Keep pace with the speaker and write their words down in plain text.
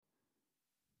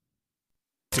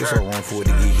It's so wrong for it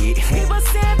to get hit. People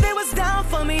said they was down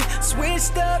for me,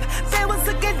 switched up, they was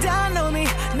looking down on me.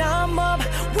 Now I'm up,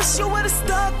 wish you would've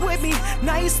stuck with me.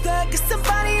 Now you stuck, cause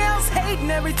somebody else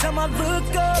hating every time I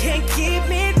look up. Can't keep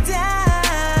me down,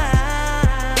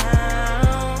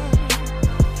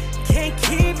 can't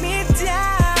keep me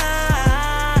down.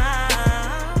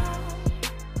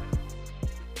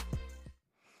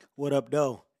 What up,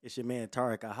 though? It's your man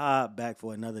Tariq Ahad back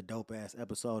for another dope-ass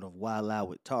episode of Wild Out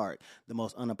with Tariq, the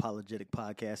most unapologetic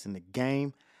podcast in the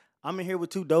game. I'm in here with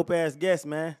two dope-ass guests,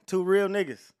 man. Two real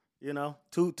niggas, you know,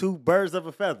 two birds of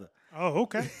a feather. Oh,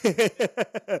 okay.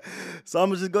 So I'm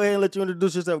going to just go ahead and let you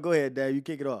introduce yourself. Go ahead, Dave. You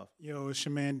kick it off. Yo, it's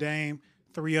your man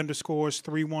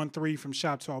Dame313 from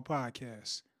Shop Talk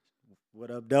Podcast.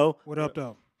 What up, though? What up,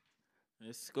 though?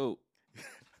 It's Scoot.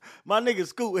 My nigga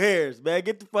Scoot Harris, man.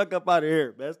 Get the fuck up out of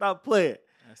here, man. Stop playing.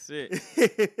 That's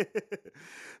it.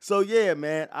 So, yeah,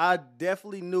 man, I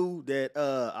definitely knew that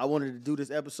I wanted to do this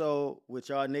episode with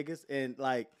y'all niggas. And,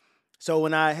 like, so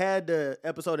when I had the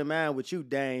episode in mind with you,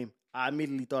 Dame, I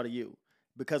immediately thought of you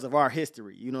because of our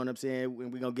history. You know what I'm saying?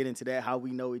 And we're going to get into that, how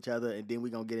we know each other, and then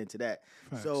we're going to get into that.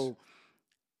 Facts. So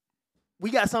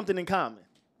we got something in common.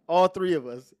 All three of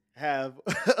us have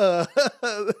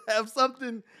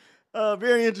something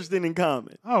very interesting in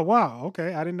common. Oh, wow.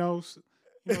 Okay. I didn't know,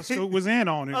 Scoot was in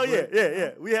on it. Oh,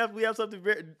 yeah. We have something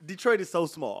very... Detroit is so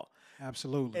small.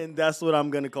 Absolutely. And that's what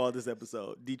I'm going to call this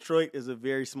episode. Detroit is a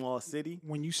very small city.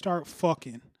 When you start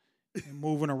fucking and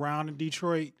moving around in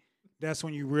Detroit, that's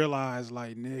when you realize,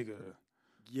 like, nigga,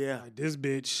 Yeah. like this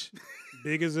bitch,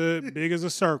 big as a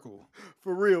circle.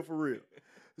 For real.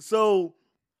 So,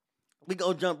 we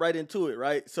going to jump right into it,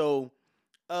 right? So,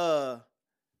 how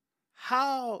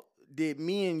did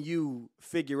me and you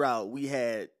figure out we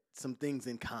had some things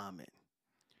in common?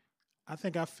 I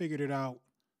think I figured it out.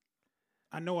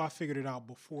 I know I figured it out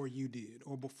before you did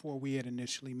or before we had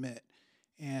initially met.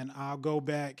 And I'll go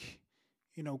back,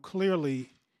 clearly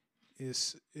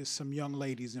is some young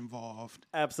ladies involved.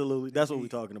 Absolutely. That's what we're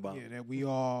talking about. Yeah, that we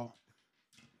all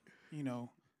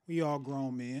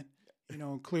grown men.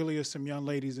 Clearly there's some young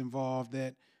ladies involved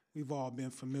that we've all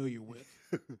been familiar with.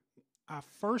 I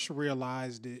first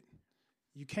realized it.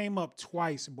 You came up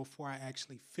twice before I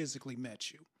actually physically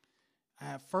met you. I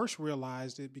had first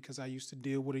realized it because I used to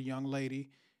deal with a young lady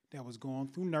that was going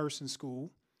through nursing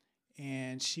school,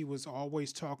 and she was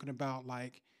always talking about,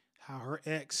 like, how her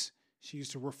ex, she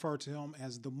used to refer to him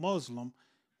as the Muslim,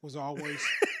 was always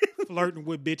flirting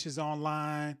with bitches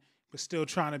online, but still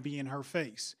trying to be in her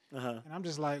face. Uh-huh. And I'm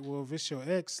just like, well, if it's your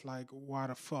ex, like, why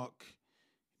the fuck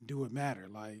do it matter?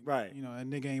 Like, Right. That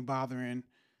nigga ain't bothering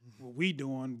what we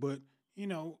doing, but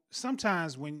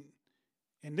sometimes and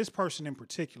this person in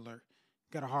particular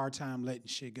got a hard time letting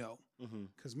shit go.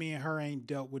 Because me and her ain't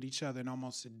dealt with each other in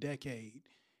almost a decade.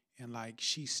 And, like,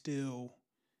 she still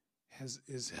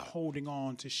is holding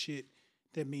on to shit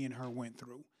that me and her went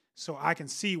through. So I can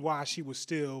see why she was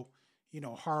still,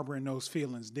 harboring those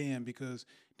feelings then, because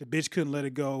the bitch couldn't let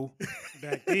it go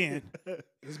back then.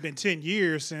 It's been 10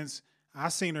 years since I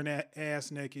seen her ass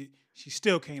naked. She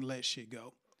still can't let shit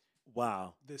go.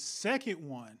 Wow. The second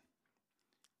one,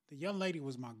 the young lady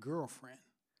was my girlfriend.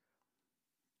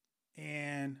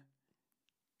 And,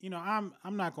 I'm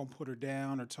not going to put her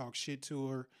down or talk shit to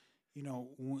her.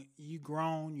 When you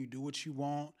grown, you do what you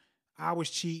want. I was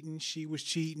cheating. She was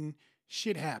cheating.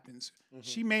 Shit happens. Mm-hmm.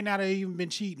 She may not have even been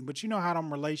cheating, but you know how them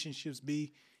relationships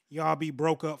be. Y'all be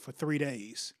broke up for 3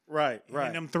 days. Right.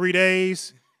 In them 3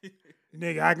 days...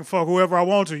 Nigga, I can fuck whoever I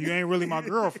want to. You ain't really my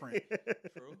girlfriend.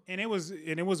 And it was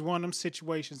one of them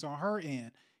situations on her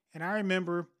end. And I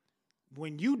remember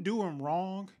when you do him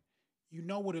wrong, you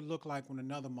know what it looked like when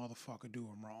another motherfucker do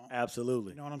him wrong.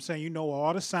 Absolutely. You know what I'm saying? You know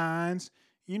all the signs.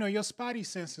 Your spidey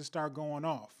senses start going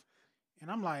off. And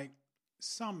I'm like,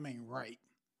 something ain't right.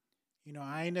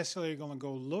 I ain't necessarily gonna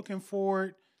go looking for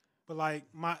it, but like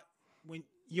when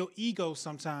your ego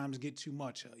sometimes get too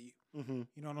much of you. Mm-hmm.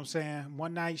 You know what I'm saying?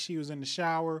 One night she was in the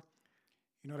shower,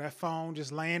 that phone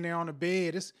just laying there on the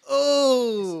bed. It's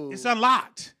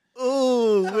unlocked.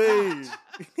 Oh, wait.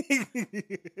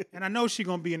 And I know she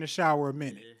gonna be in the shower a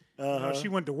minute. Uh-huh. She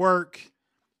went to work.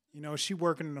 She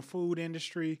working in the food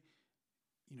industry.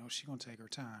 She gonna take her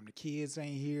time. The kids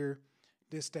ain't here.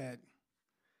 This, that,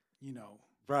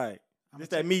 Right. This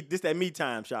that me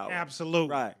time shower.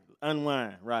 Absolutely. Right.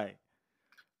 Unwind. Right.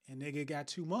 And nigga got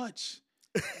too much.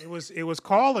 It was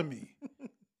calling me.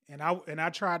 And I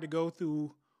tried to go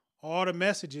through all the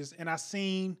messages, and I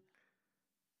seen,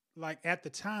 like, at the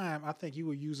time, I think you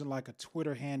were using like a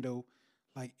Twitter handle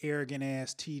like arrogant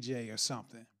ass TJ or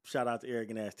something. Shout out to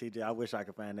arrogant ass TJ. I wish I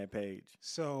could find that page.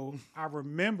 So I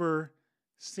remember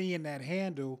seeing that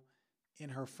handle in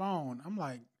her phone, I'm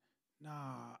like,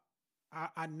 nah,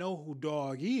 I know who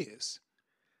dog is.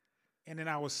 And then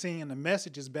I was seeing the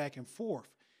messages back and forth.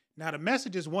 Now, the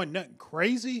messages wasn't nothing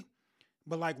crazy,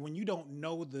 but like when you don't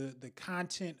know the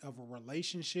content of a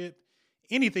relationship,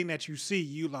 anything that you see,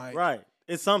 you like. Right.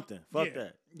 It's something. Fuck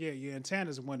that. Yeah, your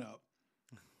antennas went up.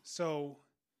 So,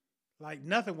 like,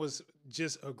 nothing was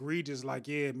just egregious, like,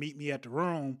 yeah, meet me at the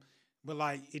room, but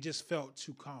like, it just felt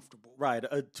too comfortable. Right.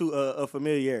 To a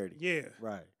familiarity. Yeah.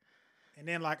 Right. And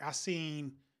then, like, I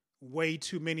seen way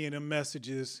too many of them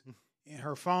messages in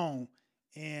her phone,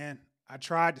 and I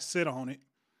tried to sit on it,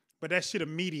 but that shit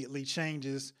immediately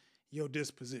changes your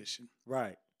disposition.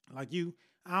 Right. Like,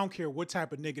 I don't care what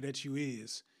type of nigga that you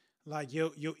is. Like,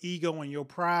 your ego and your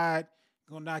pride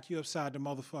gonna knock you upside the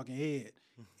motherfucking head.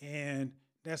 And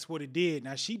that's what it did.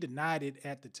 Now, she denied it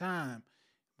at the time,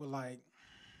 but like,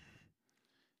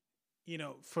 you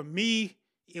know, for me,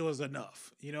 it was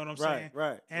enough. You know what I'm saying?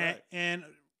 Right. And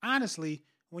honestly,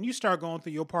 when you start going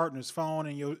through your partner's phone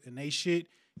and they shit,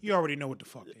 you already know what the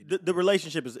fuck they do. The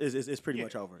relationship is pretty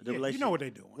much over. The relationship, you know what they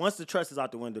doing. Once the trust is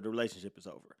out the window, the relationship is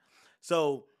over.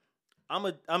 So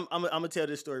I'm gonna tell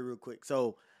this story real quick.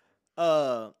 So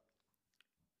I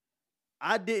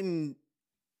didn't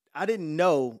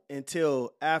know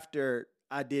until after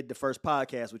I did the first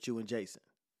podcast with you and Jason,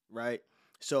 right?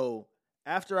 So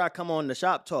after I come on the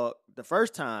Shop Talk the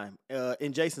first time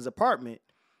in Jason's apartment,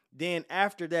 then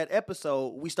after that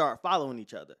episode, we start following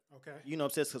each other. Okay. You know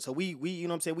what I'm saying? So we you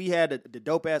know what I'm saying? We had the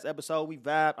dope ass episode. We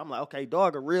vibe. I'm like, okay,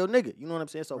 dog, a real nigga. You know what I'm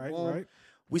saying? So boom,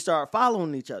 we start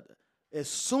following each other. As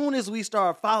soon as we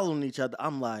start following each other,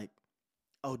 I'm like,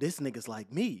 oh, this nigga's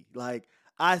like me. Like,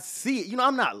 I see it. You know,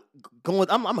 I'm not going,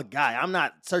 I'm a guy. I'm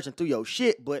not searching through your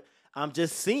shit, but I'm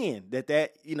just seeing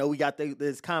that you know, we got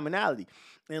this commonality.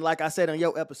 And like I said on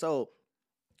your episode,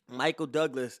 Michael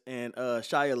Douglas and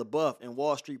Shia LaBeouf in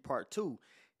Wall Street Part 2,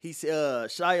 he said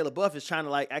Shia LaBeouf is trying to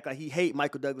like act like he hate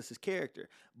Michael Douglas's character.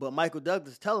 But Michael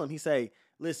Douglas tell him, he say,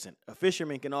 listen, a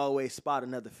fisherman can always spot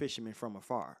another fisherman from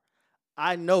afar.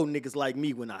 I know niggas like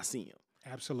me when I see him.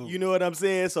 Absolutely. You know what I'm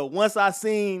saying? So once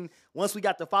we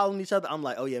got to following each other, I'm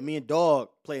like, oh yeah, me and Dog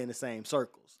play in the same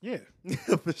circles. Yeah.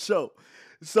 For sure.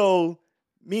 So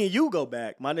me and you go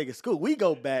back, my nigga Scoot, we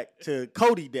go back to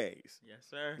Cody days. Yes,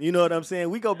 sir. You know what I'm saying?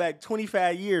 We go back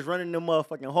 25 years running them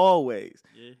motherfucking hallways.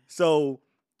 Yeah. So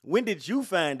when did you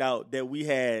find out that we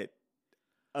had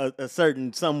a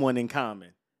certain someone in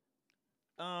common?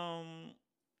 I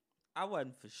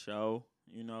wasn't for sure.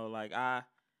 You know, like I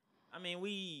mean,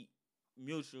 we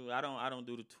mutual. I don't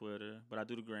do the Twitter, but I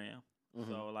do the gram.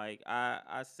 Mm-hmm. So like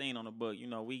I seen on the book, you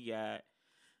know, we got.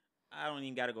 I don't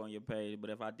even got to go on your page, but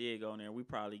if I did go on there, we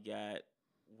probably got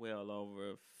well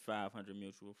over 500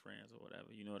 mutual friends or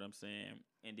whatever. You know what I'm saying?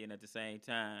 And then at the same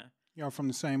time, y'all from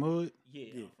the same hood? Yeah.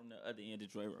 I'm from the other end of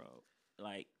Detroit Road,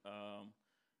 like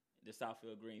the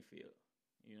Southfield Greenfield.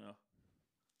 You know.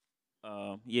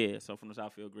 So from the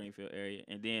Southfield Greenfield area,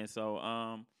 and then so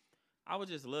I was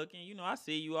just looking. You know, I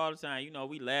see you all the time. You know,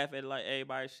 we laugh at like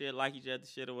everybody's shit, like each other's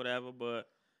shit or whatever, but.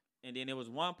 And then there was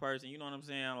one person, you know what I'm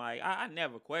saying? Like I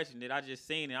never questioned it. I just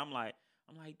seen it. I'm like,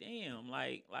 damn,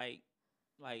 like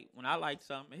when I like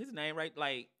something, his name right,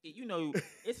 like you know,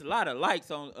 it's a lot of likes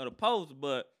on the post,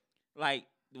 but like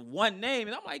the one name,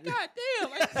 and I'm like, god damn,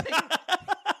 like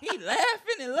he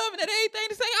laughing and loving at everything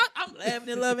to say. I'm laughing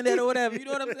and loving that or whatever. You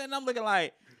know what I'm saying? I'm looking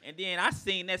like, and then I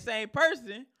seen that same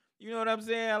person. You know what I'm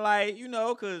saying? Like you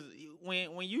know, cause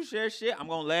when you share shit, I'm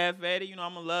gonna laugh at it. You know,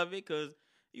 I'm gonna love it, cause.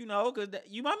 You know, because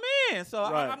you my man. So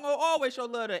right. I'm going to always show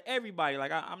love to everybody.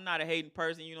 Like, I'm not a hating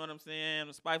person, you know what I'm saying? I'm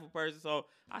a spiteful person. So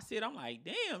I see it, I'm like,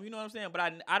 damn, you know what I'm saying? But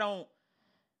I don't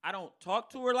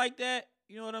talk to her like that,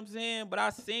 you know what I'm saying? But I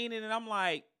seen it, and I'm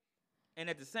like, and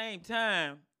at the same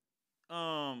time,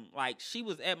 like, she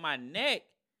was at my neck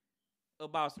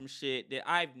about some shit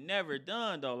that I've never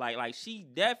done, though. Like she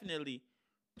definitely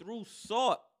threw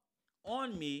salt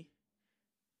on me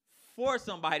for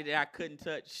somebody that I couldn't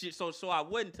touch, shit, so I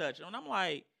wouldn't touch her. And I'm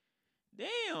like,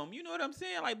 damn, you know what I'm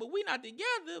saying? Like, but we not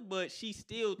together, but she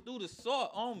still threw the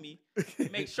salt on me to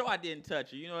make sure I didn't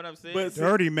touch her. You know what I'm saying? But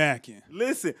dirty macking.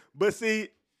 Listen, but see,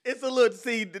 it's a little,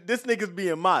 this nigga's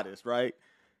being modest, right?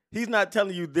 He's not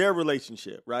telling you their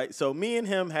relationship, right? So me and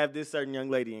him have this certain young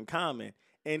lady in common,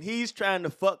 and he's trying to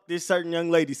fuck this certain young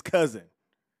lady's cousin.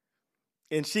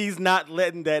 And she's not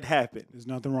letting that happen. There's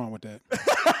nothing wrong with that.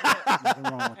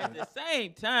 At the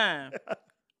same time,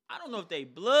 I don't know if they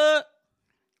blood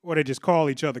or they just call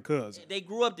each other cousins. They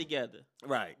grew up together,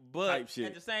 right? But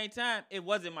at the same time, it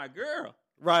wasn't my girl,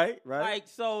 right? Like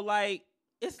so, like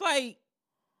it's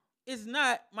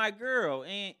not my girl,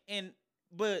 and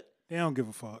but They don't give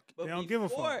a fuck. They don't give a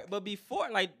fuck. But before,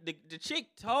 like the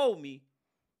chick told me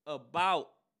about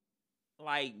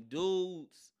like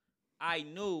dudes I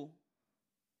knew.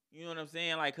 You know what I'm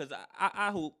saying? Like, cause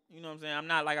I hoop. You know what I'm saying? I'm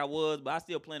not like I was, but I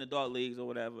still play in the dog leagues or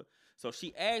whatever. So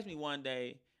she asked me one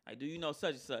day, like, do you know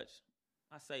such and such?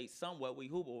 I say somewhat we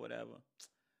hoop or whatever.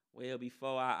 Well,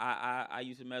 before I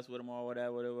used to mess with him or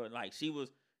whatever. Like she was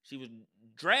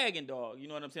dragging dog. You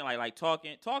know what I'm saying? Like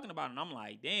talking about it. And I'm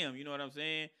like, damn. You know what I'm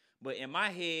saying? But in my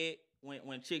head,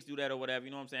 when chicks do that or whatever, you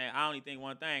know what I'm saying? I only think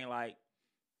one thing, like,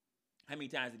 how many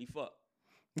times did he fuck?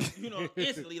 You know,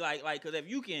 instantly, like, cause if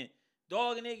you can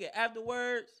dog a nigga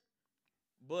afterwards,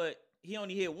 but he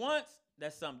only hit once,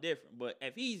 that's something different. But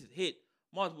if he's hit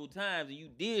multiple times and you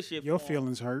did shit for Your him,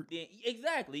 feelings hurt. then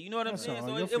exactly, you know what I'm That's saying? all.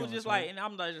 So Your it was feelings just hurt. like, and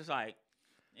I'm just like,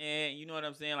 and you know what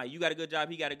I'm saying? Like, you got a good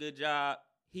job, he got a good job,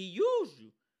 he used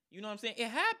you. You know what I'm saying? It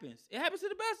happens. It happens to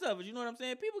the best of us. You know what I'm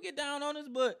saying? People get down on us,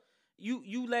 but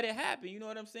you let it happen. You know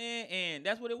what I'm saying? And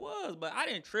that's what it was. But I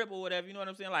didn't trip or whatever. You know what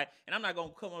I'm saying? Like, and I'm not gonna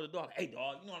come on the dog. Like, hey,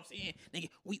 dog. You know what I'm saying? Nigga,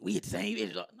 we at the same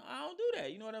age. No, I don't do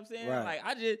that. You know what I'm saying? Right.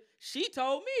 Like, she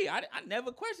told me. I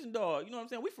never questioned dog. You know what I'm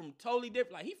saying? We from totally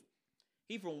different. Like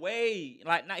he from way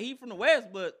like not he from the West,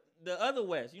 but the other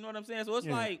West. You know what I'm saying? So it's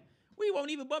like we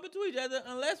won't even bump into each other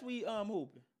unless we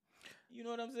hooping. You know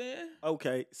what I'm saying?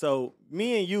 Okay, so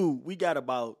me and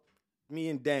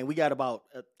Dan, we got about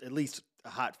at least a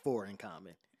hot 4 in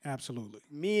common. Absolutely.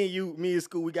 Me and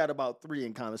Scoot, we got about 3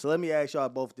 in common. So let me ask y'all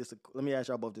both this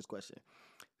question: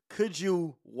 could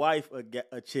you wife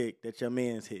a chick that your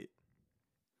man's hit?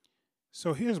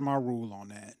 So here's my rule on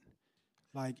that.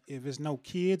 Like, if there's no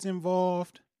kids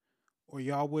involved, or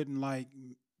y'all wouldn't like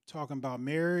talking about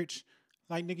marriage,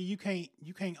 like, nigga,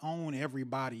 you can't own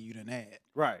everybody you done had.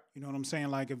 Right. You know what I'm saying?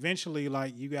 Like, eventually,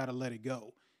 like, you got to let it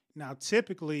go. Now,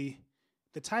 typically,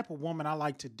 the type of woman I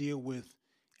like to deal with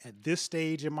at this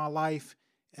stage in my life,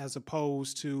 as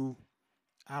opposed to,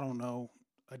 I don't know,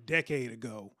 a decade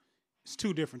ago, it's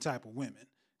 2 different type of women.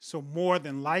 So more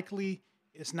than likely,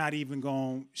 she not even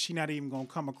gonna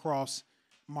come across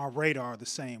my radar the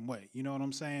same way. You know what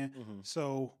I'm saying? Mm-hmm.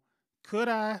 So could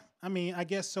I? I mean, I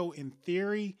guess so in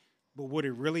theory, but would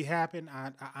it really happen?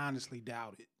 I honestly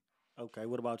doubt it. Okay,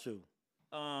 what about you?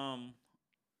 Nah,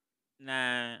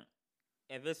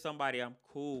 if it's somebody I'm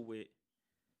cool with,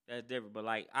 that's different. But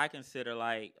like I consider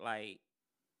like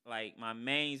my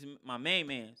main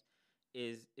man's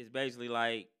is basically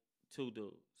like 2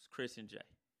 dudes, Chris and Jay.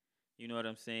 You know what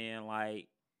I'm saying? Like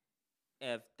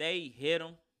if they hit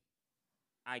them,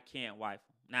 I can't wife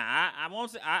them. Now I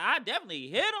won't say I definitely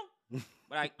hit them,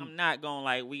 but I'm not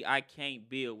going I can't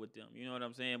build with them. You know what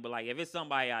I'm saying? But like if it's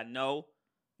somebody I know,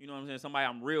 you know what I'm saying, somebody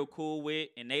I'm real cool with,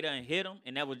 and they done hit them,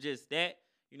 and that was just that.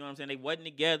 You know what I'm saying? They wasn't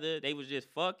together. They was just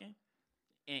fucking.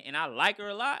 And I like her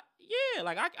a lot. Yeah,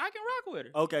 like I can rock with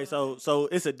her. Okay, so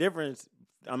it's a difference.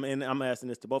 I'm asking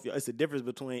this to both of y'all. It's a difference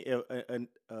between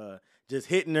just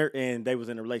hitting her and they was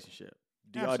in a relationship.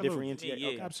 Do y'all differentiate? Yeah,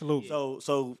 okay. Absolutely.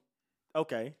 So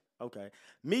okay.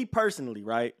 Me personally,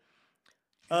 right?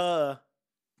 My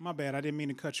bad. I didn't mean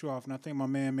to cut you off, and I think my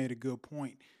man made a good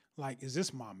point. Like, is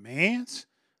this my man's?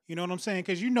 You know what I'm saying?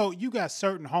 Because you got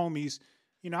certain homies.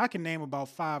 You know, I can name about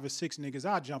 5 or 6 niggas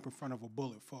I'll jump in front of a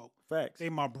bullet for. Facts. They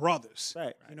my brothers.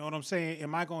 Facts. You know what I'm saying?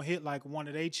 Am I going to hit like one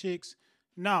of they chicks?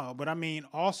 No, but I mean,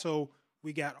 also,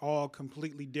 we got all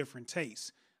completely different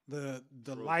tastes. The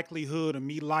likelihood of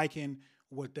me liking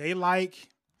what they like,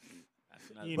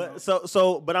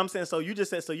 but I'm saying, so you just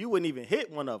said, so you wouldn't even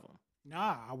hit one of them?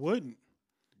 Nah, I wouldn't.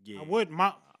 Yeah. I wouldn't.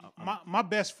 My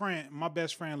best friend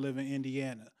live in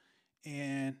Indiana,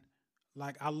 and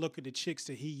like I look at the chicks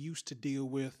that he used to deal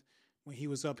with when he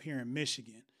was up here in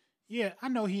Michigan. Yeah, I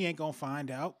know he ain't gonna find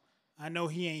out. I know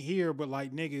he ain't here, but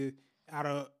like nigga, I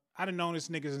done known this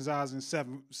nigga since I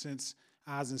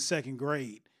was in 2nd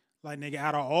grade. Like nigga,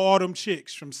 out of all them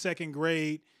chicks from 2nd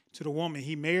grade to the woman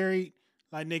he married,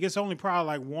 like nigga, it's only probably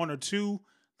like 1 or 2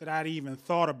 that I'd even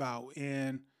thought about,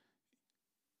 and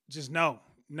just no.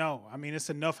 I mean, it's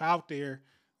enough out there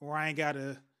where I ain't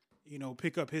gotta,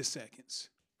 pick up his seconds.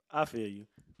 I feel you.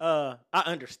 I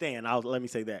understand. Let me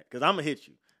say that, because I'm gonna hit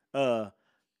you.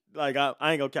 Like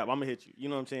I ain't gonna cap. I'm gonna hit you. You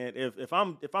know what I'm saying? If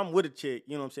I'm with a chick,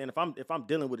 you know what I'm saying? If I'm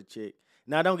dealing with a chick,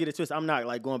 now don't get it twisted. I'm not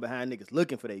like going behind niggas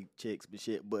looking for they chicks but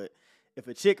shit. But if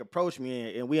a chick approach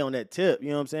me and we on that tip, you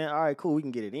know what I'm saying? All right, cool, we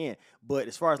can get it in. But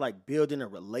as far as like building a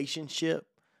relationship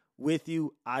with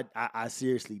you, I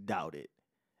seriously doubt it.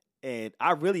 And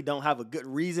I really don't have a good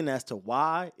reason as to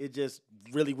why. It just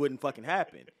really wouldn't fucking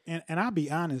happen. And I'll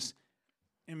be honest,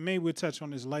 and maybe we'll touch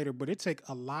on this later, but it take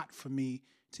a lot for me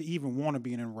to even want to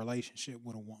be in a relationship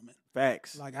with a woman.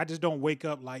 Facts. Like, I just don't wake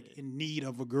up like in need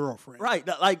of a girlfriend. Right.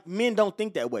 Like men don't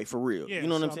think that way for real. Yeah, you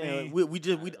know what I'm so, I saying?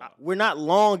 mean, We're not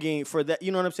longing for that.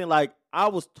 You know what I'm saying? Like I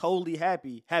was totally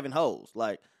happy having hoes.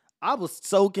 Like I was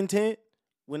so content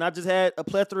when I just had a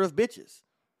plethora of bitches.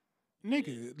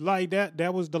 Nigga, like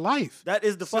that was the life. That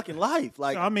is the fucking life.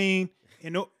 Like So, I mean,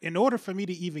 in order for me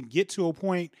to even get to a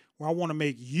point where I want to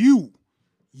make you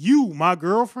my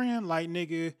girlfriend, like,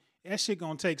 nigga, that shit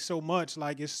gonna take so much.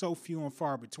 Like, it's so few and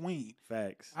far between.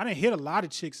 facts. I done hit a lot of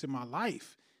chicks in my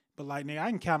life, but like, nigga, I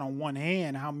can count on one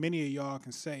hand how many of y'all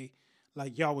can say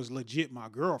like y'all was legit my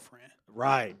girlfriend.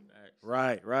 Right. Facts.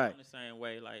 Right. Right. I'm the same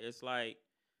way. Like it's like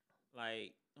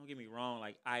don't get me wrong.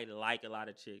 Like I like a lot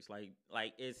of chicks. Like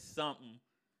it's something.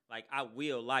 Like I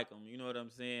will like them. You know what I'm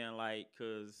saying? Like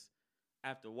cause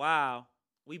after a while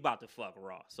we about to fuck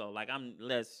raw. So like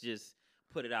let's just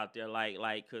put it out there. Like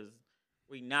cause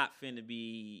we not finna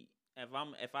be.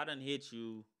 If I done hit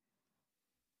you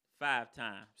 5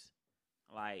 times,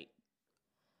 like.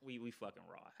 We fucking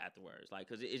raw afterwards, like,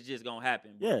 cause it's just gonna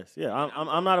happen. Bro. Yes, yeah.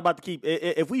 I'm not about to keep.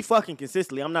 If we fucking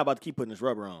consistently, I'm not about to keep putting this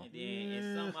rubber on. And then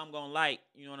it's something I'm gonna like,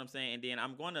 you know what I'm saying. And then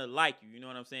I'm gonna like you know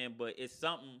what I'm saying. But it's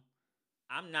something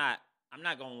I'm not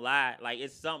gonna lie. Like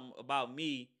it's something about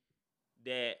me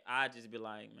that I just be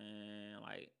like, man,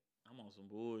 like I'm on some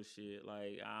bullshit.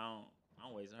 Like I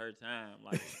don't waste her time.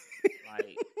 Like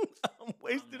I'm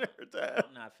wasting her time.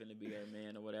 I'm not finna be her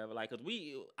man or whatever. Like, cause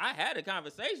I had a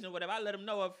conversation or whatever. I let him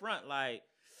know up front, like,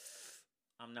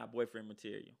 I'm not boyfriend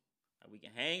material. Like, we can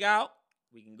hang out,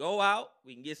 we can go out,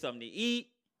 we can get something to eat,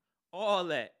 all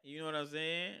that. You know what I'm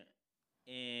saying?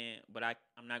 But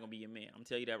I'm not gonna be your man. I'm gonna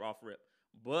tell you that off rip.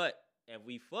 But if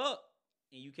we fuck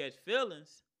and you catch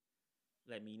feelings,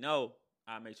 let me know.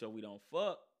 I'll make sure we don't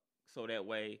fuck, so that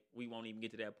way we won't even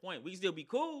get to that point. We can still be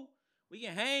cool. We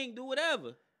can hang, do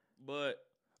whatever.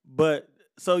 But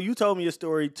so you told me a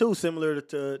story too, similar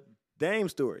to Dame's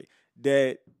story,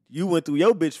 that you went through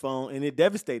your bitch phone and it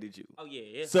devastated you. Oh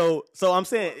yeah. So I'm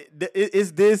saying,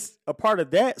 is this a part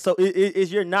of that? So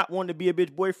is your not wanting to be a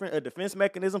bitch boyfriend a defense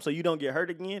mechanism so you don't get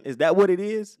hurt again? Is that what it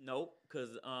is? Nope,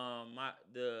 cause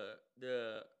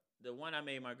the one I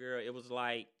made my girl, it was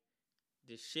like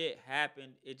the shit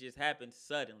happened. It just happened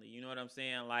suddenly. You know what I'm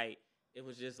saying? Like it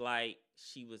was just like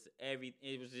it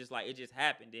was just like it just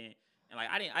happened then. And like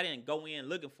I didn't go in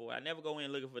looking for it. I never go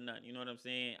in looking for nothing. You know what I'm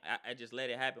saying? I just let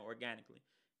it happen organically.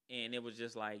 And it was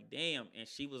just like, damn. And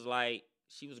she was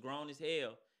grown as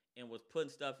hell and was putting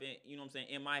stuff in, you know what I'm saying,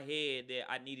 in my head that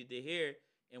I needed to hear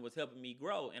and was helping me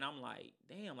grow. And I'm like,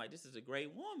 damn, like this is a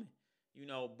great woman. You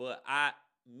know, but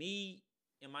me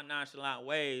in my nonchalant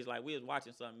ways, like we was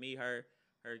watching something, me, her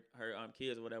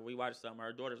kids or whatever, we watched something,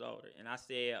 her daughter's older. And I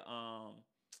said,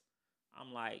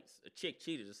 I'm like, a chick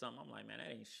cheated or something. I'm like, man, that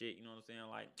ain't shit. You know what I'm saying?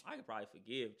 Like, I could probably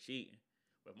forgive cheating.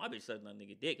 But if my bitch sucking a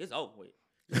nigga dick, it's over with.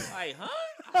 She's like, huh?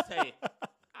 I say,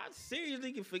 I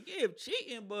seriously can forgive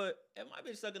cheating, but if my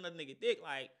bitch sucking a nigga dick,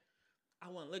 like, I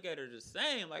wouldn't look at her the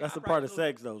same. Like, that's a part of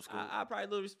sex, though, Scoot. I probably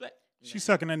little respect. She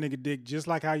sucking that nigga dick just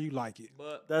like how you like it.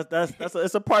 But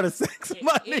it's a part of sex,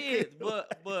 my nigga.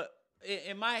 But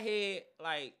in my head,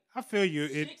 like, I feel you.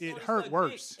 It hurt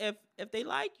worse if they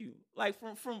like you. Like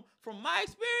from my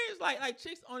experience, like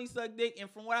chicks only suck dick, and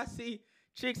from what I see,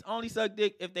 chicks only suck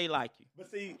dick if they like you.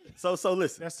 But see, so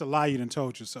listen. That's the lie you done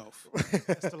told yourself.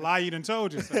 That's the lie you done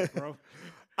told yourself, bro.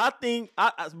 But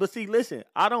see, listen.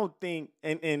 I don't think,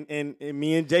 and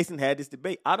me and Jason had this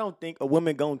debate. I don't think a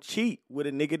woman gonna cheat with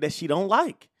a nigga that she don't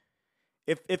like.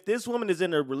 If this woman is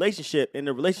in a relationship and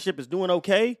the relationship is doing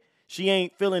okay, she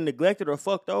ain't feeling neglected or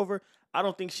fucked over, I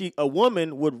don't think a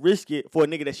woman would risk it for a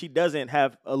nigga that she doesn't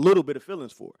have a little bit of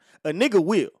feelings for. A nigga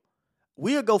will.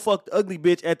 We'll go fuck the ugly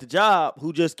bitch at the job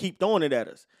who just keep throwing it at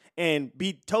us and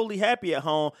be totally happy at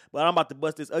home, but I'm about to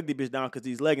bust this ugly bitch down because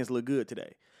these leggings look good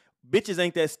today. Bitches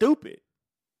ain't that stupid,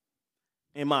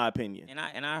 in my opinion.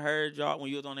 And I heard y'all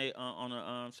when you was on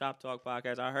the Shop Talk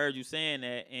podcast, I heard you saying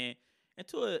that, and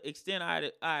to an extent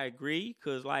I agree,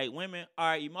 because like women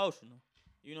are emotional.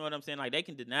 You know what I'm saying? Like, they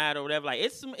can deny it or whatever. Like,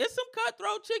 it's some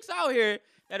cutthroat chicks out here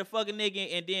that'll fuck a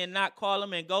nigga and then not call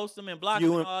them and ghost them and block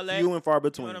them and all that. Few and far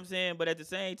between. You know what I'm saying? But at the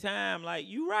same time, like,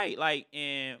 you right. Like,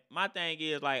 and my thing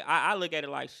is, like, I look at it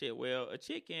like, shit, well, a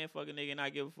chick can't fuck a nigga and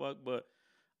not give a fuck, but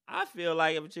I feel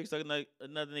like if a chick suck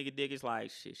another nigga dick, it's like,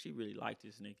 shit, she really like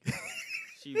this nigga.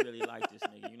 She really like this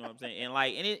nigga. You know what I'm saying? And,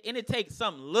 like, and it takes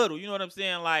something little. You know what I'm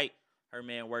saying? Like, her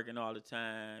man working all the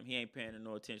time. He ain't paying her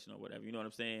no attention or whatever. You know what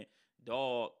I'm saying?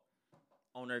 Dog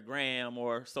on her gram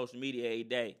or social media every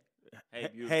day.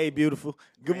 Hey, beautiful.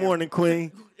 Good morning,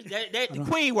 queen. That the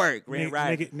queen work.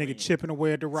 Nigga chipping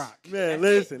away at the rock. Man,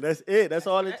 listen, that's it. That's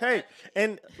all it takes.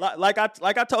 And like I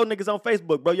told niggas on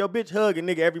Facebook, bro, your bitch hug a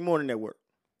nigga every morning at work.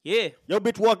 Yeah. Your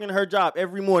bitch walking to her job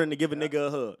every morning to give a nigga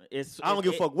a hug. I don't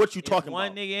give a fuck what you talking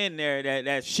one about. One nigga in there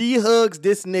that she hugs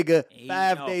this nigga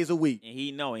 5 days a week. And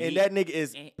he know. And that nigga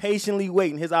is patiently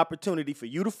waiting his opportunity for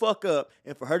you to fuck up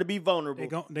and for her to be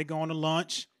vulnerable. They going to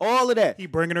lunch. All of that. He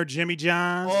bringing her Jimmy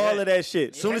John's. All of that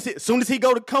shit. Soon as he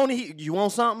go to Coney, you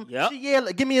want something?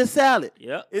 Yep. Give me a salad.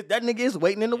 Yep. That nigga is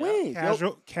waiting in the wings.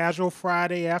 Casual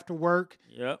Friday after work.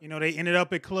 Yep. You know, they ended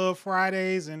up at Club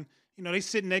Fridays and you know, they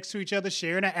sitting next to each other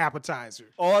sharing an appetizer.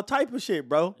 All type of shit,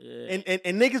 bro. Yeah.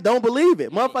 And niggas don't believe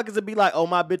it. Motherfuckers would be like, oh,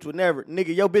 my bitch would never.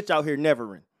 Nigga, your bitch out here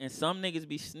nevering. And some niggas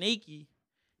be sneaky.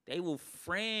 They will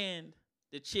friend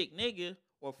the chick nigga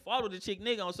or follow the chick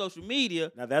nigga on social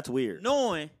media. Now, that's weird.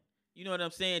 Knowing, you know what I'm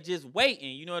saying, just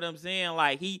waiting. You know what I'm saying?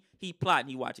 Like, he plotting.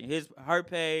 He watching her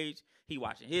page. He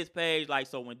watching his page. Like,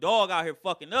 so when dog out here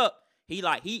fucking up, he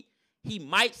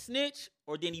might snitch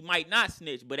or then he might not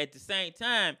snitch. But at the same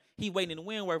time, he waiting in the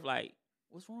windworth like,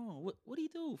 what's wrong? What he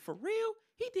do? For real?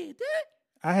 He did that?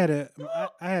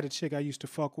 I had a chick I used to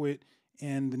fuck with,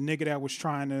 and the nigga that was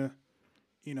trying to,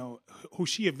 you know, who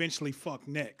she eventually fucked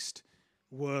next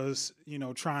was, you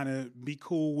know, trying to be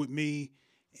cool with me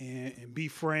and be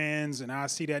friends. And I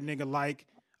see that nigga like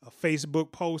a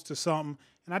Facebook post or something.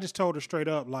 And I just told her straight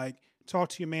up, like, talk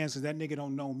to your man because that nigga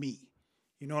don't know me.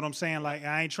 You know what I'm saying? Like,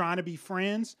 I ain't trying to be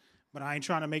friends, but I ain't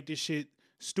trying to make this shit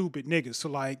stupid niggas. So,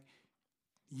 like,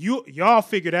 y'all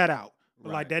figure that out. But,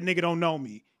 right. Like, that nigga don't know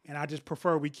me. And I just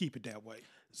prefer we keep it that way.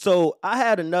 So, I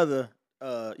had another,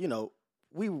 you know,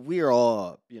 we are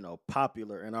all, you know,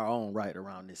 popular in our own right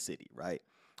around this city, right?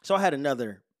 So, I had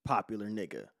another popular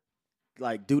nigga,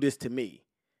 like, do this to me.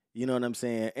 You know what I'm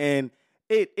saying? And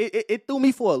it threw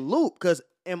me for a loop because,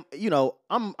 you know,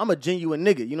 I'm a genuine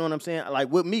nigga. You know what I'm saying? Like,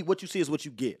 with me, what you see is what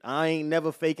you get. I ain't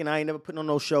never faking. I ain't never putting on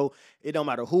no show. It don't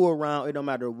matter who around. It don't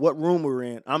matter what room we're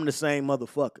in. I'm the same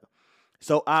motherfucker.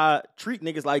 So I treat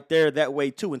niggas like they're that way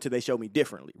too until they show me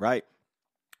differently, right?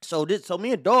 So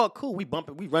me and dog, cool. We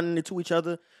bumping, we running into each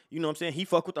other. You know what I'm saying? He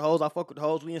fuck with the hoes, I fuck with the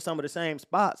hoes. We in some of the same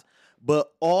spots.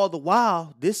 But all the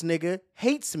while, this nigga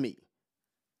hates me.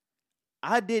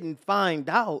 I didn't find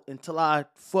out until I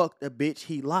fucked a bitch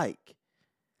he like.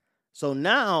 So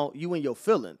now you in your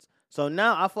feelings. So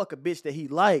now I fuck a bitch that he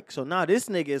like. So now this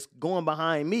nigga is going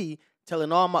behind me,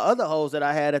 telling all my other hoes that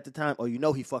I had at the time, oh, you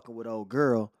know he fucking with old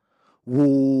girl.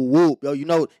 Woo, whoop. Yo, you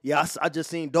know, yeah, I just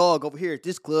seen dog over here at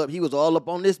this club. He was all up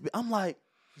on this. I'm like.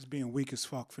 He's being weak as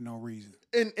fuck for no reason.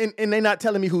 And they not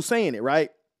telling me who's saying it, right?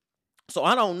 So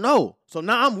I don't know. So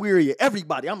now I'm weary of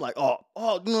everybody. I'm like, oh, you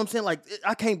know what I'm saying? Like,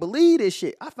 I can't believe this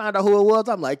shit. I found out who it was.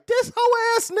 I'm like, this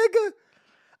hoe ass nigga.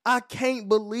 I can't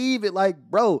believe it. Like,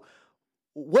 bro,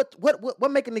 what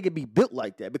make a nigga be built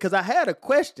like that? Because I had a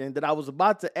question that I was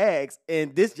about to ask,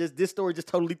 and this story just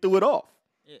totally threw it off.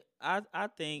 Yeah, I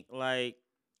think like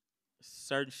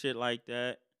certain shit like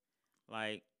that,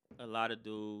 like a lot of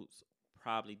dudes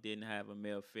probably didn't have a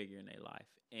male figure in their life,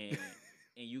 and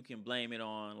and you can blame it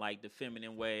on like the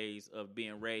feminine ways of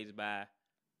being raised by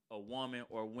a woman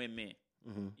or women.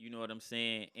 Mm-hmm. You know what I'm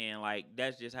saying? And like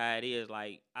that's just how it is.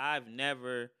 Like I've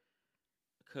never,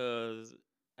 cause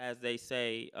as they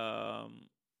say,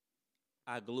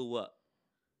 I glue up.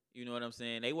 You know what I'm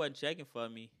saying? They wasn't checking for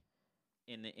me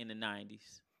in the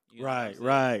 90s. You know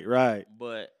Right.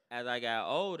 But as I got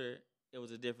older, it was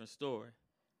a different story.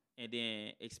 And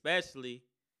then especially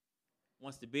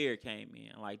once the beard came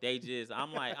in, like they just,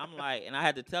 I'm like, and I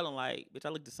had to tell them like, bitch, I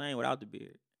look the same without the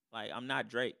beard. Like I'm not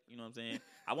Drake. You know what I'm saying?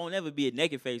 I won't ever be a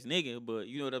naked face nigga, but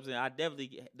you know what I'm saying? I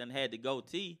definitely done had the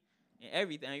goatee and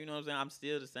everything. You know what I'm saying? I'm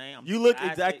still the same. You look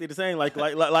exactly the same. Like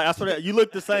I swear that you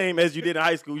look the same as you did in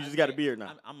high school. You just got a beard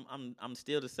now. I'm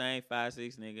still the same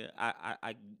 5'6" nigga.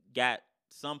 I got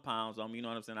some pounds on me. You know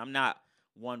what I'm saying? I'm not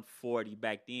 140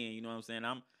 back then. You know what I'm saying?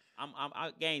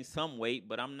 I gained some weight,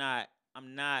 but I'm not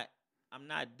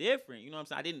different. You know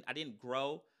what I'm saying? I didn't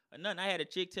grow or nothing. I had a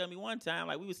chick tell me one time,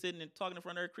 like we was sitting and talking in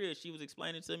front of her crib. She was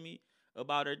explaining to me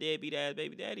about her deadbeat ass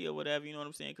baby daddy or whatever. You know what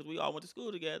I'm saying? Because we all went to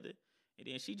school together. And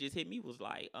then she just hit me, was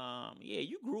like, yeah,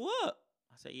 you grew up.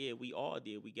 I said, yeah, we all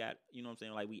did. We got, you know what I'm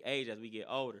saying? Like we age as we get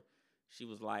older. She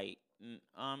was like,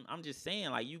 I'm just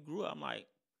saying, like you grew up. I'm like,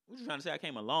 what you trying to say? I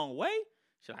came a long way?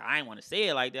 She's like, I ain't want to say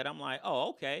it like that. I'm like,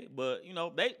 oh, okay. But, you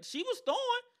know, she was throwing.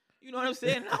 You know what I'm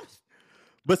saying?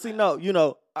 But see, no, you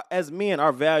know, as men,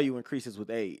 our value increases with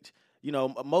age. You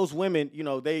know, most women, you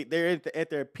know, they're at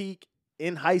their peak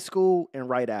in high school and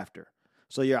right after.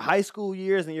 So your high school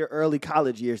years and your early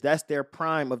college years, that's their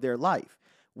prime of their life.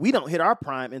 We don't hit our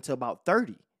prime until about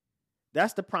 30.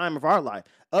 That's the prime of our life.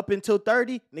 Up until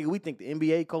 30, nigga, we think the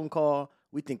NBA gonna call.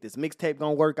 We think this mixtape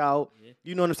gonna work out. Yeah.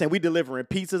 You know what I'm saying? We delivering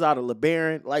pizzas out of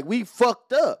LeBaron. Like, we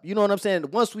fucked up. You know what I'm saying?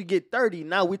 Once we get 30,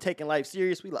 now we taking life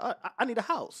serious. We like, I need a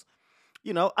house.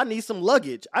 You know, I need some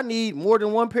luggage. I need more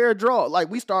than one pair of drawers.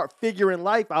 Like, we start figuring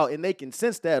life out, and they can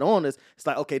sense that on us. It's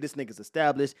like, okay, this nigga's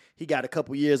established. He got a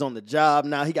couple years on the job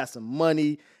now. He got some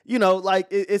money. You know, like,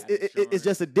 it's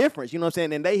just a difference. You know what I'm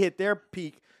saying? And they hit their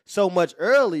peak so much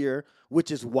earlier, which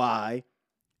is why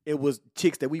it was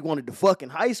chicks that we wanted to fuck in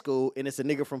high school, and it's a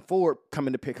nigga from Ford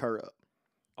coming to pick her up.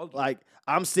 Okay. Like,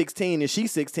 I'm 16 and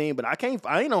she's 16, but I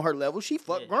ain't on her level. She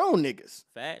fuck grown niggas.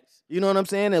 Facts. You know what I'm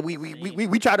saying? And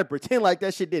we try to pretend like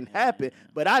that shit didn't happen,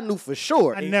 but I knew for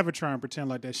sure. I never try and pretend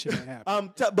like that shit didn't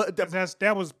happen. But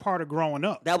that was part of growing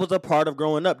up. That was a part of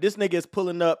growing up. This nigga is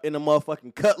pulling up in a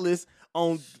motherfucking Cutlass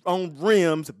on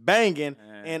rims, banging,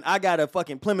 and I got a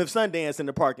fucking Plymouth Sundance in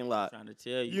the parking lot. I'm trying to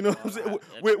tell you. You know what I'm saying?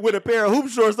 With a pair of hoop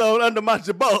shorts on under my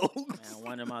jabot. Man,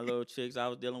 one of my little chicks I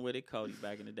was dealing with at Cody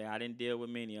back in the day. I didn't deal with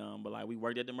many of them, but like we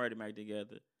worked at the Murder Mac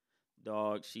together.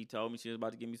 Dog, she told me she was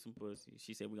about to give me some pussy.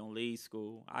 She said, we gonna leave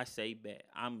school. I say bet.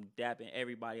 I'm dapping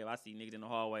everybody up. I see niggas in the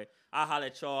hallway. I holler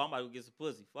at y'all. I'm about to go get some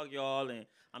pussy. Fuck y'all, and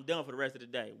I'm done for the rest of the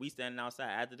day. We standing outside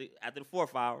after the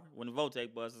 4th hour when the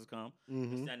Voltec buses come.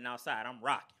 Mm-hmm. We standing outside. I'm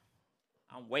rocking.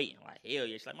 I'm waiting. Like, hell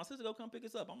yeah. She's like, my sister go come pick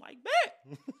us up. I'm like,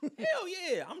 bet. Hell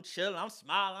yeah. I'm chilling. I'm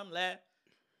smiling. I'm laughing.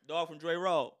 Dog from Dre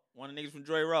Road. One of the niggas from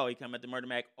Dre Road. He come at the Murder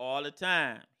Mac all the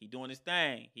time. He doing his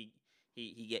thing. He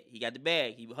got the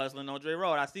bag. He hustling on Dre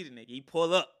Road. I see the nigga. He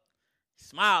pull up.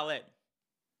 Smile at me.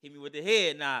 Hit me with the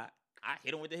head nod. I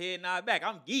hit him with the head nod back.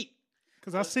 I'm geek.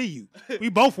 Because I see you. We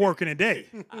both working today.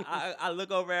 I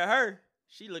look over at her.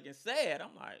 She looking sad.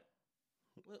 I'm like,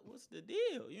 what's the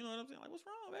deal? You know what I'm saying? Like, what's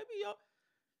wrong, baby? Yo.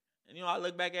 And, you know, I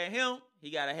look back at him.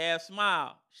 He got a half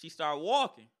smile. She start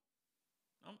walking.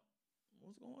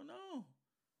 What's going on?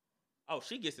 Oh,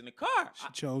 she gets in the car. She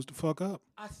chose to fuck up.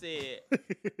 I said,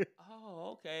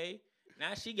 oh, okay.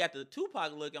 Now she got the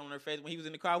Tupac look on her face when he was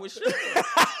in the car with Sugar.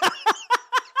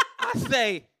 I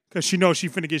say. Because she knows she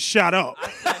finna get shot up. I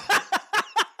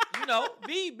say, you know,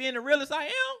 me being the realest I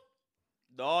am,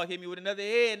 dog hit me with another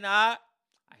head nod.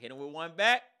 I hit him with one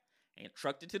back and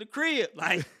trucked it to the crib.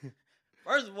 Like,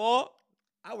 first of all,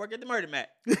 I work at the Murder Mac.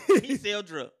 He sell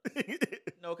drugs.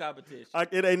 No competition.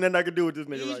 It ain't nothing I can do with this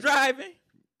nigga. He's driving.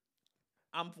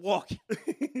 I'm walking.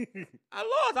 I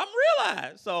lost. I'm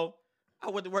realized. So I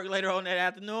went to work later on that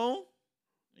afternoon.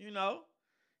 You know,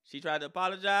 she tried to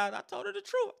apologize. I told her the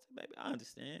truth. I said, baby, I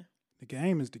understand. The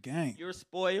game is the game. You're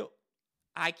spoiled.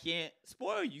 I can't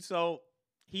spoil you. So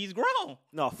he's grown.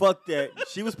 No, fuck that.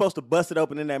 She was supposed to bust it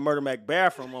open in that Murder Mac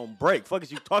bathroom on break. Fuck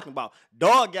is you talking about?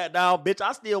 Dog got down, bitch.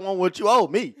 I still want what you owe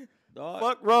me. Dog.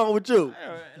 Fuck wrong with you?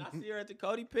 And I see her at the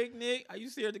Cody picnic. I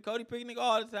used to see her at the Cody picnic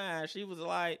all the time. She was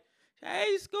like,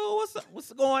 hey, School,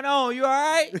 what's going on? You all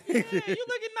right? Yeah, you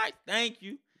looking nice. Thank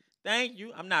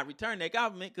you. I'm not returning that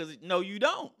compliment because no, you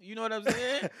don't. You know what I'm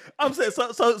saying? I'm saying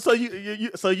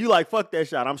so you like fuck that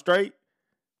shot. I'm straight.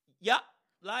 Yup.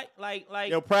 Like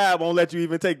your pride won't let you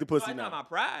even take the pussy now. It's not my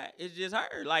pride. It's just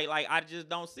her. Like I just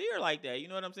don't see her like that. You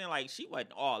know what I'm saying? Like she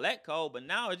wasn't all that cold, but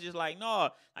now it's just like no.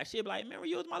 Like she'd be like, remember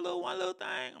you was my one little thing.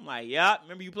 I'm like, yeah.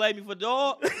 Remember you played me for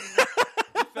dog?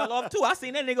 He fell off too. I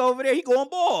seen that nigga over there. He going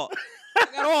bald. I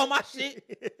got all my shit,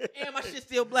 and my shit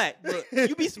still black. But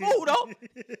you be smooth though.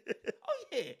 Oh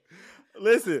yeah.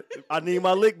 Listen, I need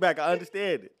my lick back. I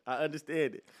understand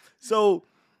it. So.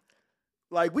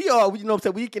 Like, we all, you know what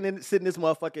I'm saying, we can sit in this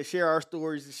motherfucker, share our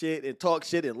stories and shit, and talk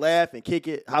shit and laugh and kick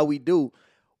it how we do.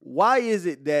 Why is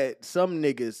it that some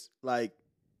niggas, like,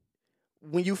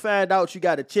 when you find out you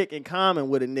got a chick in common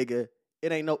with a nigga,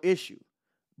 it ain't no issue.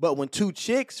 But when two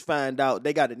chicks find out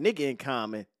they got a nigga in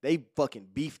common, they fucking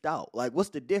beefed out. Like,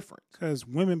 what's the difference? Because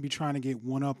women be trying to get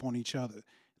one up on each other.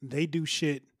 They do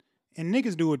shit, and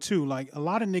niggas do it too. Like, a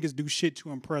lot of niggas do shit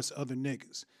to impress other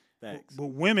niggas. Thanks. But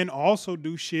women also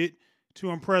do shit to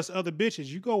impress other bitches.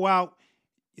 You go out,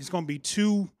 it's going to be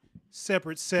two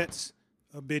separate sets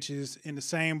of bitches in the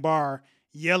same bar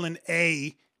yelling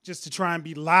A just to try and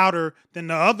be louder than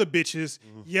the other bitches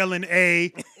yelling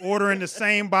A, ordering the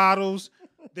same bottles.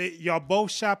 Y'all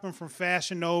both shopping from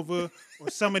Fashion Nova or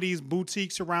some of these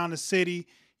boutiques around the city.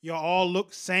 Y'all all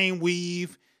look same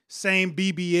weave, same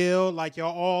BBL, like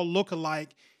y'all all look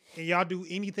alike, and y'all do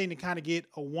anything to kind of get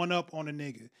a one-up on a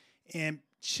nigga. And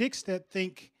chicks that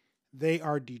think they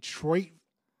are Detroit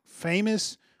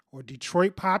famous or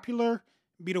Detroit popular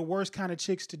be the worst kind of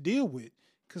chicks to deal with.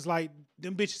 Cause like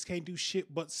them bitches can't do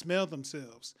shit but smell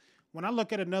themselves. When I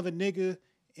look at another nigga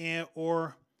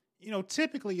or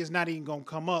typically it's not even gonna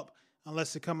come up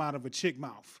unless it come out of a chick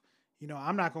mouth.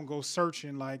 I'm not gonna go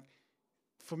searching. Like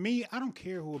for me, I don't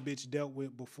care who a bitch dealt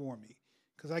with before me,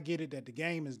 cause I get it that the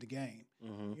game is the game.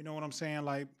 Mm-hmm. You know what I'm saying?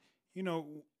 Like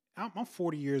I'm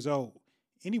 40 years old.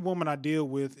 Any woman I deal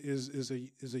with is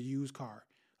a used car,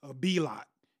 a B lot.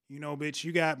 Bitch,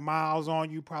 you got miles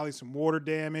on you, probably some water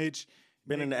damage.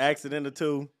 Been in an accident or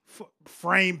two.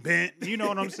 Frame bent. You know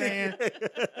what I'm saying?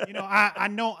 I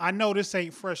know this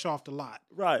ain't fresh off the lot.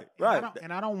 Right.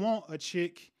 And I don't want a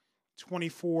chick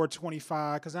 24,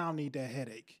 25, because I don't need that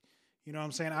headache. You know what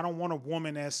I'm saying? I don't want a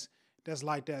woman that's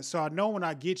like that. So I know when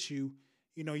I get you,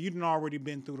 you done already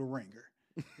been through the ringer.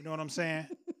 You know what I'm saying?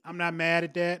 I'm not mad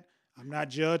at that. I'm not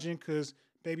judging, because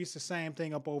baby, it's the same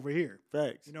thing up over here.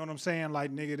 Facts. You know what I'm saying?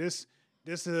 Like, nigga, this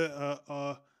is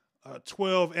a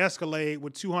 12 Escalade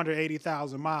with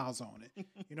 280,000 miles on it.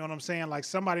 You know what I'm saying? Like,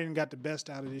 somebody done got the best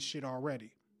out of this shit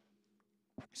already.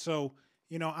 So,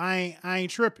 I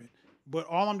ain't tripping. But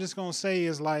all I'm just gonna say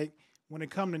is, like, when it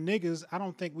come to niggas, I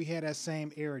don't think we had that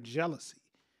same air of jealousy.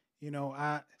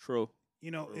 True.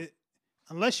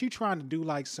 Unless you trying to do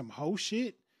like some hoe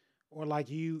shit, or like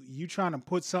you trying to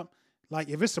put some, like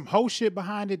if it's some hoe shit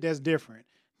behind it, that's different.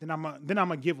 Then I'm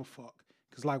gonna give a fuck.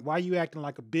 Cause like, why you acting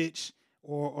like a bitch,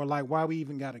 or like, why we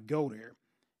even gotta go there?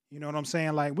 You know what I'm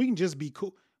saying? Like, we can just be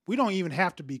cool. We don't even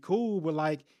have to be cool, but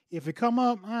like, if it come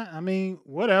up, I mean,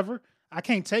 whatever. I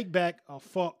can't take back a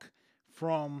fuck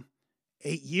from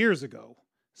 8 years ago,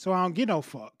 so I don't get no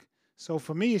fuck. So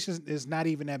for me, it's not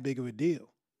even that big of a deal.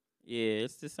 Yeah,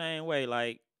 it's the same way.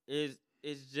 Like, it's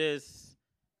just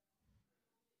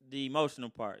the emotional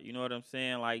part. You know what I'm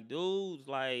saying? Like, dudes,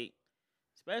 like,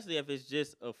 especially if it's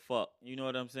just a fuck. You know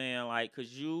what I'm saying? Like, cause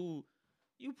you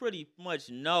pretty much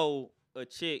know a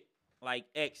chick like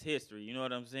ex history. You know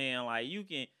what I'm saying? Like, you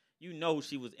who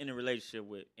she was in a relationship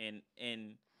with, and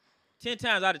 10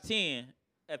 times out of 10,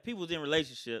 if people's in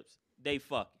relationships, they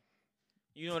fucking.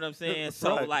 You know what I'm saying?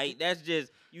 So, like, that's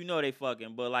just, they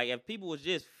fucking. But, like, if people was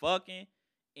just fucking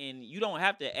and you don't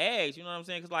have to ask, you know what I'm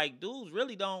saying? Because, like, dudes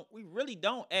we really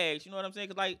don't ask, you know what I'm saying?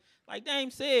 Because, like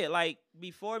Dame said, like,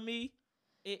 before me,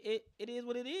 it is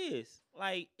what it is.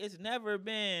 Like, it's never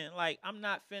been, like, I'm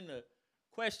not finna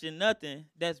question nothing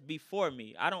that's before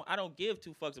me. I don't give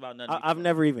two fucks about nothing. I've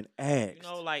never even asked.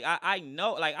 Like, I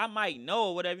know, like, I might know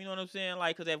or whatever, you know what I'm saying?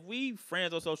 Like, because if we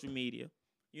friends on social media,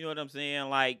 you know what I'm saying?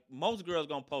 Like, most girls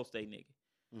gonna post they nigga.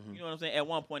 Mm-hmm. You know what I'm saying? At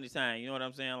one point in time, you know what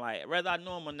I'm saying? Like, whether I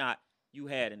know him or not, you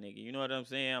had a nigga. You know what I'm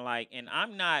saying? Like, and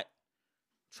I'm not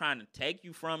trying to take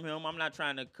you from him. I'm not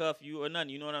trying to cuff you or nothing.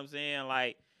 You know what I'm saying?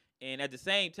 Like, and at the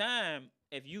same time,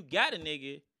 if you got a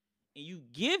nigga and you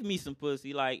give me some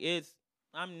pussy, like,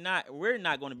 we're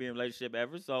not gonna be in a relationship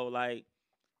ever. So, like,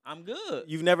 I'm good.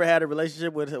 You've never had a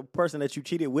relationship with a person that you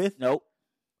cheated with? Nope.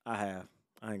 I have.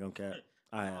 I ain't gonna cap.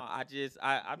 I have.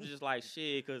 I'm just like,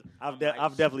 shit, because I've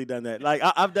definitely done that. Like,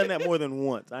 I've done that more than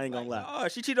once. I ain't gonna lie. Oh,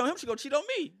 she cheated on him, she gonna cheat on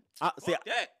me. I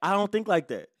don't think like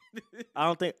that.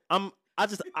 I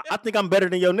think I'm better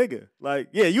than your nigga. Like,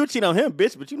 yeah, you cheat on him,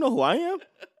 bitch, but you know who I am.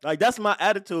 Like, that's my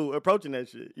attitude approaching that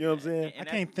shit. You know what I'm saying? I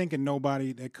can't think of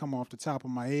nobody that come off the top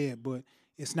of my head, but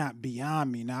it's not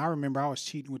beyond me. Now, I remember I was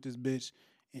cheating with this bitch,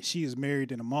 and she is married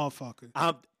to a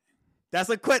motherfucker.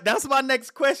 That's my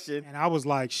next question. And I was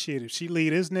like, shit, if she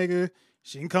leave this nigga,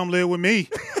 she can come live with me.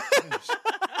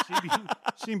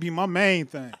 she can be my main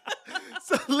thing.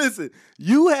 So listen,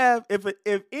 you have,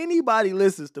 if anybody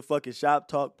listens to fucking Shop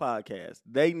Talk podcast,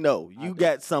 they know you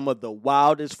got some of the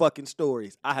wildest fucking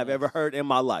stories I have ever heard in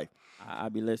my life. I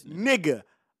be listening. Nigga,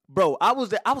 bro, I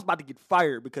was about to get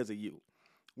fired because of you.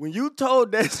 When you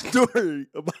told that story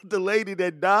about the lady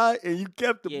that died and you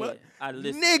kept the money, I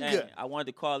listened. Nigga, I wanted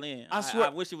to call in. I swear, I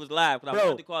wish it was live, because I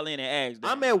wanted to call in and ask.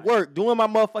 I'm at work doing my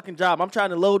motherfucking job. I'm trying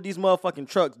to load these motherfucking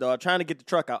trucks, dog. Trying to get the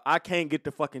truck out. I can't get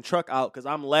the fucking truck out because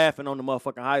I'm laughing on the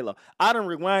motherfucking high-low. I done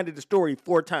rewinded the story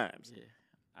 4 times. Yeah,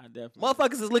 I definitely.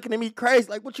 Motherfuckers is looking at me crazy,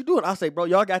 like, what you doing? I say, bro,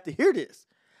 y'all got to hear this.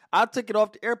 I took it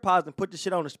off the AirPods and put the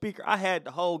shit on the speaker. I had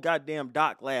the whole goddamn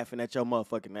doc laughing at your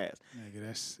motherfucking ass.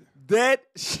 Nigga, that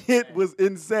shit was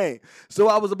insane. So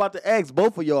I was about to ask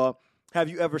both of y'all, have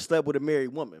you ever slept with a married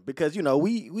woman? Because, you know,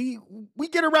 we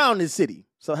get around this city.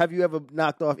 So have you ever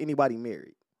knocked off anybody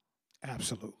married?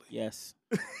 Absolutely. Yes.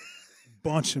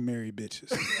 Bunch of married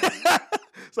bitches.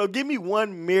 So give me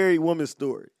one married woman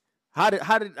story. How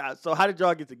did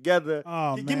y'all get together?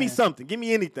 Oh, Give me something. Give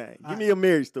me anything. Give me a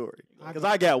married story. Because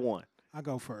I got one. I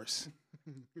go first.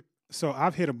 So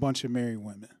I've hit a bunch of married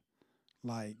women.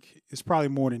 Like, it's probably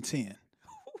more than 10.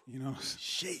 You know?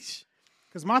 Sheesh.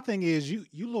 Because my thing is, you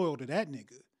loyal to that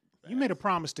nigga. You made a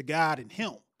promise to God and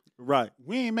him. Right.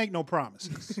 We ain't make no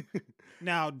promises.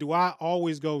 Now, do I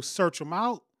always go search them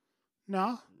out?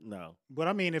 No. No. But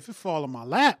I mean, if it fall in my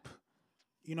lap,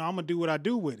 I'm gonna do what I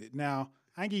do with it. Now,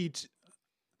 I give you.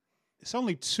 It's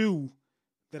only 2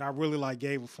 that I really like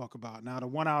gave a fuck about. Now, the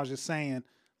one I was just saying,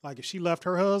 like if she left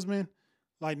her husband,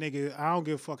 like nigga, I don't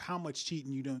give a fuck how much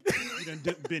cheating you done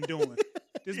been doing.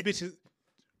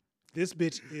 This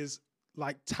bitch is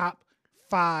like top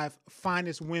 5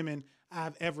 finest women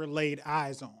I've ever laid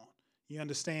eyes on. You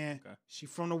understand? Okay. She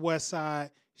from the West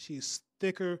Side. She's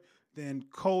thicker than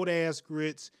cold ass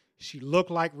grits. She look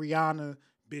like Rihanna.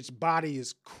 Bitch body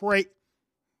is crazy.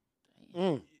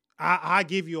 I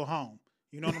give you a home.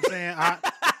 You know what I'm saying?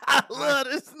 I love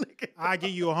this nigga. I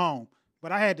give you a home.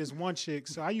 But I had this one chick.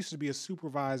 So I used to be a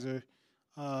supervisor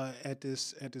at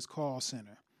this call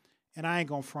center, and I ain't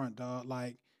gonna front, dog.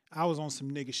 Like I was on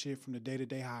some nigga shit from the day that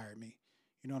they hired me.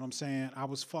 You know what I'm saying? I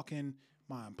was fucking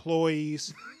my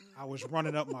employees. I was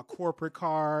running up my corporate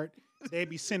card. They'd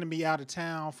be sending me out of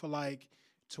town for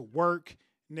to work.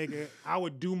 Nigga, I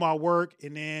would do my work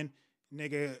and then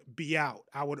nigga be out.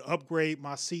 I would upgrade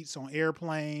my seats on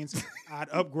airplanes. I'd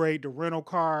upgrade the rental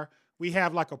car. We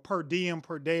have like a per diem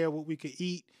per day of what we could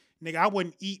eat. Nigga, I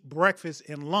wouldn't eat breakfast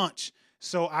and lunch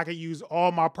so I could use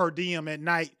all my per diem at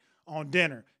night on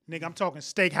dinner. Nigga, I'm talking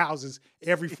steakhouses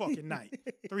every fucking night.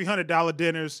 $300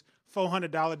 dinners,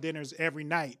 $400 dinners every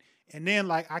night. And then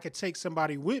I could take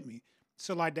somebody with me.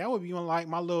 So that would be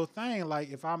my little thing.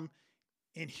 Like if I'm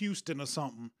in Houston or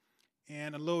something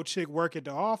and a little chick work at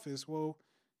the office, well,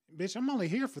 bitch, I'm only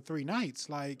here for 3 nights.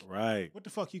 Right. What the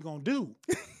fuck you gonna do?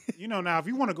 Now if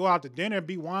you want to go out to dinner,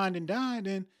 be wined and dined,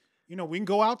 then, we can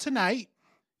go out tonight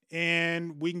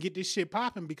and we can get this shit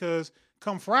popping because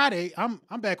come Friday, I'm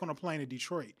back on a plane to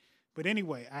Detroit. But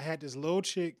anyway, I had this little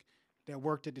chick that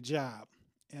worked at the job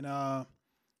and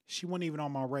she wasn't even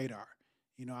on my radar.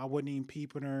 I wasn't even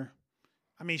peeping her.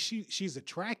 I mean, she's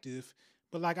attractive,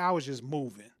 but I was just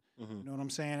moving. Mm-hmm. You know what I'm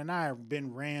saying? And I have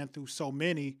been ran through so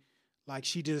many,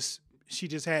 she just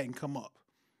hadn't come up.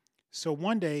 So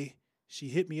one day she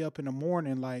hit me up in the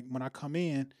morning, when I come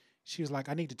in, she was like,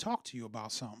 I need to talk to you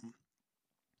about something.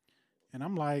 And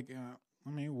I'm like,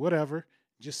 whatever.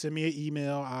 Just send me an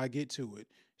email. I'll get to it.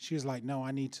 She was like, no,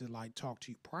 I need to talk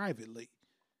to you privately.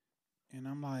 And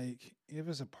I'm like, if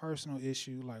it's a personal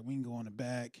issue, we can go in the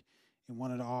back in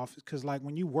one of the offices. Because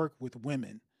when you work with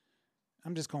women,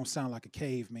 I'm just going to sound like a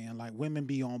caveman. Women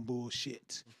be on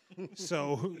bullshit.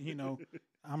 So,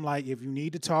 I'm like, if you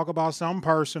need to talk about something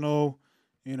personal,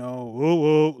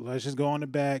 let's just go in the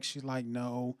back. She's like,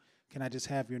 no, can I just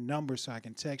have your number so I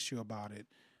can text you about it?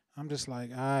 I'm just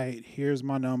like, all right, here's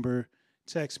my number.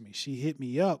 Text me. She hit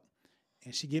me up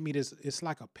and she give me this. It's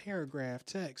like a paragraph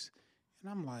text.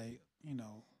 And I'm like,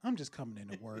 I'm just coming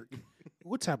into work.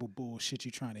 What type of bullshit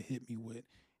you trying to hit me with?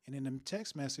 And in the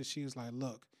text message, she was like,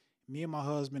 look, me and my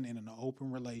husband in an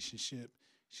open relationship.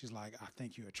 She's like, I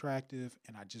think you're attractive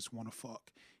and I just want to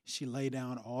fuck. She laid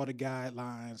down all the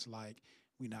guidelines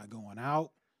we not going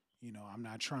out. I'm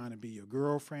not trying to be your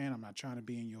girlfriend. I'm not trying to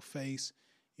be in your face.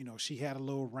 She had a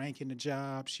little rank in the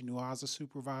job. She knew I was a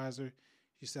supervisor.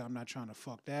 She said, I'm not trying to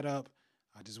fuck that up.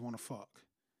 I just want to fuck.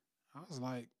 I was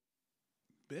like,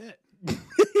 bet.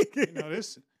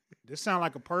 This sounds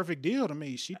like a perfect deal to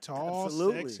me. She tall,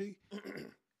 absolutely. Sexy.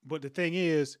 But the thing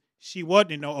is, she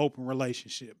wasn't in no open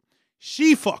relationship.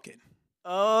 She fucking.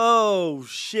 Oh,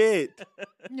 shit.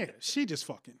 Yeah, she just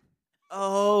fucking.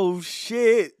 Oh,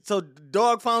 shit. So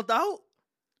dog found out?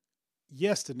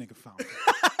 Yes, the nigga found out.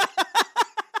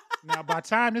 Now, by the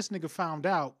time this nigga found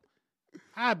out,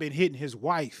 I've been hitting his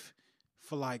wife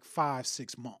for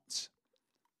 5-6 months.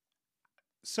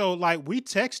 So we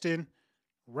texting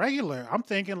regular. I'm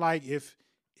thinking if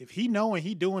he knowing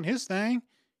he doing his thing,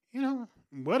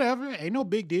 whatever, ain't no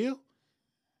big deal.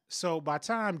 So by the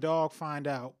time dog find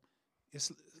out,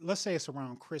 let's say it's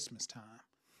around Christmas time.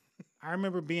 I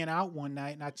remember being out one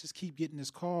night and I just keep getting this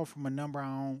call from a number I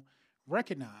don't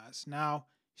recognize. Now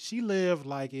she lived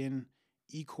in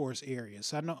E-course area,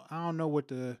 so I don't know what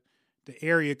the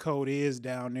area code is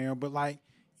down there, but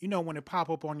when it pop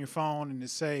up on your phone and it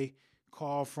say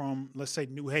call from, let's say,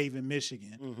 New Haven,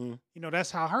 Michigan, mm-hmm.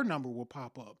 That's how her number will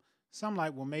pop up. So I'm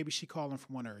like, well, maybe she calling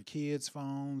from one of her kids'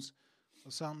 phones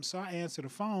or something. So I answer the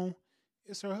phone.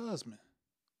 It's her husband.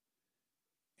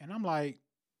 And I'm like,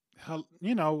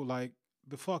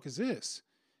 the fuck is this?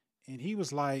 And he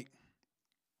was like,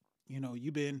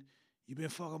 you been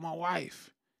fucking my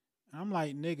wife. And I'm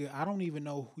like, nigga, I don't even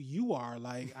know who you are.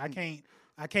 I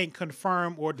can't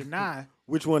confirm or deny.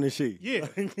 Which one is she? Yeah.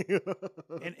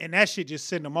 and that shit just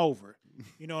sent him over.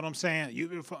 You know what I'm saying?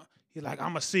 He's like, I'm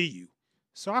going to see you.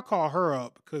 So I call her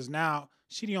up because now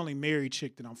she the only married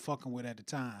chick that I'm fucking with at the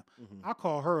time. Mm-hmm. I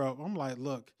call her up. I'm like,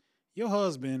 look, your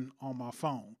husband on my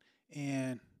phone.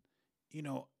 And,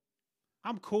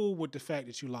 I'm cool with the fact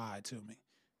that you lied to me.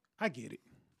 I get it.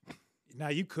 Now,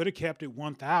 you could have kept it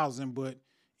 1,000, but,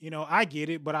 I get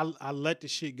it. But I let the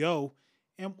shit go.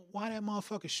 And why that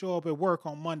motherfucker show up at work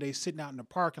on Monday sitting out in the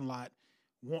parking lot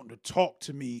wanting to talk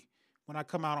to me when I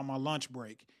come out on my lunch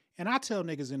break? And I tell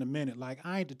niggas in a minute, like,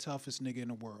 I ain't the toughest nigga in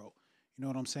the world. You know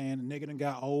what I'm saying? The nigga done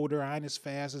got older. I ain't as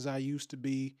fast as I used to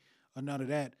be or none of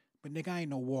that. But nigga, I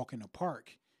ain't no walk in the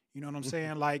park. You know what I'm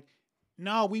saying? Like,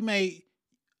 no,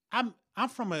 I'm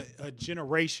from a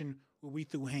generation where we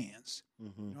threw hands.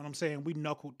 Mm-hmm. You know what I'm saying? We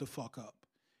knuckled the fuck up.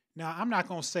 Now, I'm not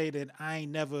going to say that I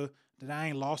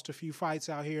ain't lost a few fights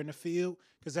out here in the field,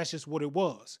 because that's just what it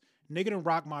was. Nigga done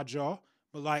rock my jaw,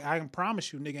 but like, I can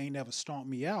promise you, nigga ain't never stomped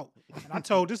me out. And I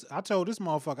told this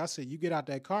motherfucker, I said, you get out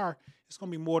that car, it's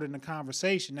going to be more than a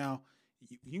conversation. Now,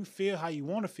 you feel how you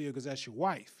want to feel because that's your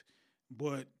wife.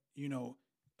 But,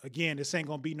 again, this ain't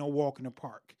going to be no walk in the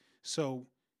park. So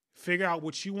figure out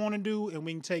what you want to do and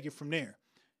we can take it from there.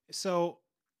 So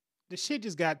the shit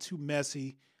just got too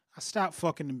messy. I stopped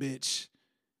fucking the bitch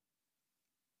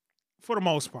for the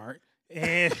most part.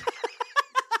 And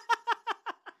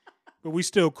but we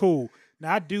still cool.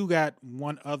 Now, I do got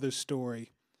one other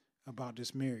story about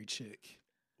this married chick.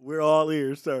 We're all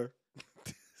ears, sir.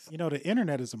 The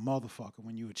internet is a motherfucker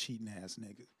when you a cheating ass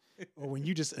nigga. Or when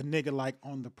you just a nigga like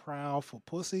on the prowl for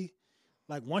pussy.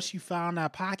 Like once you found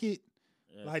that pocket,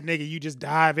 like nigga, you just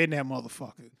dive in that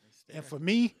motherfucker. And for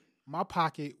me, my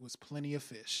pocket was plenty of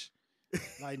fish.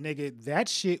 Like nigga, that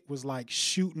shit was like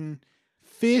shooting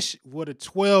fish with a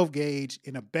 12 gauge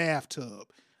in a bathtub.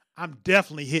 I'm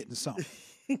definitely hitting something.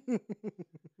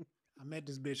 I met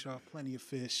this bitch off plenty of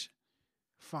fish,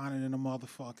 finding in a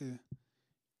motherfucker,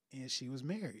 and she was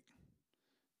married.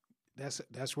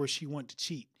 That's where she went to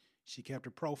cheat. She kept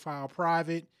her profile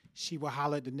private. She would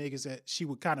holler at the niggas she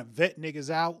would kind of vet niggas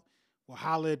out, would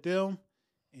holler at them,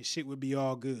 and shit would be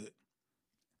all good.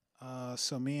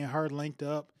 So me and her linked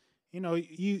up.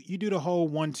 You do the whole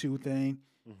 1-2 thing.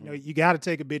 Mm-hmm. You got to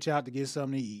take a bitch out to get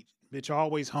something to eat. Bitch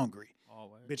always hungry.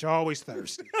 Always. Bitch always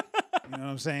thirsty. You know what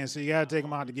I'm saying? So you got to take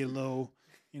them out to get a little,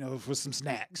 for some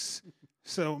snacks.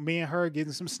 So me and her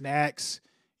getting some snacks,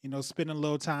 spending a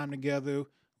little time together.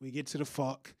 We get to the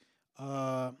fuck.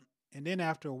 And then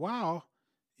after a while,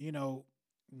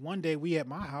 one day we at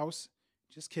my house,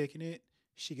 just kicking it.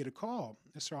 She get a call.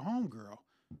 It's her homegirl.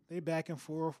 They back and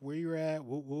forth. Where you at?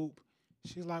 Whoop, whoop.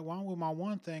 She's like, well, I'm with my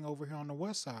one thing over here on the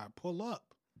west side. Pull up.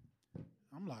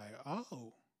 I'm like,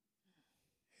 oh,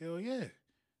 hell yeah.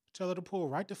 Tell her to pull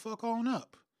right the fuck on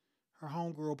up. Her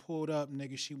homegirl pulled up,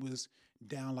 nigga. She was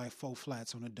down like 4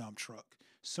 flats on a dump truck.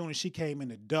 Soon as she came in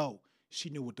the door, she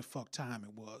knew what the fuck time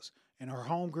it was. And her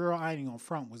homegirl, I ain't on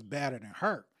front, was better than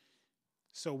her.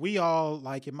 So we all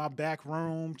like in my back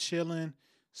room, chilling,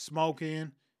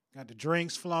 smoking, got the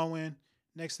drinks flowing.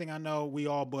 Next thing I know, we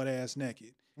all butt ass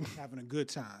naked, having a good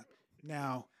time.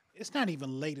 Now, it's not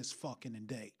even late as fuck in the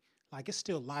day. Like, it's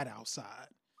still light outside.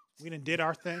 We done did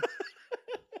our thing.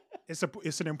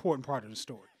 It's an important part of the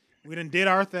story. We done did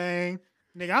our thing.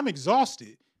 Nigga, I'm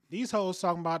exhausted. These hoes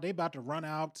talking about they about to run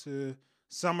out to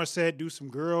Somerset, do some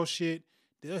girl shit.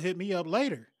 They'll hit me up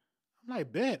later. I'm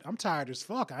like, bet. I'm tired as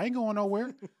fuck. I ain't going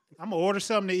nowhere. I'm going to order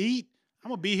something to eat. I'm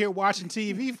going to be here watching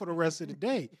TV for the rest of the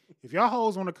day. If y'all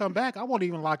hoes want to come back, I won't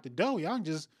even lock the door. Y'all can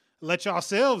just let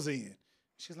yourselves in.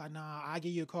 She's like, nah, I'll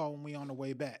give you a call when we on the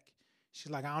way back.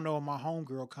 She's like, I don't know if my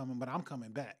homegirl coming, but I'm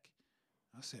coming back.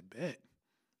 I said, bet.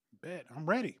 I'm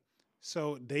ready.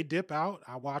 So they dip out.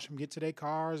 I watch them get to their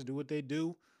cars, do what they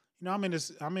do. I'm in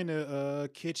the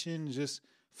kitchen, just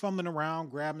fumbling around,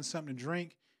 grabbing something to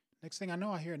drink. Next thing I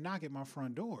know, I hear a knock at my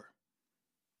front door.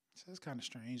 So that's kind of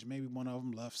strange. Maybe one of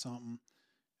them left something.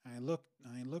 I ain't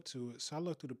looked to it. So I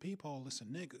look through the peephole. It's a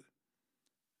nigga.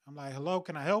 I'm like, hello,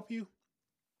 can I help you?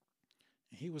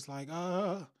 And he was like,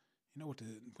 with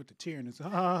the tear in his,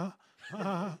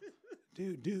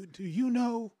 do you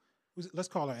know? Let's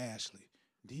call her Ashley.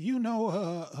 Do you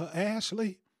know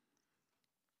Ashley?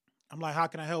 I'm like, how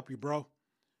can I help you, bro?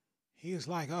 He is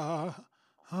like, I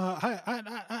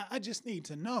just need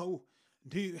to know.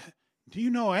 Do you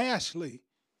know Ashley?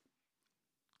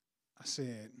 I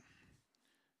said,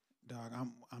 dog,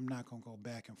 I'm not gonna go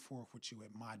back and forth with you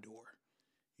at my door.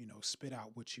 Spit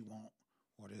out what you want,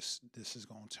 or this is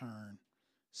gonna turn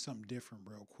something different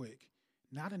real quick.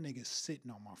 Now the nigga's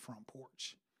sitting on my front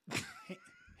porch,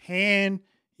 hand,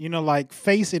 like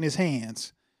face in his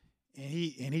hands, and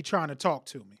he trying to talk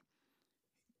to me.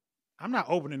 I'm not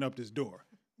opening up this door.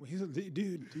 Well, he said,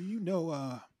 dude, do you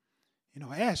know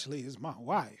Ashley is my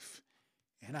wife,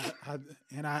 and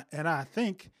I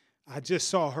think I just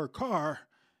saw her car,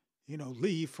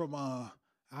 leave from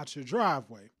out your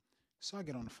driveway. So I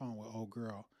get on the phone with old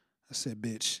girl. I said,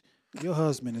 bitch, your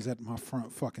husband is at my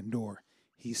front fucking door.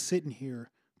 He's sitting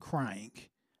here crying.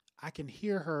 I can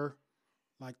hear her,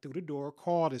 like, through the door,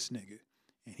 call this nigga,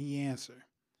 and he answer.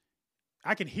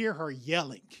 I can hear her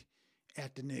yelling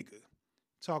at the nigga,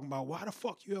 talking about, why the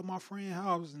fuck you at my friend's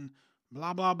house, and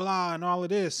blah, blah, blah, and all of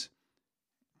this.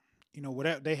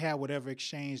 Whatever they have, whatever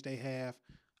exchange they have,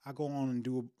 I go on and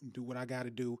do what I got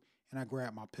to do, and I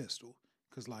grab my pistol.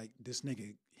 Because, like, this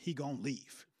nigga, he gonna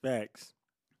leave. Facts.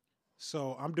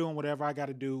 So I'm doing whatever I got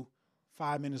to do.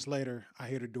 5 minutes later, I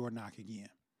hear the door knock again.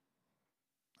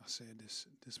 I said, this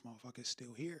motherfucker's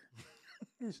still here.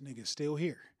 This nigga's still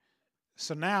here.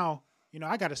 So now,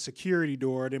 I got a security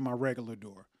door than my regular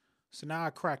door. So now I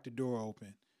crack the door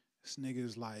open. This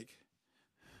nigga's like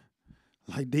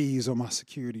these on my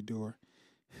security door.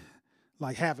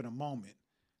 Like having a moment.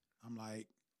 I'm like,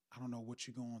 I don't know what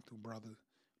you're going through, brother,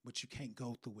 but you can't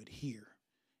go through it here.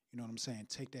 You know what I'm saying?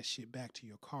 Take that shit back to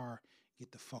your car.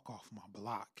 Get the fuck off my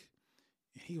block.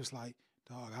 And he was like,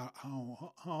 dog, I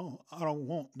don't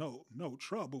want no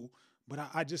trouble, but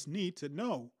I just need to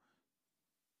know.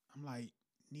 I'm like,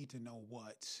 need to know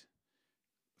what?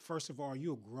 First of all,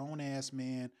 you a grown-ass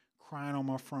man crying on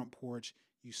my front porch.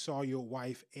 You saw your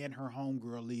wife and her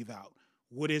homegirl leave out.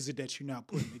 What is it that you're not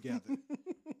putting together?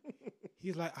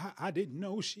 He's like, I didn't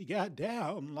know she got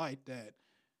down like that.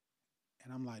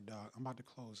 And I'm like, dog, I'm about to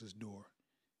close this door.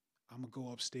 I'm going to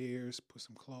go upstairs, put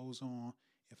some clothes on.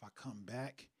 If I come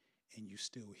back and you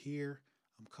still here,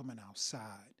 I'm coming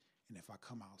outside. And if I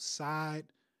come outside,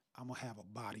 I'm going to have a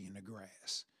body in the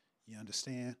grass. You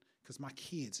understand? Because my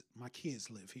kids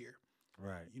live here.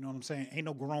 Right. You know what I'm saying? Ain't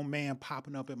no grown man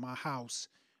popping up at my house.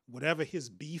 Whatever his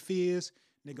beef is,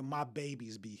 nigga, my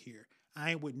babies be here.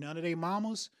 I ain't with none of they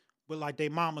mamas, but like they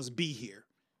mamas be here.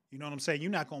 You know what I'm saying?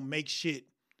 You're not going to make shit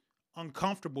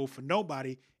uncomfortable for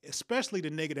nobody, especially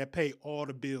the nigga that pay all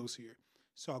the bills here.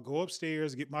 So I go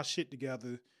upstairs, get my shit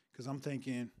together, because I'm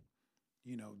thinking,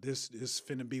 this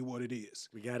finna be what it is.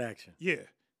 We got action. Yeah.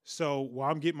 So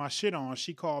while I'm getting my shit on,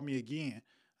 she called me again.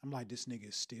 I'm like, this nigga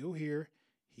is still here.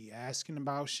 He asking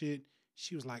about shit.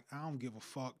 She was like, I don't give a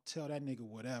fuck. Tell that nigga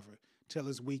whatever. Tell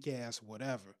his weak ass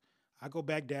whatever. I go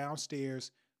back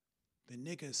downstairs. The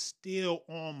nigga's still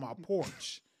on my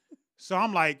porch. So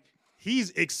I'm like,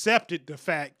 he's accepted the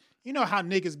fact. You know how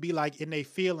niggas be like in their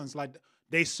feelings, like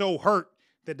they so hurt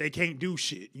that they can't do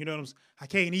shit. You know what I'm saying? I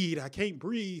can't eat. I can't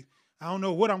breathe. I don't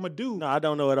know what I'm going to do. No, I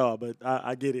don't know at all, but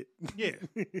I get it. Yeah.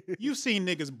 You've seen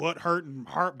niggas butt hurt and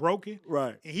heartbroken.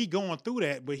 Right. And he going through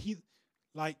that, but he,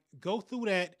 like, go through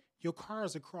that. Your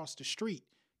car's across the street.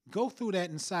 Go through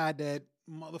that inside that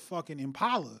motherfucking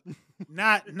Impala,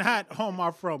 not on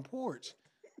my front porch.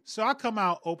 So I come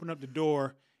out, open up the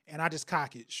door, and I just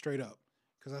cock it straight up.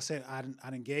 Because I said, I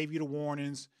done gave you the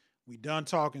warnings. We done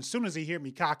talking. As soon as he hear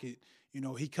me cock it,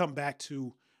 he come back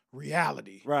to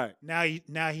reality. Right. Now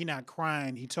he not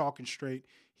crying. He talking straight.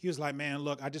 He was like, man,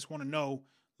 look, I just want to know,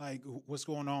 like, what's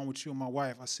going on with you and my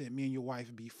wife. I said, me and your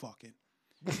wife be fucking.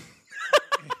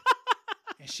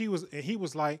 and he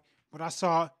was like, but I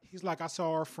saw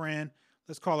our friend,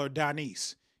 let's call her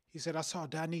Denise. He said, I saw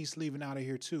Denise leaving out of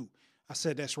here too. I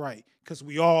said, that's right, because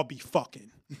we all be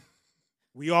fucking.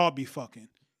 We all be fucking.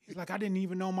 He's like, I didn't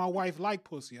even know my wife liked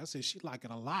pussy. I said, she like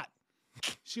it a lot.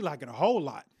 She like it a whole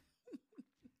lot.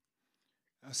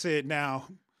 I said, now,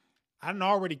 I done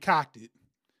already cocked it.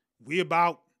 We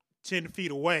about 10 feet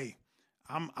away.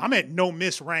 I'm at no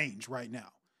miss range right now.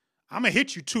 I'm going to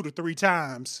hit you 2 to 3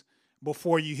 times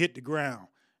before you hit the ground.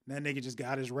 That nigga just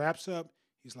got his wraps up.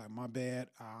 He's like, my bad.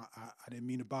 I didn't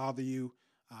mean to bother you.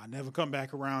 I'll never come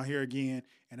back around here again.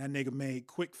 And that nigga made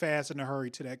quick, fast, in a hurry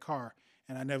to that car.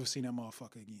 And I never seen that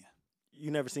motherfucker again.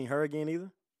 You never seen her again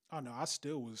either? Oh, no, I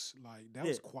still was like, that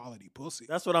was quality pussy.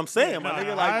 That's what I'm saying, my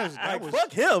nigga.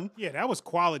 Fuck him. Yeah, that was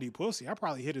quality pussy. I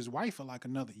probably hit his wife for like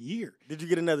another year. Did you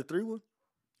get another 3-1?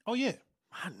 Oh, yeah.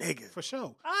 My nigga. For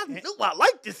sure. I knew I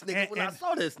liked this nigga when I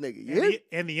saw this nigga. Yeah?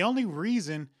 And the only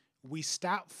reason we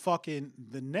stopped fucking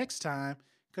the next time,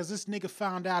 because this nigga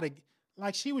found out,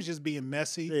 like, she was just being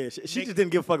messy. Yeah, she just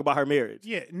didn't give a fuck about her marriage.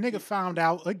 Yeah, nigga found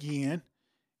out again,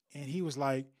 and he was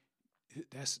like,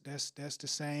 that's the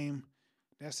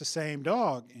same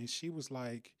dog. And she was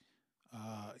like,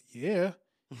 yeah.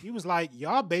 He was like,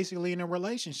 y'all basically in a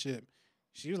relationship.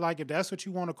 She was like, if that's what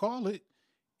you want to call it.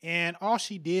 And all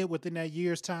she did within that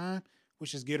year's time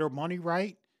was just get her money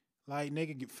right. Like,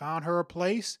 nigga found her a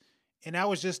place. And that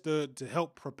was just to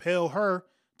help propel her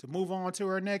to move on to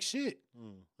her next shit.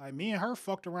 Like me and her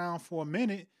fucked around for a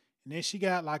minute, and then she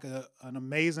got like an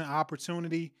amazing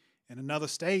opportunity in another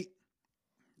state.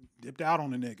 Dipped out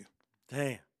on the nigga.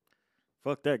 Damn.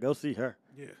 Fuck that. Go see her.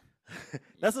 Yeah.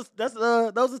 Those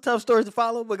are tough stories to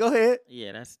follow, but go ahead.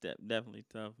 Yeah, that's definitely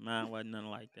tough. Mine wasn't nothing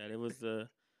like that. It was a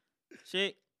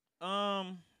chick. I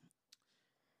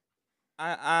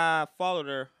followed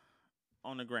her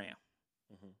on the gram.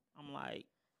 I'm like,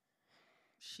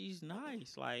 she's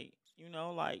nice. Like,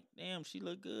 like, damn, she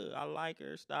look good. I like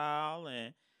her style,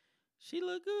 and she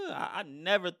look good. I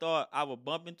never thought I would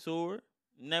bump into her.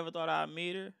 Never thought I'd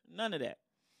meet her. None of that.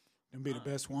 Them be the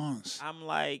best ones. I'm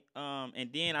like,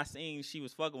 and then I seen she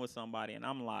was fucking with somebody, and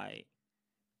I'm like,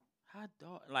 how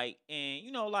dog? Like, and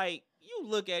like, you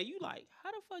look at it, you like,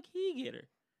 how the fuck he get her?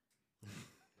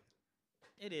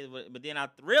 It is, but then I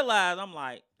realized, I'm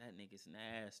like, that nigga's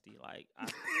nasty. Like, I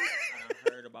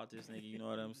done heard about this nigga, you know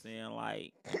what I'm saying?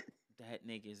 Like, that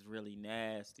nigga's really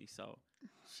nasty, so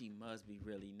she must be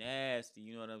really nasty,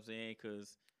 you know what I'm saying?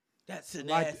 Because that's a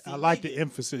nasty I like nigga. the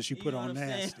emphasis you put on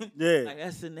nasty. Yeah. Like,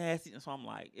 that's a nasty. So I'm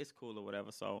like, it's cool or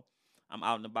whatever. So I'm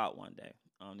out and about one day.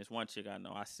 This one chick I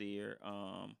know, I see her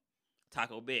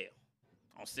Taco Bell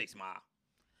on 6 Mile.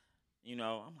 I'm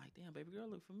like, damn, baby girl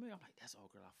look familiar. I'm like, that's the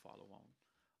old girl I follow on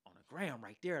the gram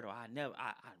right there, though. I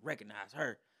recognize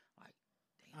her. Like,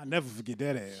 damn, I never forget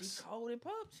that ass. She cold in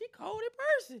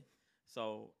person.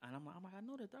 So, and I'm like, I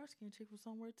know that dark skinned chick was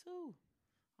somewhere too.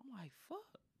 I'm like,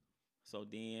 fuck. So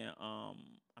then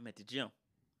I'm at the gym,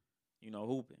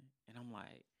 hooping. And I'm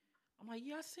like,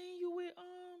 yeah, I seen you with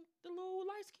the little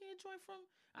light skinned joint from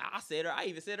I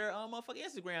even said her motherfucking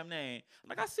Instagram name. I'm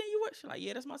like, I seen you with. She's like,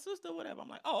 yeah, that's my sister or whatever. I'm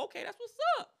like, oh, okay, that's what's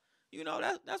up.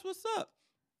 That's what's up.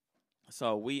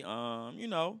 So we I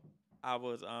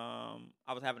was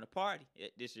having a party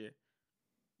this year.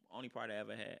 Only party I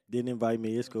ever had. Didn't invite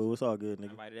me. It's cool. It's all good, nigga.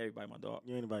 I invited everybody, my dog.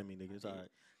 You ain't invite me, nigga. It's all right.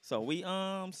 So we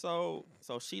so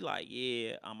she like,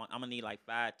 yeah, I'm gonna need like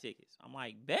 5 tickets. I'm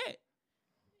like, bet.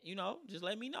 Just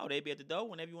let me know. They be at the door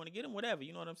whenever you want to get them, whatever.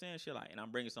 You know what I'm saying? She like, and I'm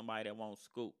bringing somebody that won't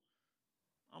scoot.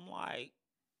 I'm like,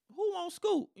 who won't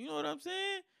scoot? You know what I'm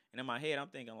saying? And in my head, I'm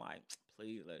thinking like,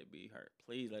 please let it be her.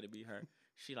 Please let it be her.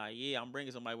 She like, yeah, I'm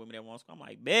bringing somebody with me that won't scoot. I'm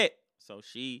like, bet. So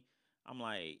she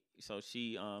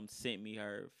sent me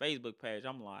her Facebook page.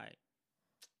 I'm like,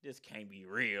 this can't be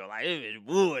real. Like, this is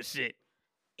bullshit.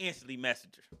 Instantly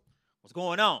message her. What's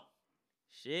going on?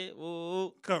 Shit,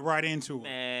 woo. Cut right into it.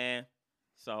 Man.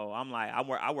 So I'm like,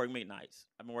 I work midnights.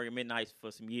 I've been working midnights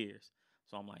for some years.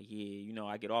 So I'm like, yeah,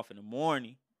 I get off in the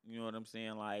morning. You know what I'm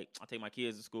saying? Like, I take my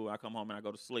kids to school. I come home and I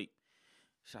go to sleep.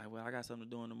 She's like, well, I got something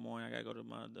to do in the morning. I got to go to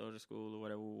my daughter's school or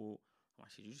whatever. I'm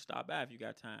like, shit, you just stop by if you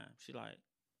got time. She like,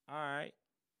 all right.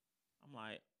 I'm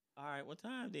like, all right, what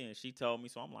time then? She told me,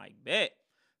 so I'm like, bet.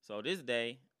 So this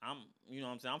day, I'm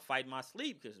fighting my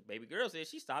sleep because baby girl said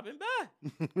she's stopping by.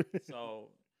 So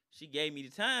she gave me the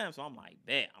time, so I'm like,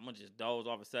 bet. I'm going to just doze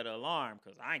off and set an alarm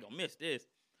because I ain't going to miss this.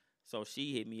 So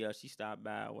she hit me up. She stopped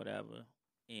by or whatever,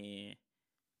 and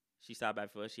she stopped by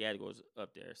first. She had to go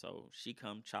up there, so she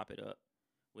come chop it up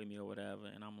with me or whatever,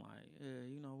 and I'm like, yeah,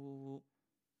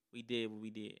 we did what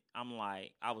we did. I'm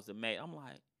like, I was amazed. I'm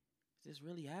like, is this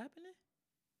really happening?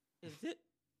 Is it?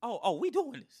 Oh, we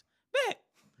doing this. Bet.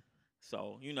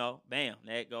 So, bam,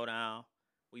 that go down.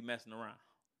 We messing around.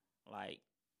 Like,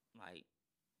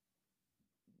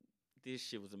 this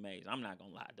shit was amazing. I'm not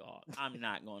gonna lie, dog.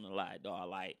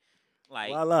 Like,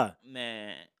 why lie?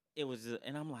 Man, it was,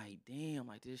 and I'm like, damn,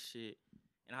 like this shit.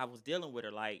 And I was dealing with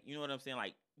her, like, you know what I'm saying?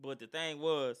 Like, but the thing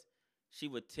was, she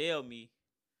would tell me,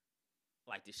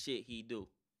 like, the shit he do.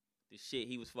 The shit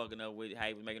he was fucking up with, how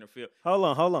he was making her feel. Hold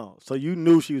on. So you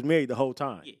knew she was married the whole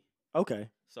time? Yeah. Okay.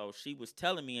 So she was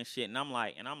telling me and shit, and I'm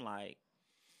like, I'm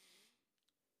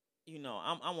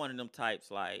one of them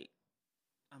types, like,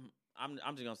 I'm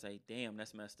just gonna say, damn,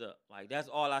 that's messed up. Like, that's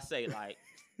all I say, like,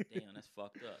 damn, that's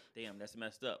fucked up. Damn, that's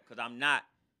messed up. Because I'm not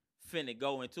finna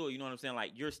go into it, you know what I'm saying?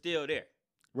 Like, you're still there.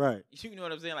 Right. You know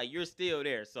what I'm saying? Like, you're still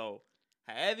there. So,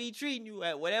 however he treating you,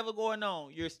 at whatever going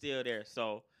on, you're still there.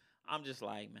 So, I'm just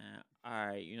like, man, all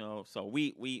right, so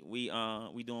we doing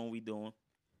what we doing.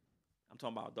 I'm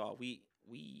talking about, dog, we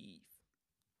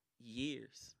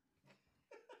years,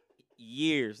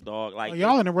 dog. Like,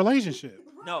 y'all in a relationship?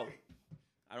 No,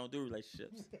 I don't do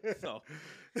relationships. So,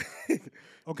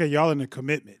 okay, y'all in a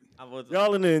commitment.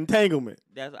 Y'all in the entanglement.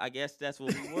 I guess that's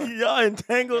what we were. Y'all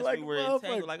entangled like we were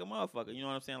entangled like a motherfucker. You know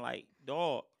what I'm saying? Like,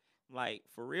 dog, like,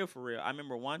 for real. I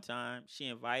remember one time she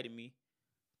invited me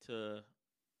to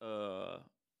a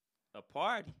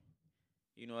party.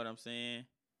 You know what I'm saying?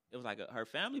 it was like her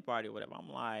family party or whatever. I'm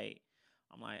like,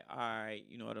 all right,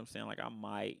 you know what I'm saying? Like, I'm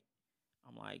like,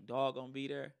 dog gonna be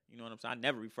there. You know what I'm saying? I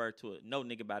never refer to it, no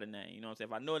nigga by the name. You know what I'm saying?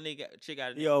 If I know a chick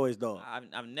got a name, He always dog.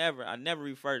 I never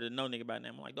refer to no nigga by the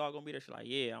name. I'm like, dog gonna be there. She like,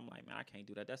 yeah. I'm like, man, I can't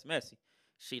do that. That's messy.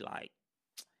 She like,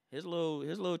 his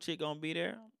little chick gonna be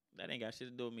there. That ain't got shit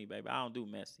to do with me, baby. I don't do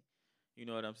messy. You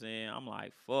know what I'm saying? I'm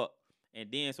like, fuck. And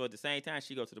then, so at the same time,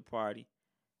 she go to the party.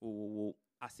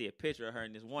 I see a picture of her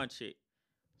and this one chick.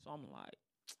 So I'm like,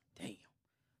 damn.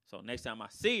 So next time I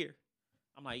see her,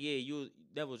 I'm like, yeah,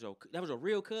 that was your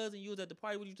real cousin. You was at the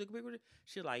party when you took a picture with her?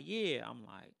 She like, yeah. I'm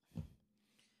like,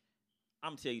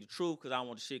 I'm gonna tell you the truth because I don't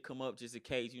want the shit come up just in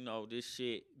case, you know, this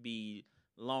shit be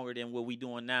longer than what we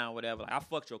doing now, whatever. Like, I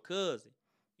fucked your cousin.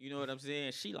 You know what I'm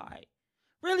saying? She like,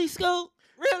 really, Scoot?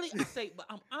 Really? I say, but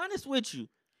I'm honest with you.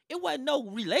 It wasn't no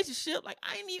relationship. Like,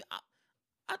 I ain't even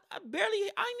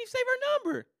save her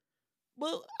number.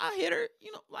 But I hit her,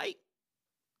 you know, like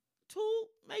 2,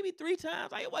 maybe 3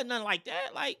 times. Like, it wasn't nothing like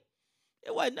that. Like,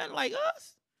 it wasn't nothing like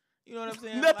us. You know what I'm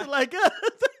saying? Nothing like us.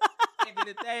 And then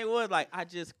the thing was, like, I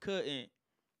just couldn't,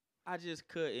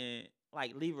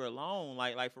 like, leave her alone.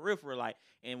 Like for real, like,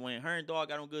 and when her and dog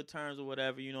got on good terms or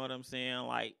whatever, you know what I'm saying?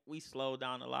 Like, we slowed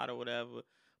down a lot or whatever.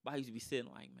 But I used to be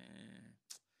sitting like, man,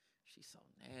 she's so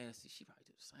nasty. She probably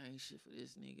do the same shit for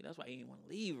this nigga. That's why I didn't want to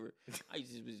leave her. I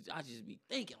just be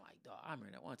thinking like, dog. I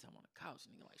remember that one time on the couch,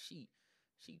 nigga, like she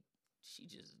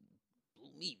just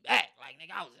blew me back. Like,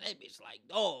 nigga, I was in that bitch like,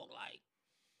 dog, like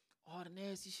all the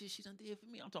nasty shit she done did for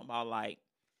me. I'm talking about like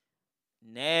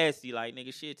nasty, like,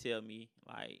 nigga, she'd tell me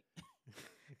like,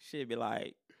 she'd be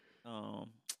like,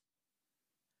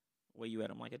 where you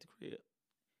at? I'm like, at the crib.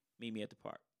 Meet me at the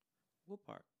park. What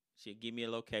park? She'd give me a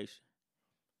location.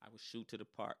 I would shoot to the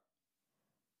park,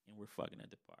 and we're fucking at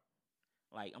the park.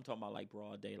 Like, I'm talking about like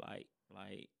broad daylight.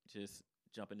 Like, just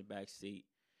jump in the back seat.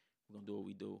 We're gonna do what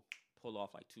we do. Pull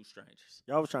off like 2 strangers.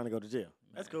 Y'all was trying to go to jail. Man.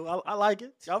 That's cool. I like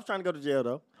it. Y'all was trying to go to jail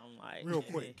though. I'm like, Real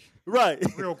quick. Right.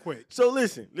 Real quick. So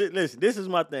listen. This is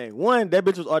my thing. One, that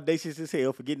bitch was audacious as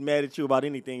hell for getting mad at you about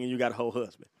anything, and you got a whole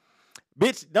husband.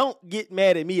 Bitch, don't get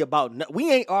mad at me about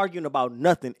we ain't arguing about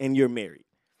nothing, and you're married.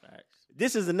 Facts.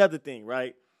 This is another thing,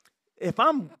 right? If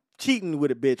I'm cheating with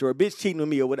a bitch or a bitch cheating with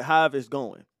me or however it's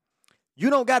going,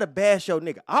 you don't gotta bash your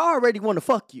nigga. I already want to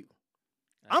fuck you.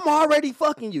 I'm already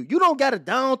fucking you. You don't gotta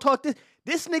down talk this.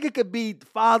 This nigga could be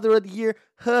father of the year,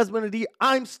 husband of the year.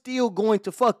 I'm still going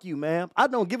to fuck you, man. I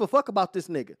don't give a fuck about this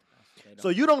nigga. So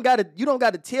you don't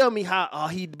gotta tell me how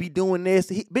he'd be doing this.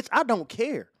 Bitch, I don't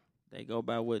care. They go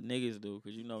by what niggas do,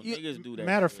 because, you know, niggas do that.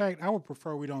 Matter of shit. fact, I would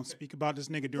prefer we don't speak about this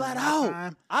nigga during Flat my out.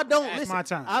 time. I don't That's listen. my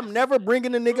time. I'm never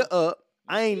bringing a nigga up.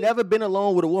 I ain't never been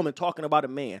alone with a woman talking about a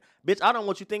man. Bitch, I don't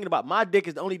want you thinking about my dick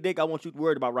is the only dick I want you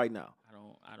worried about right now.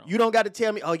 I don't. You don't got to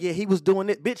tell me, oh, yeah, he was doing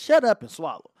it. Bitch, shut up and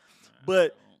swallow.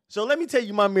 But, so let me tell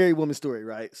you my married woman story,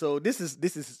 right? So this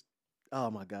is,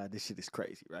 oh, my God, this shit is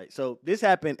crazy, right? So this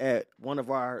happened at one of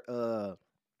our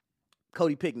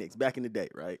Cody picnics back in the day,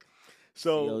 right?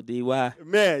 So, C-O-D-Y.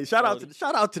 man, shout out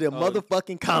to them Cody.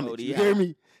 motherfucking comments. You Cody. hear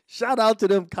me? Shout out to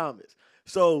them comments.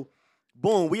 So,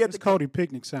 boom, we at This the Cody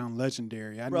picnic sound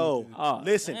legendary. bro.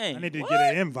 Listen, dang. I need to What? get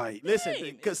an invite. listen.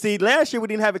 Dang. Cause see, last year we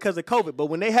didn't have it because of COVID, but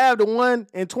when they have the one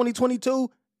in 2022,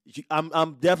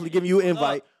 I'm definitely giving you an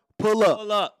invite. Pull up.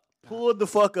 Pull up. Pull the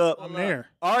fuck up. I'm there.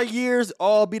 Our years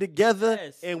all be together,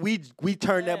 Yes. and we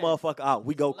turn that Yes. motherfucker out.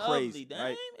 We go Lovely, crazy, Dame.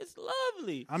 right? It's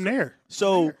lovely. I'm there.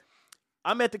 So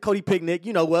I'm at the Cody picnic.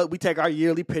 You know what? We take our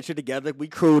yearly picture together. We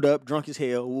crewed up, drunk as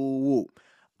hell. Woo, woo.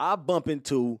 I bump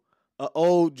into an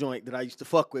old joint that I used to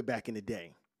fuck with back in the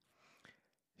day.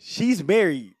 She's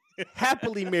married,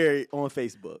 happily married on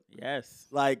Facebook. Yes.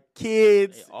 Like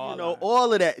kids, They all you know, are.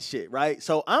 all of that shit, right?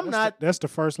 So That's the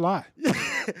first lie.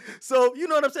 So you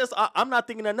know what I'm saying? So I'm not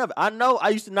thinking nothing of it. I know I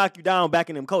used to knock you down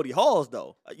back in them Cody halls,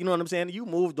 though. You know what I'm saying? You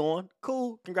moved on.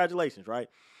 Cool. Congratulations, right?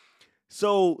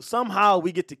 So somehow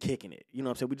we get to kicking it. You know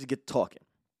what I'm saying? We just get to talking.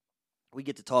 We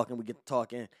get to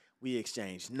talking. We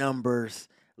exchange numbers.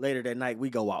 Later that night, we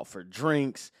go out for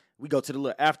drinks. We go to the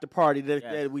little after party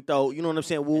that we throw. You know what I'm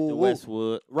saying? Woo, At the woo.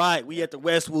 Westwood. Right. We at the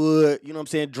Westwood. You know what I'm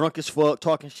saying? Drunk as fuck,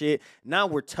 talking shit. Now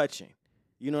we're touching.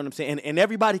 You know what I'm saying? And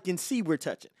everybody can see we're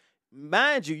touching.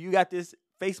 Mind you, you got this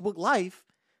Facebook life,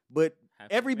 but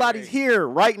Happy everybody's married. here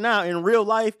right now in real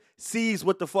life sees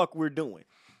what the fuck we're doing.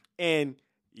 And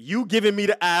you giving me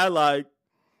the eye like,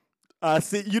 I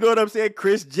see, you know what I'm saying?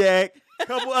 Chris Jack,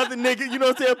 couple other niggas, you know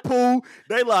what I'm saying? Pooh.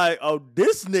 They like, oh,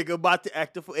 this nigga about to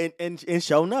act a fool. And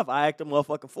sure enough, I act a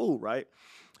motherfucking fool, right?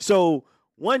 So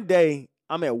one day,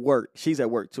 I'm at work. She's at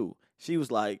work too. She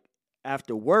was like,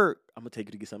 after work, I'm going to take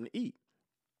you to get something to eat.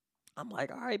 I'm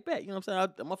like, all right, bet. You know what I'm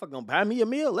saying? The motherfucker gonna buy me a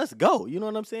meal. Let's go. You know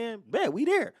what I'm saying? Bet, we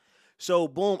there. So,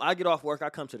 boom, I get off work. I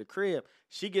come to the crib.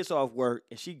 She gets off work,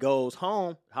 and she goes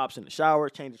home, hops in the shower,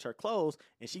 changes her clothes,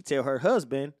 and she tell her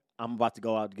husband, I'm about to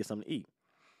go out to get something to eat.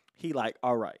 He like,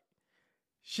 all right.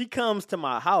 She comes to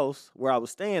my house where I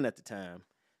was staying at the time.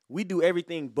 We do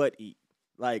everything but eat.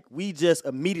 Like, we just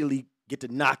immediately get to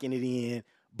knocking it in.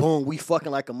 Boom, we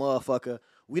fucking like a motherfucker.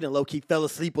 We done low-key fell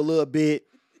asleep a little bit.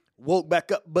 Woke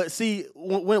back up. But see,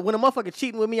 when a motherfucker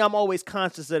cheating with me, I'm always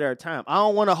conscious of their time. I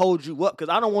don't want to hold you up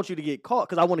because I don't want you to get caught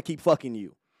because I want to keep fucking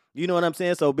you. You know what I'm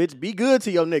saying? So, bitch, be good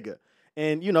to your nigga.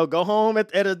 And, you know, go home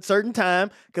at a certain time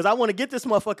because I want to get this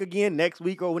motherfucker again next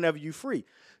week or whenever you free.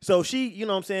 So she, you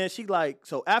know what I'm saying? She like,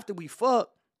 so after we fuck,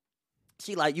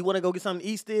 she like, you want to go get something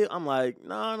to eat still? I'm like,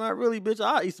 nah, not really, bitch.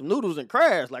 I'll eat some noodles and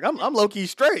crash. Like, I'm low-key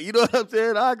straight. You know what I'm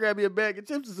saying? I'll grab me a bag of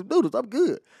chips and some noodles. I'm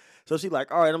good. So she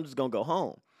like, all right, I'm just going to go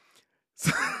home.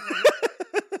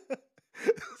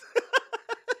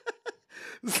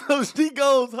 So she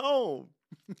goes home,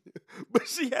 but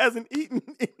she hasn't eaten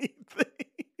anything.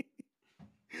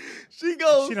 She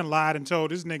done lied and told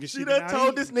this nigga she done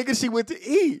told this nigga she went to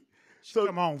eat. So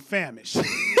come on, famished.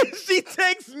 She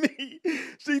texts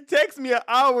me an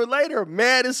hour later,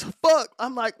 mad as fuck.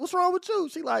 I'm like, what's wrong with you?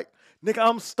 She like, nigga,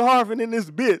 I'm starving in this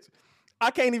bitch.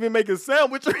 I can't even make a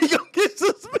sandwich or you gonna get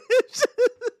suspicious.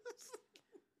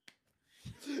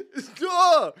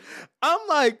 Sure. I'm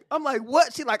like,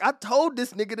 what? She like, I told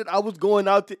this nigga that I was going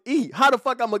out to eat. How the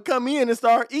fuck I'm gonna come in and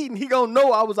start eating? He gonna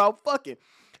know I was out fucking.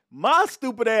 My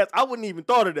stupid ass, I wouldn't even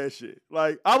thought of that shit.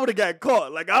 Like, I would have got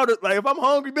caught. Like, I would have, like, if I'm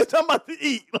hungry, bitch, I'm about to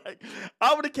eat. Like,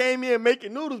 I would have came in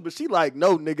making noodles, but she like,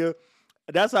 no, nigga,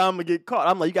 that's how I'm gonna get caught.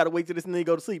 I'm like, you gotta wait till this nigga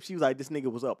go to sleep. She was like, this nigga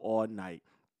was up all night.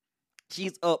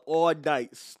 She's up all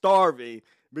night, starving,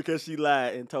 because she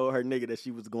lied and told her nigga that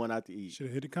she was going out to eat. Should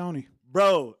have hit the county.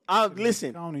 Bro,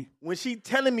 listen, when she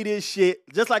telling me this shit,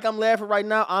 just like I'm laughing right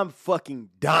now, I'm fucking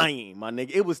dying, my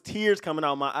nigga. It was tears coming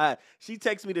out of my eye. She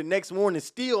texts me the next morning,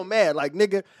 still mad, like,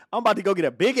 nigga, I'm about to go get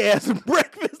a big ass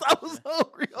breakfast. I was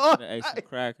hungry all night. Ate some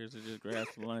crackers and just grab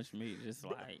some lunch meat, just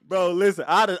like. Bro, listen,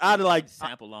 I'd like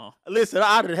sample on. Listen,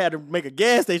 I'd have had to make a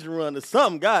gas station run or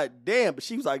something. God damn, but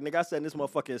she was like, nigga, I said this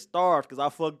motherfucker is starved because I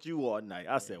fucked you all night.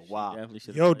 I said, wow.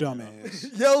 Yo, dumb ass.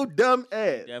 Yo, dumb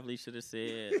ass. Definitely should have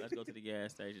said, let's go to the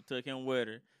gas station. Took him with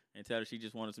her and tell her she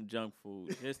just wanted some junk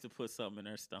food just to put something in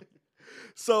her stomach.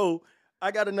 So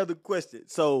I got another question.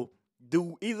 So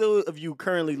do either of you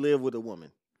currently live with a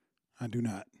woman? I do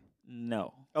not.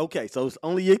 No. Okay, so it's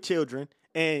only your children.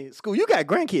 And School, you got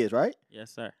grandkids, right?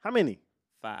 Yes, sir. How many?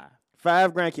 5.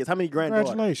 5 grandkids. How many granddaughters?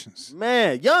 Congratulations.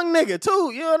 Man, young nigga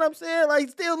too. You know what I'm saying? Like,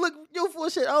 still look youthful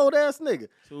shit, old ass nigga.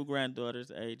 2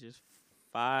 granddaughters, ages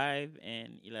 5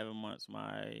 and 11 months.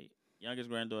 My youngest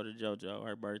granddaughter, JoJo,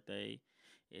 her birthday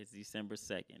is December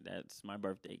 2nd. That's my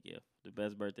birthday gift. The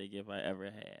best birthday gift I ever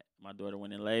had. My daughter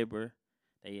went in labor.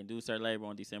 They induced her labor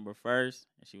on December 1st,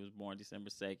 and she was born December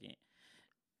 2nd,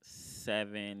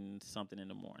 7-something in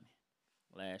the morning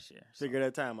last year. Figure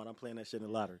that time out. I'm playing that shit in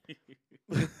the lottery.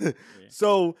 Yeah.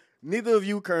 So neither of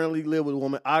you currently live with a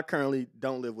woman. I currently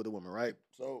don't live with a woman, right?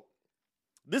 So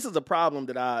this is a problem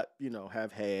that I,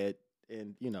 have had,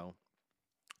 and,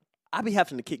 I be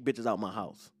having to kick bitches out my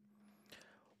house.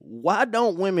 Why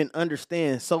don't women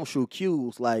understand social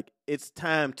cues like it's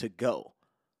time to go?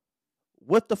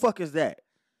 What the fuck is that?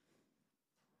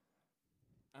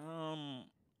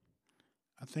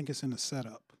 I think it's in the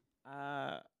setup.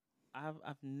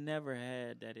 I've never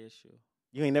had that issue.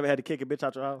 You ain't never had to kick a bitch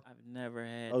out your house? I've never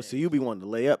had. Oh, so you be wanting to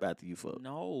lay up after you fuck?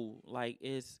 No, like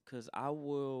it's because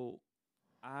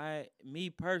me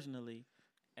personally,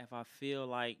 if I feel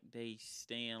like they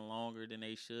staying longer than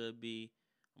they should be,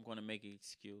 I'm gonna make an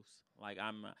excuse. Like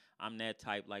I'm that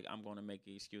type. Like I'm gonna make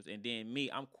an excuse. And then me,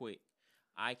 I'm quick.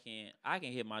 I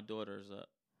can hit my daughters up.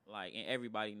 Like, and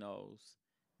everybody knows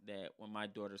that when my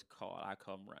daughters call, I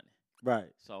come running.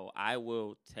 Right. So I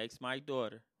will text my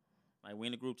daughter. Like, we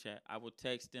in the group chat. I will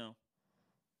text them,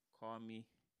 call me,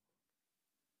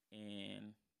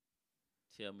 and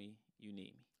tell me you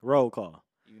need me. Roll call.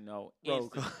 Roll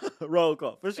call. Roll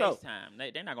call. For sure.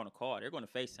 FaceTime. They're not gonna call. They're gonna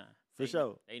FaceTime. For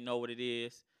sure. They know what it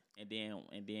is. And then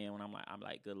when I'm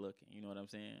like good looking. You know what I'm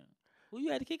saying? Who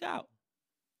you had to kick out?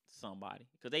 Somebody.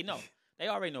 Because they know. They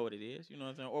already know what it is. You know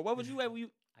what I'm saying? Or what would you ever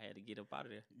I had to get up out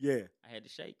of there. Yeah. I had to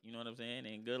shake. You know what I'm saying?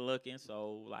 And good looking.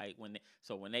 So like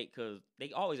because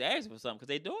they always ask for something because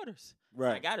they daughters.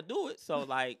 Right. I got to do it. So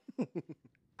like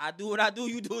I do what I do.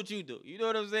 You do what you do. You know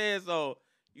what I'm saying? So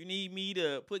you need me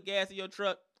to put gas in your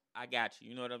truck. I got you.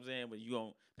 You know what I'm saying? But you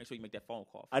gonna make sure you make that phone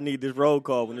call. I need this roll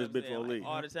call when You know this what I'm bitch saying? gonna leave.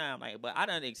 All the time. Like, but I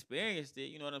done experienced it.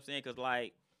 You know what I'm saying? Cause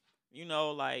like, you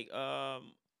know, like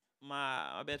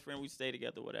my best friend, we stay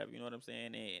together, whatever. You know what I'm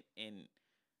saying? And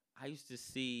I used to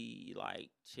see like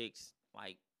chicks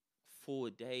like full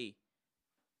day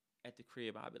at the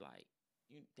crib. I'd be like,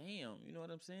 damn, you know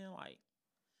what I'm saying? Like,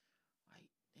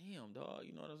 damn, dog.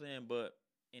 You know what I'm saying? But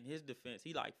in his defense,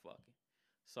 he like fucking,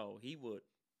 so he would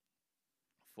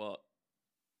fuck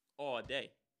all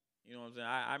day. You know what I'm saying?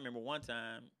 I remember one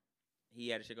time he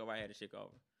had a chick over, I had a chick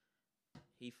over.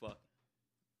 He fucking,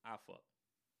 I fuck.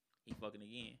 He fucking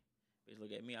again. Bitch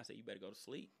look at me, I said, you better go to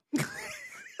sleep.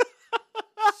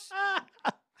 I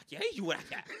gave you what I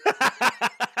got.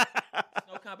 It's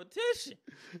no competition.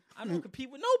 I don't compete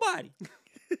with nobody.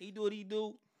 He do what he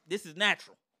do. This is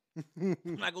natural. I'm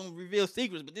not going to reveal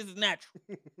secrets, but this is natural.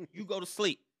 You go to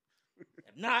sleep.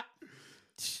 If not,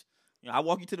 I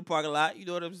walk you to the parking lot. You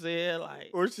know what I'm saying?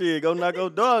 Like, or shit, go knock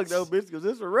on dog though, bitch, because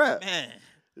it's a wrap. Man.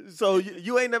 So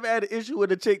you ain't never had an issue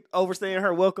with a chick overstaying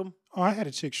her welcome? Oh, I had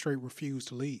a chick straight refuse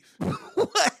to leave.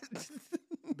 What?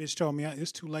 Bitch told me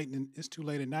it's too late. It's too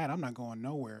late at night. I'm not going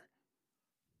nowhere.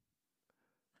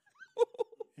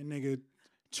 And nigga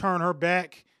turn her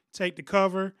back, take the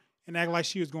cover, and act like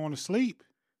she was going to sleep.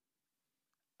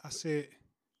 I said,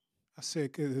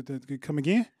 come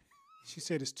again? She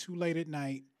said, it's too late at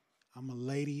night. I'm a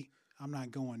lady. I'm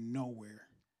not going nowhere.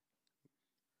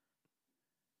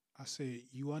 I said,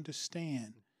 you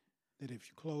understand that if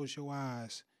you close your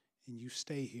eyes and you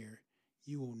stay here,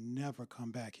 you will never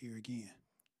come back here again.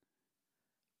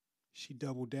 She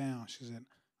doubled down. She said,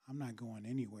 I'm not going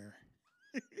anywhere.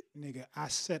 Nigga, I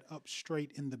sat up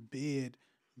straight in the bed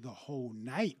the whole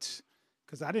night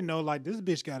because I didn't know, like, this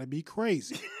bitch got to be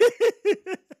crazy.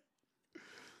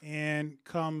 And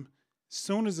come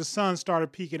soon as the sun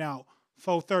started peeking out,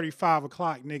 4:30, 5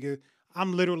 o'clock, nigga,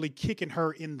 I'm literally kicking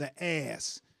her in the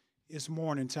ass. It's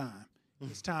morning time.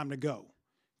 It's time to go.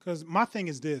 Because my thing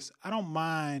is this. I don't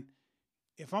mind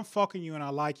if I'm fucking you and I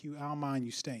like you, I don't mind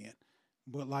you staying.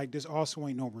 But, like, this also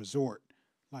ain't no resort.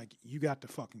 Like, you got to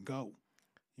fucking go.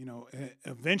 You know,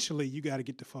 eventually you got to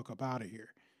get the fuck up out of here.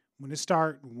 When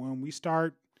we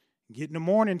start getting the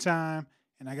morning time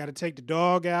and I got to take the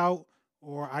dog out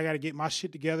or I got to get my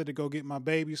shit together to go get my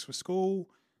babies for school,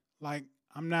 like,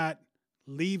 I'm not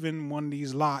leaving one of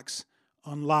these locks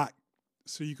unlocked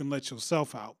so you can let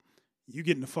yourself out. You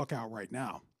getting the fuck out right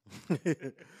now.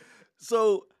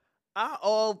 So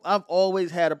I've always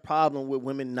had a problem with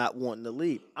women not wanting to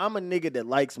leave. I'm a nigga that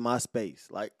likes my space.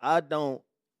 Like, I don't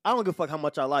give a fuck how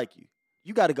much I like you.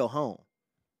 You got to go home.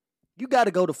 You got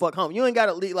to go the fuck home. You ain't got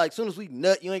to leave. Like, as soon as we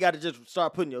nut, you ain't got to just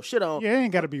start putting your shit on. Yeah, it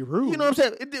ain't got to be rude. You know what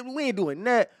I'm saying? We ain't doing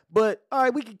that. But, all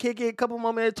right, we can kick it a couple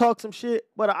more minutes, talk some shit.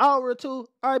 But an hour or two,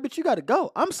 all right, but you got to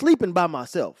go. I'm sleeping by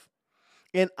myself.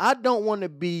 And I don't want to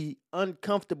be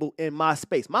uncomfortable in my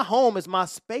space. My home is my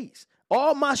space.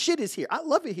 All my shit is here. I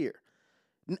love it here.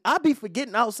 I be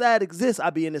forgetting outside exists. I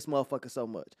be in this motherfucker so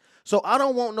much. So I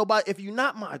don't want nobody. If you're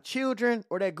not my children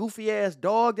or that goofy ass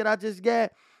dog that I just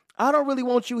got, I don't really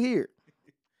want you here.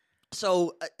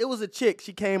 So it was a chick.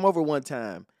 She came over one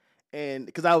time, and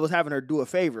because I was having her do a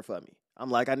favor for me.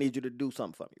 I'm like, I need you to do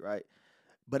something for me, right?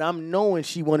 But I'm knowing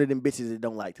she one of them bitches that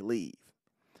don't like to leave.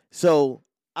 So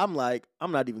I'm like,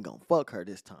 I'm not even gonna fuck her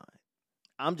this time.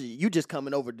 You just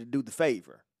coming over to do the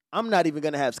favor. I'm not even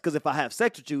gonna have, because if I have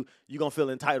sex with you, you're gonna feel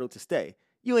entitled to stay.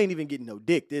 You ain't even getting no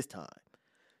dick this time.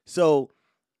 So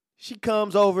she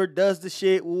comes over, does the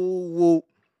shit, woo, woo.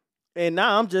 And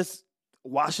now I'm just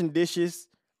washing dishes.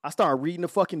 I start reading a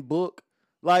fucking book.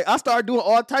 Like, I start doing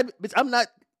all type of, bitch, I'm not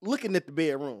looking at the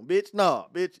bedroom, bitch. No,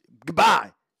 bitch,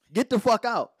 goodbye. Get the fuck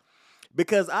out.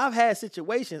 Because I've had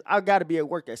situations, I've got to be at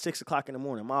work at 6 o'clock in the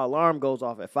morning. My alarm goes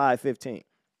off at 5:15.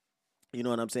 You know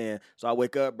what I'm saying? So I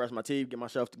wake up, brush my teeth, get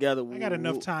myself together. I got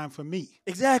enough time for me.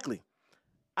 Exactly.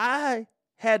 I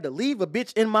had to leave a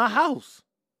bitch in my house.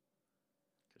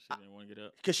 Because she didn't want to get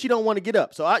up. Because she don't want to get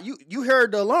up. So you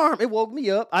heard the alarm. It woke me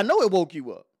up. I know it woke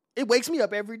you up. It wakes me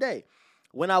up every day.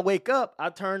 When I wake up, I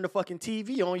turn the fucking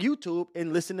TV on YouTube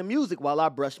and listen to music while I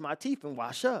brush my teeth and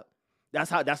wash up. That's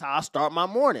how I start my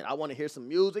morning. I want to hear some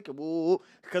music and woo,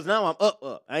 because now I'm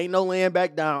up. I ain't no laying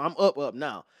back down. I'm up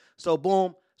now. So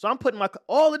boom. So I'm putting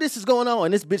all of this is going on,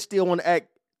 and this bitch still want to act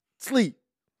sleep.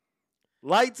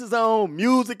 Lights is on,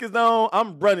 music is on.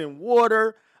 I'm running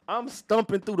water. I'm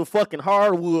stumping through the fucking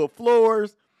hardwood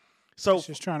floors. So She's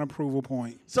just trying to prove a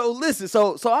point. So listen,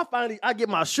 so I get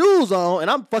my shoes on, and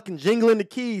I'm fucking jingling the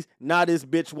keys. Now this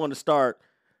bitch want to start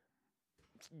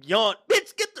yawn.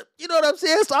 Bitch, get the, you know what I'm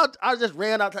saying? So I just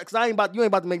ran out because you ain't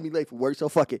about to make me late for work. So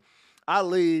fuck it. I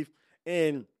leave,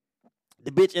 and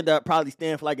the bitch ended up probably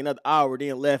staying for like another hour,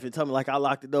 then left and told me like I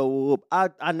locked the door.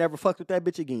 I never fucked with that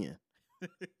bitch again.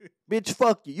 Bitch,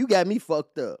 fuck you. You got me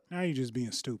fucked up. Now you just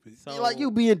being stupid. So, Like you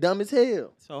being dumb as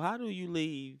hell. So how do you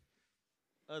leave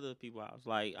other people's house?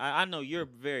 Like I know you're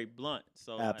very blunt.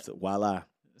 So Absolutely. Voila.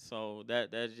 So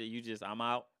that's you just I'm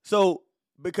out. So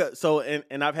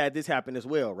and I've had this happen as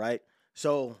well, right?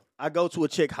 So I go to a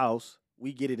chick house,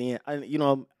 we get it in.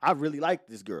 I really liked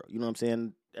this girl. You know what I'm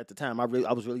saying? At the time, I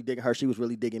was really digging her. She was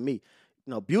really digging me.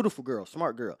 Beautiful girl,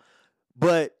 smart girl.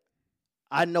 But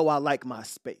I know I like my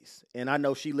space, and I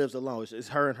know she lives alone. It's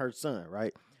her and her son,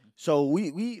 right? So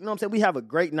we you know what I'm saying? We have a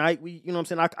great night. You know what I'm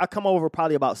saying? I come over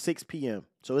probably about 6 p.m.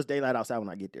 So it's daylight outside when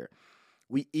I get there.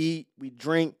 We eat, we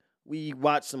drink, we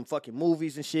watch some fucking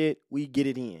movies and shit. We get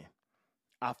it in.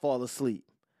 I fall asleep.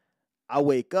 I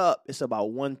wake up, it's about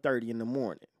 1:30 in the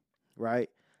morning, right?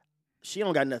 She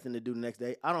don't got nothing to do the next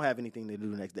day. I don't have anything to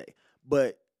do the next day.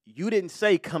 But you didn't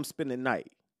say come spend the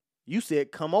night. You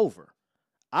said come over.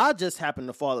 I just happened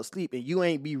to fall asleep, and you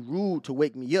ain't be rude to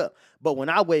wake me up. But when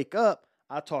I wake up,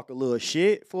 I talk a little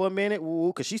shit for a minute,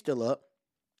 because she's still up.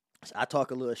 So I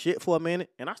talk a little shit for a minute,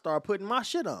 and I start putting my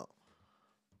shit on,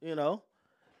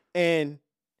 and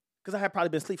because I had probably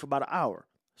been asleep for about an hour.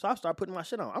 So I start putting my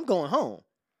shit on. I'm going home.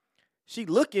 She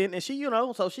looking, and she,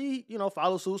 so she,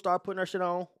 follows suit, start putting her shit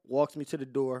on, walks me to the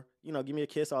door, give me a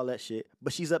kiss, all that shit.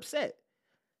 But she's upset.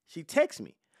 She texts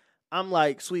me. I'm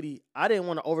like, sweetie, I didn't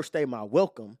want to overstay my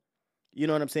welcome. You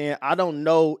know what I'm saying? I don't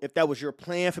know if that was your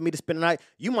plan for me to spend the night.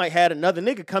 You might have another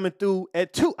nigga coming through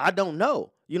at 2. I don't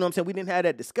know. You know what I'm saying? We didn't have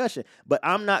that discussion. But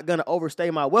I'm not going to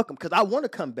overstay my welcome because I want to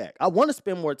come back. I want to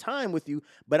spend more time with you,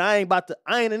 but I ain't a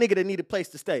nigga that need a place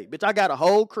to stay. Bitch, I got a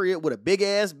whole crib with a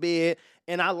big-ass bed,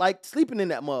 and I like sleeping in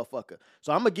that motherfucker.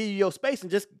 So I'm going to give you your space and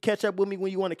just catch up with me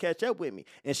when you want to catch up with me.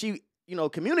 And she,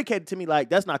 communicated to me like,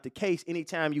 that's not the case.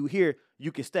 Anytime you here,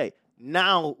 you can stay.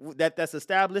 Now that's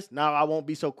established, now I won't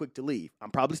be so quick to leave. I'm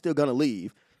probably still gonna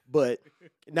leave, but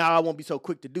now I won't be so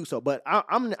quick to do so. But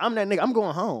I'm that nigga. I'm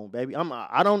going home, baby.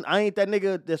 I ain't that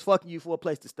nigga that's fucking you for a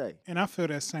place to stay. And I feel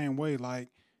that same way. Like,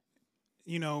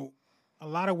 a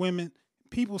lot of women,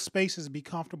 people's spaces be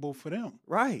comfortable for them.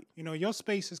 Right. Your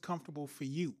space is comfortable for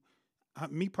you.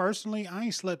 Me personally, I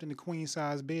ain't slept in a queen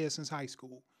size bed since high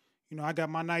school. I got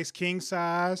my nice king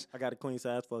size. I got a queen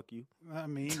size. Fuck you. I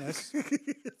mean,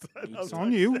 it's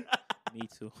on you. Me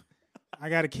too. I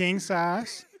got a king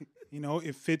size.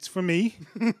 It fits for me.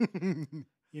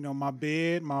 My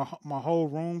bed, my whole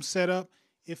room set up,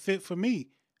 it fit for me.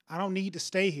 I don't need to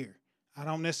stay here. I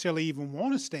don't necessarily even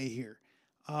want to stay here.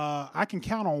 I can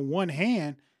count on one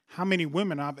hand how many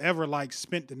women I've ever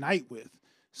spent the night with.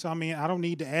 So I mean, I don't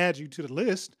need to add you to the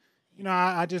list.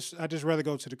 I just rather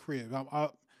go to the crib.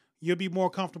 You'll be more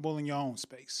comfortable in your own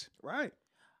space. Right.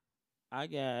 I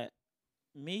got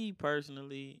me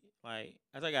personally,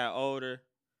 as I got older,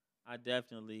 I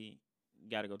definitely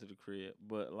got to go to the crib.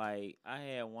 But I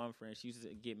had one friend, she used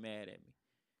to get mad at me.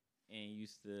 And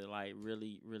used to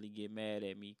really, really get mad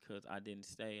at me because I didn't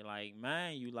stay.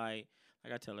 Man, you like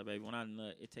I tell her, baby, when I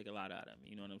nut, it take a lot out of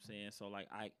me. You know what I'm saying? So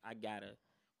I gotta,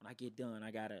 when I get done, I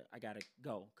gotta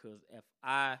go. Cause if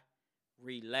I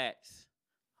relax,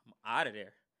 I'm out of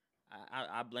there.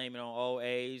 I blame it on old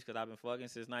age because I've been fucking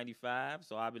since 95.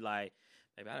 So I'll be like,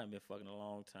 baby, I done been fucking a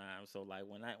long time. So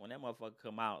when that motherfucker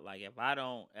come out, if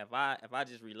I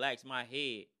just relax my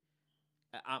head,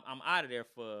 I'm out of there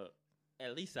for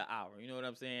at least an hour. You know what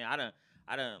I'm saying? I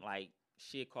done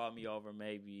shit called me over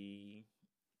maybe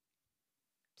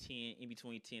 10, in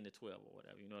between 10 to 12 or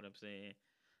whatever. You know what I'm saying?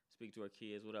 Speak to our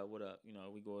kids. What up?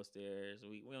 We go upstairs.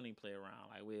 We don't even play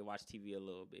around. We watch TV a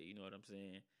little bit. You know what I'm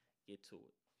saying? Get to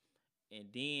it. And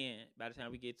then by the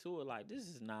time we get to it, this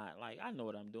is not I know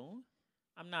what I'm doing.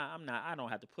 I don't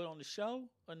have to put on the show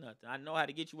or nothing. I know how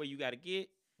to get you where you gotta get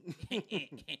and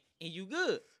you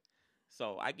good.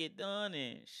 So I get done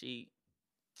and she,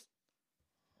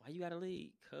 why you gotta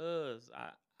leave? Cause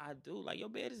I do. Your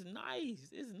bed is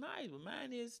nice. It's nice, but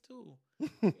mine is too. You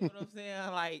know what I'm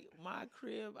saying? My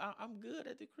crib, I'm good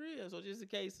at the crib. So just in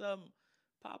case something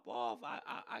pop off,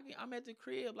 I'm at the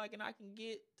crib, and I can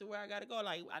get to where I gotta go.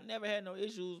 I never had no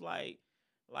issues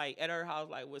at her house,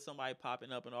 with somebody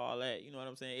popping up and all that. You know what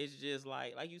I'm saying? It's just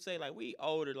like you say, we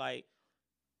older,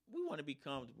 we want to be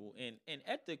comfortable, and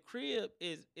at the crib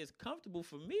is comfortable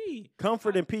for me.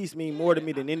 Comfort and peace mean more to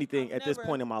me than anything at this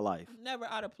point in my life. I'm never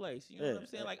out of place. You know what I'm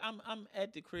saying? I'm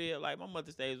at the crib. My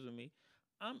mother stays with me.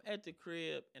 I'm at the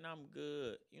crib and I'm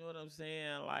good. You know what I'm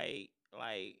saying?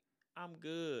 I'm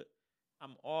good.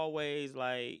 I'm always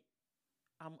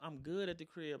I'm good at the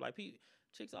crib.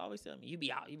 Chicks always tell me, you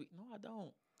be out. No, I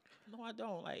don't. No, I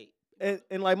don't. Like,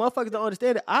 And like motherfuckers don't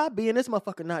understand it. I be in this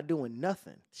motherfucker not doing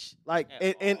nothing. Like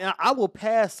At and I will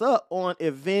pass up on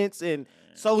events and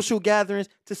social gatherings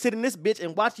to sit in this bitch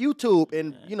and watch YouTube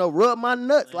and rub my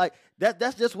nuts. Like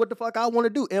that's just what the fuck I want to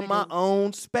do in my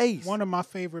own space. One of my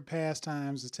favorite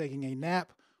pastimes is taking a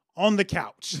nap on the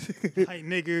couch. Like,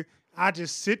 nigga, I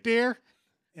just sit there,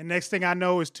 and next thing I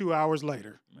know is 2 hours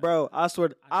later. Bro, I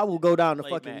swear I will go down to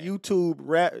play fucking Madden. YouTube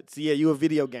rap. Yeah, you a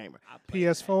video gamer. I play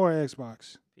PS4 or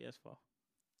Xbox? PS4.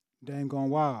 Dame gone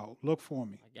wild. Look for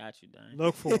me. I got you, Dame.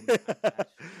 Look for me.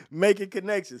 Making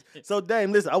connections. So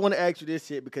Dame, listen, I want to ask you this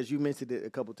shit because you mentioned it a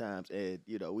couple times, and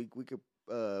we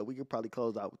could probably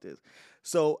close out with this.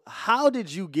 So how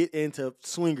did you get into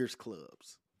swingers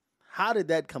clubs? How did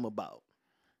that come about?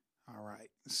 All right.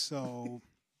 So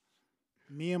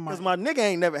me and my Because my nigga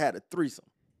ain't never had a threesome,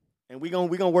 and we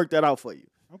gonna work that out for you.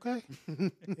 okay,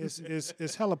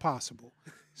 it's hella possible.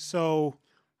 So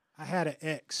I had an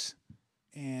ex,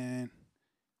 and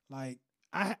like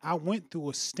I went through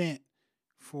a stint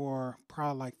for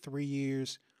probably like 3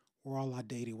 years where all I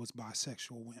dated was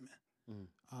bisexual women.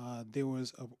 There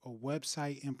was a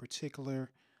website in particular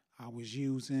I was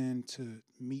using to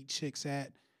meet chicks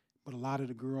at, but a lot of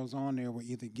the girls on there were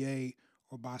either gay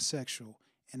or bisexual.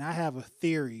 And I have a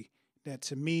theory that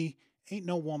to me, ain't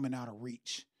no woman out of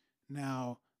reach.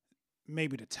 Now,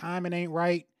 maybe the timing ain't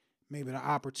right, maybe the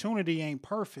opportunity ain't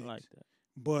perfect, I like that.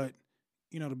 but,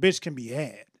 the bitch can be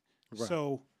had. Right.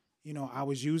 So, I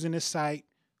was using this site,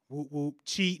 whoop, whoop,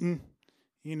 cheating,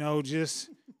 just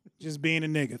being a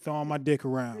nigga, throwing my dick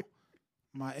around.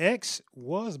 My ex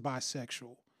was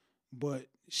bisexual, but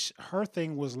her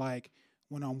thing was like,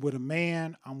 when I'm with a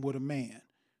man, I'm with a man.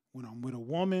 When I'm with a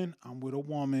woman, I'm with a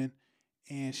woman.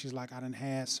 And she's like, I done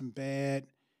had some bad,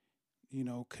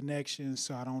 connections,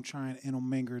 so I don't try and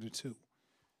intermingle the two.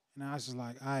 And I was just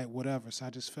like, all right, whatever. So I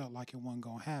just felt like it wasn't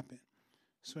going to happen.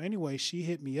 So anyway, she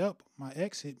hit me up. My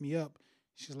ex hit me up.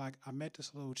 She's like, I met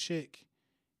this little chick,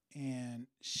 and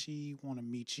she want to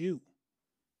meet you.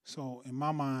 So in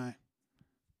my mind,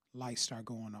 lights start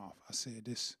going off. I said,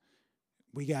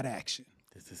 we got action.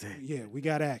 This is it. Yeah, we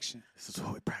got action. This is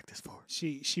what we practice for.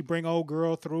 She bring old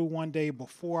girl through one day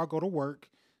before I go to work.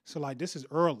 So like this is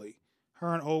early.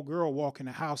 Her and old girl walk in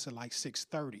the house at like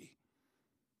 6:30.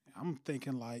 I'm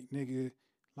thinking like, nigga,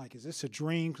 like is this a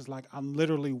dream? Cause like I'm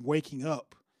literally waking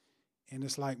up, and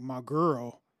it's like my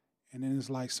girl, and then it's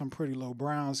like some pretty little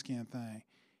brown skin thing,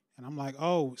 and I'm like,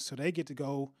 oh, so they get to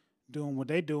go doing what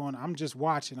they doing. I'm just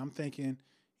watching. I'm thinking,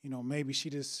 maybe she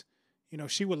just,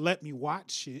 she would let me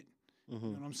watch shit. You know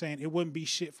what I'm saying? It wouldn't be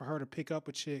shit for her to pick up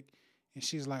a chick. And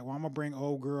she's like, well, I'm going to bring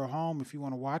old girl home. If you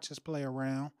want to watch us play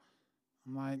around.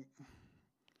 I'm like,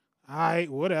 all right,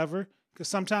 whatever. Because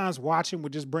sometimes watching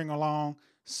would just bring along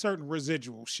certain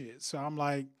residual shit. So I'm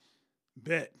like,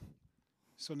 bet.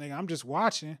 So, nigga, I'm just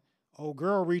watching. Old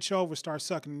girl reach over, start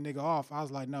sucking the nigga off. I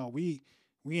was like, no, we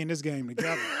in this game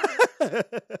together. And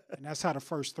that's how the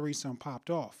first threesome popped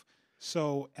off.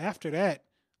 So after that,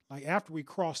 like after we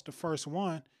crossed the first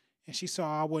one, and she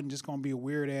saw I wasn't just going to be a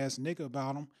weird-ass nigga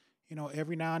about him.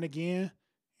 Every now and again,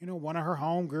 one of her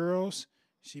homegirls,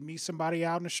 she meets somebody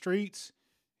out in the streets.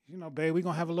 Babe, we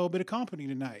going to have a little bit of company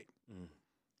tonight.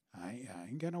 I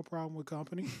ain't got no problem with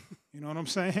company. You know what I'm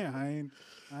saying?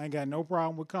 I ain't got no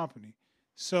problem with company.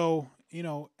 So,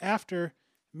 after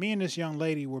me and this young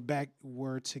lady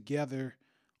were together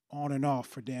on and off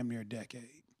for damn near a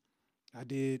decade. I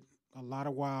did a lot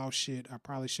of wild shit. I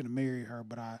probably should have married her,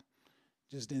 but I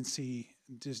just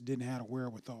didn't have a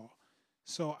wherewithal.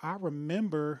 So I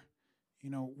remember,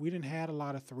 we didn't had a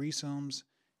lot of threesomes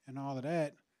and all of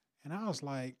that. And I was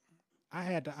like, I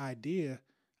had the idea.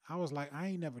 I was like, I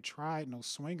ain't never tried no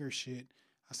swinger shit.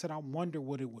 I said, I wonder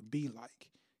what it would be like.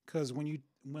 Because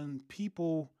when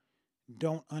people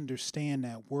don't understand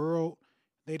that world,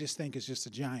 they just think it's just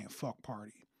a giant fuck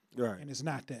party. Right. And it's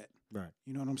not that. Right.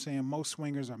 You know what I'm saying? Most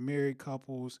swingers are married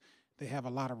couples. They have a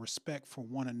lot of respect for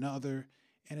one another.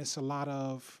 And it's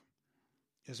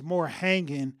more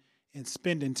hanging and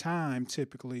spending time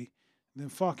typically than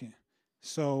fucking.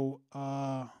 So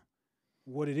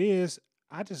what it is,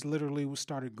 I just literally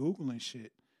started Googling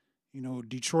shit.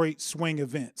 Detroit swing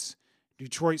events,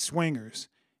 Detroit swingers.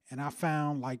 And I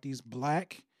found like these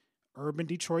black urban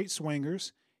Detroit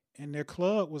swingers, and their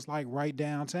club was like right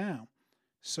downtown.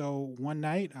 So one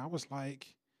night I was like,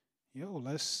 yo,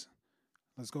 let's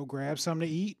go grab something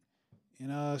to eat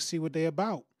and see what they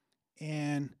about.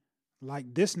 And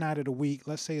like this night of the week,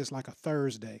 let's say it's like a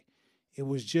Thursday, it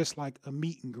was just like a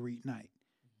meet and greet night.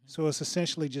 So it's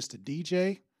essentially just a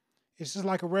DJ. It's just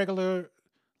like a regular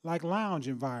like lounge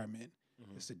environment.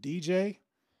 It's a DJ,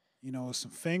 You know, it's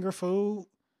some finger food.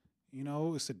 You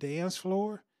know, it's a dance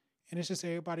floor, and it's just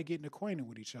everybody getting acquainted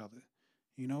with each other.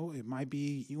 You know, it might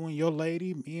be you and your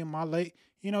lady, me and my lady.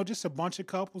 You know, just a bunch of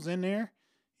couples in there.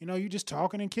 You know, you just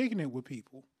talking and kicking it with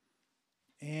people,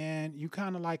 and you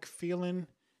kind of like feeling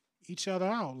each other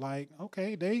out. Like,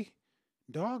 okay, they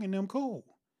dogging them cool.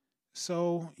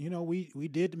 So, you know, we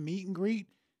did the meet and greet.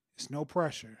 It's no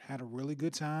pressure. Had a really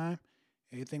good time.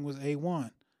 Everything was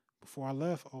A1. Before I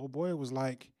left, old boy was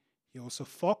like, yo, it's a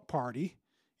fuck party.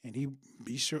 And he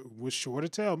was sure to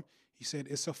tell me. He said,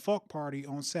 it's a fuck party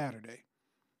on Saturday.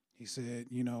 He said,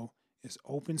 you know, it's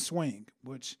open swing,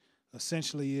 which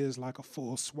essentially is like a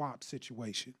full swap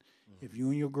situation. Mm-hmm. If you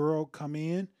and your girl come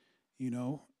in, you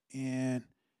know, and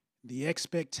the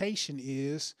expectation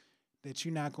is that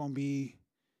you're not going to be,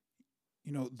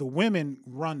 you know, the women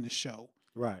run the show.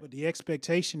 Right. But the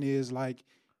expectation is like,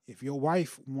 if your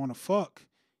wife want to fuck,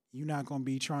 you're not going to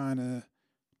be trying to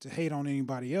hate on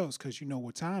anybody else because you know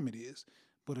what time it is.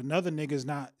 But another nigga is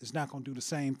not going to do the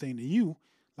same thing to you.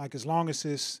 Like, as long as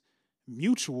it's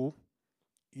mutual,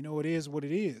 you know, it is what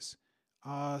it is.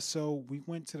 So we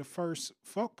went to the first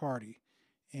fuck party.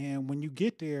 And when you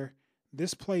get there,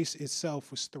 this place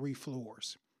itself was 3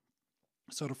 floors.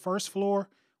 So the first floor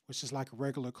was just like a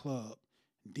regular club.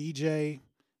 DJ,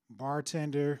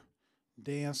 bartender,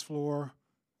 dance floor,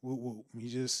 woo woo. You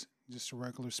just a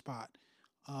regular spot.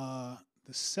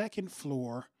 The second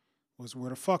floor was where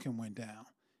the fucking went down.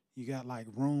 You got like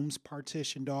rooms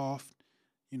partitioned off,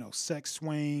 you know, sex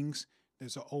swings.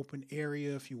 There's an open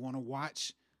area if you want to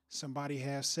watch somebody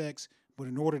have sex. But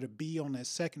in order to be on that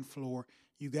second floor,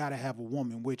 you got to have a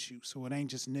woman with you. So it ain't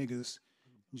just niggas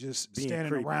just being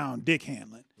standing creepy around dick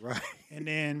handling. Right. And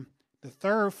then the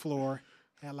third floor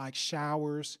had like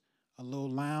showers, a little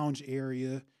lounge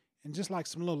area, and just like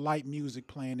some little light music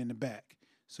playing in the back.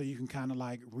 So you can kind of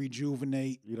like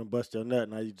rejuvenate. You done bust your nut,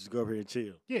 now you just go over here and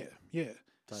chill. Yeah.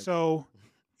 So,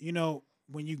 you know,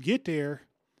 when you get there,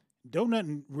 don't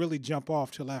nothing really jump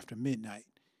off till after midnight.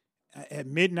 At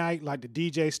midnight, like the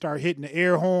DJ start hitting the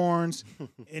air horns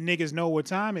and niggas know what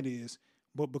time it is.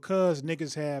 But because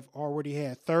niggas have already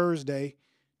had Thursday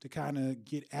to kind of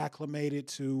get acclimated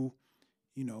to,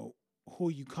 you know, who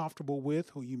you comfortable with,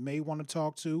 who you may want to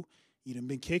talk to. You done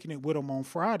been kicking it with them on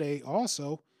Friday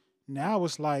also. Now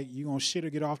it's like you gonna shit or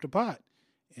get off the pot.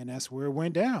 And that's where it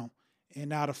went down. And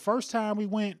now the first time we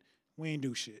went, we ain't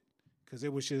do shit. Cause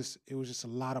it was just a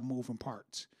lot of moving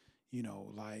parts. You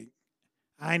know, like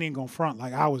I ain't even gonna front.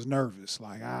 Like I was nervous.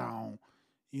 Like I don't,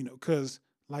 you know, cause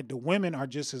like the women are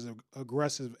just as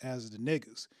aggressive as the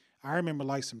niggas. I remember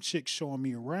like some chicks showing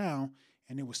me around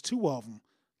and it was 2 of them.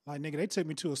 Like, nigga, they took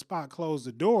me to a spot, closed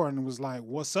the door, and it was like,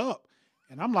 what's up?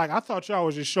 And I'm like, I thought y'all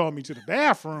was just showing me to the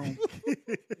bathroom.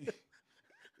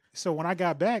 So when I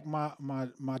got back,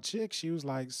 my chick, she was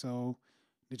like, so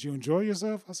did you enjoy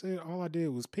yourself? I said, all I did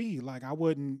was pee. Like, I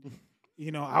wasn't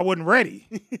ready.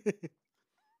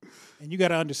 And you got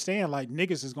to understand, like,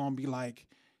 niggas is going to be like,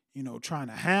 you know, trying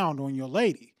to hound on your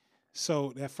lady.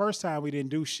 So that first time we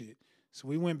didn't do shit. So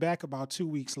we went back about 2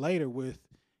 weeks later with,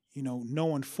 you know,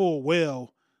 knowing full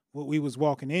well what we was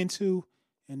walking into,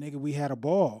 and nigga, we had a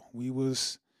ball. We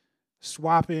was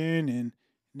swapping, and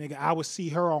nigga, I would see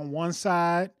her on one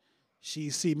side,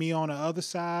 she'd see me on the other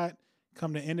side.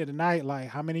 Come the end of the night, like,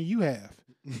 how many you have?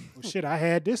 Well, shit, I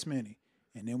had this many.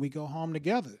 And then we go home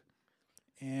together.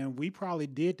 And we probably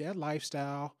did that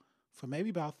lifestyle for maybe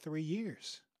about 3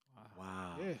 years.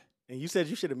 Wow. Yeah. And you said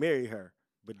you should have married her,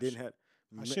 but didn't have.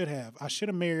 I should have. I should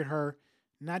have married her,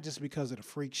 not just because of the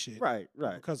freak shit. Right.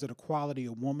 Because of the quality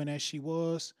of woman that she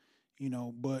was, you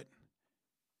know, but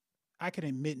I can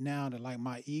admit now that like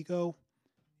my ego,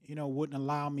 you know, wouldn't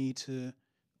allow me to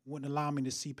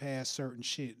see past certain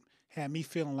shit. Had me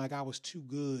feeling like I was too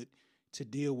good to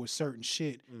deal with certain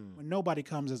shit when nobody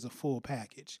comes as a full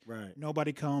package. Right.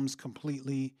 Nobody comes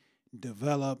completely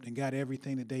developed and got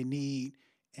everything that they need.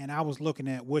 And I was looking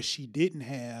at what she didn't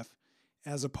have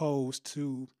as opposed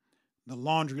to the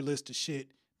laundry list of shit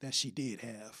that she did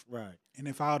have. Right. And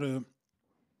if I would have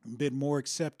been more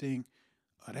accepting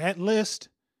of that list,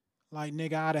 like,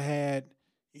 nigga, I'd have had,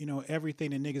 you know,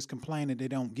 everything that niggas complain that they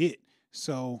don't get.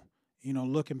 So, you know,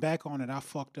 looking back on it, I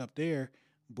fucked up there.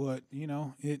 But, you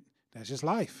know, that's just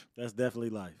life. That's definitely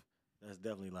life.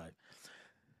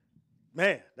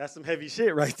 Man, that's some heavy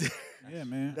shit right there. Yeah,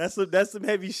 man. That's some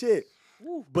heavy shit.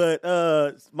 Woo. But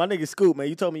my nigga Scoot, man,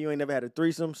 you told me you ain't never had a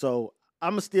threesome, so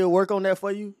I'ma still work on that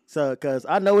for you. So, cause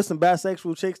I know it's some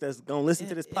bisexual chicks that's gonna listen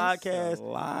to this podcast. A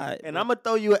lot, and I'm gonna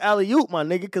throw you an alley-oop, my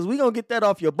nigga, cause we gonna get that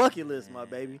off your bucket list, my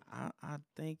baby. I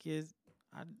think it's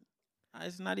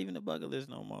it's not even a bucket list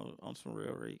no more on some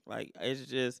real Reek. Like it's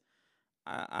just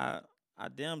I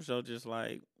damn sure just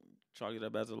like chalk it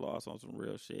up as a loss on some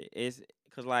real shit. It's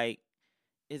cause like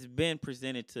it's been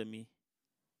presented to me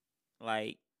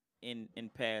like in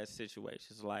past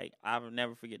situations. Like I will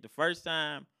never forget the first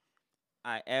time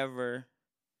I ever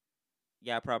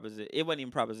got proposition. It wasn't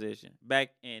even proposition. Back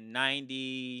in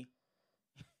 98,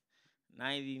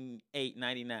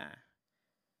 99,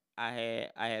 I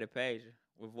had a pager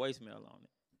with voicemail on it.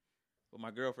 But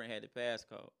my girlfriend had the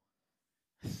passcode.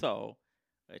 So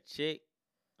a chick,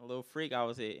 a little freak I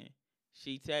was hitting,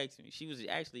 she texted me. She was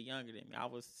actually younger than me. I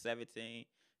was 17.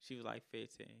 She was like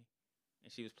 15.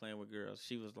 And she was playing with girls.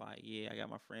 She was like, yeah, I got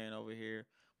my friend over here.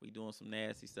 We doing some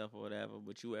nasty stuff or whatever,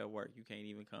 but you at work. You can't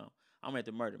even come. I'm at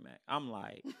the Murder Mac. I'm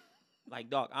like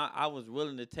dog, I was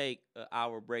willing to take an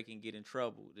hour break and get in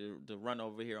trouble to run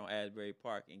over here on Asbury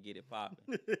Park and get it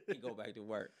popping and go back to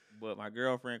work. But my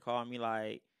girlfriend called me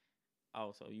like,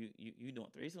 oh, so you doing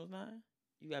threesomes now?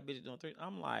 You got bitches doing threesomes?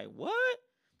 I'm like, what?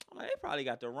 I'm like, they probably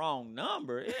got the wrong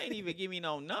number. It ain't even give me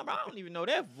no number. I don't even know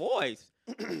that voice.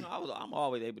 I'm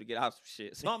always able to get out some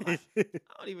shit. So I'm like, I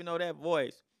don't even know that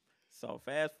voice. So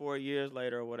fast forward years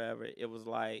later or whatever, it was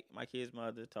like my kid's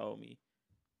mother told me,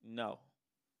 no.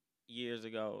 Years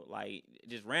ago, like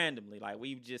just randomly, like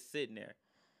we just sitting there.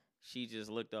 She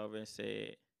just looked over and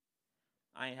said,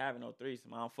 I ain't having no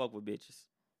threesome. I don't fuck with bitches.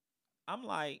 I'm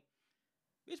like,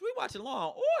 bitch, we watching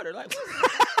Law and Order. Like, where'd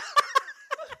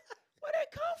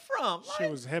that come from? She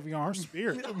Like, was heavy on her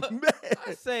spirit.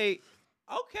 I say,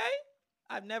 okay.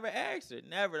 I've never asked her.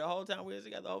 Never. The whole time we was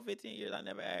together, the whole 15 years, I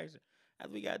never asked her.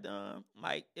 After we got done,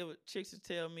 like, it was chicks to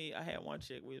tell me, I had one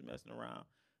chick, we was messing around.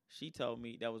 She told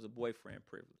me that was a boyfriend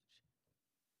privilege.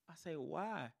 I say,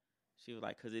 why? She was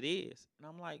like, because it is. And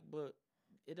I'm like, but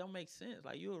it don't make sense.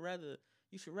 Like, you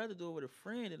should rather do it with a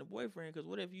friend than a boyfriend, because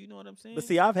what if you know what I'm saying? But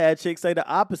see, I've had chicks say the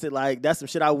opposite. Like, that's some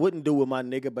shit I wouldn't do with my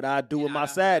nigga, but I do with my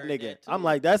sad nigga. I'm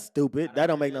like, that's stupid. That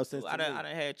don't make no sense to me. I done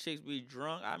had chicks be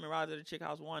drunk. I remember I was at a chick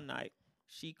house one night.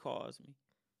 She calls me.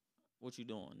 What you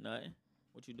doing? Nothing.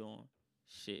 What you doing?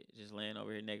 Shit. Just laying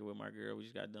over here naked with my girl. We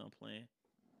just got done playing.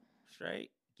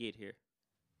 Straight. Get here.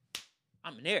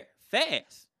 I'm in there.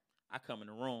 Fast. I come in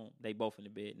the room. They both in the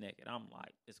bed naked. I'm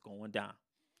like, it's going down.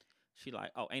 She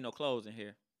like, oh, ain't no clothes in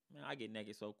here. Man, I get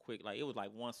naked so quick. Like, it was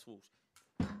like one swoosh.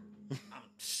 I'm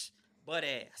butt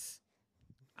ass.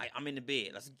 I'm in the bed.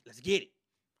 Let's get it.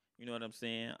 You know what I'm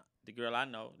saying? The girl I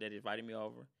know that invited me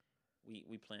over,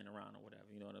 we playing around or whatever.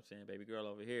 You know what I'm saying? Baby girl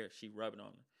over here, she rubbing on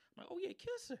her. I'm like, oh, yeah,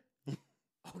 kiss her.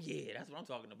 Oh, yeah, that's what I'm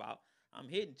talking about. I'm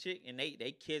hitting chick, and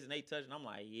they kiss and they touch, and I'm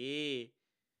like, yeah.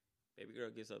 Baby girl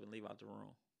gets up and leave out the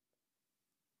room.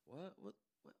 Where'd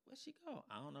she go?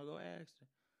 I don't know. Go ask her.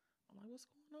 I'm like, what's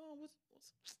going on? What's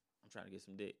I'm trying to get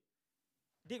some dick.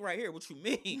 Dick right here. What you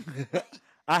mean?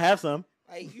 I have some.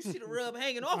 Like, you see the rub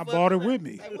hanging off. I brought it with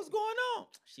me. Like, what's going on?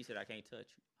 She said, I can't touch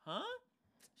you. Huh?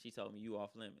 She told me you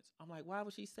off limits. I'm like, why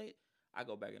would she say it? I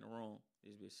go back in the room.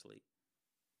 This bitch sleep.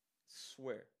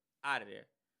 Swear. Out of there.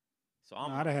 So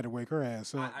I'd have had to wake her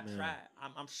ass up. I tried.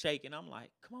 I'm shaking. I'm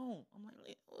like, come on. I'm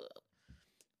like, ugh.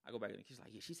 I go back in the kitchen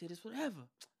like, yeah, she said it's whatever.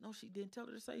 No, she didn't tell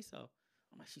her to say so.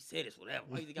 I'm like, she said it's whatever.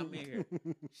 Why do you think I'm in here?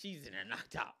 She's in there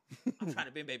knocked out. I'm trying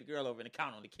to bend baby girl over in the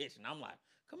counter on the kitchen. I'm like,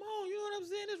 come on, you know what I'm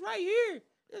saying? It's right here.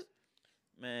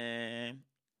 Man.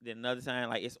 Then another time,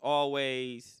 like, it's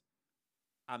always,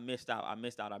 I missed out.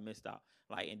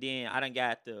 Like, and then I done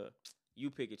got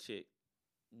you pick a chick.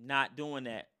 Not doing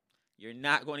that. You're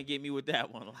not going to get me with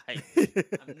that one. Like,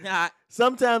 I'm not.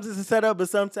 Sometimes it's a setup, but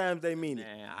sometimes they mean it.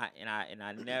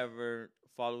 I never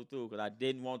followed through because I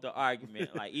didn't want the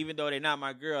argument. Like, even though they're not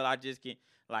my girl, I just can't.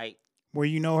 Like, where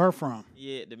you know her from?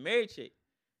 Yeah, the married chick.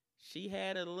 She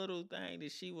had a little thing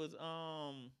that she was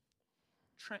I'm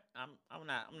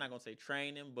not gonna say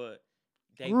training, but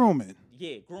grooming.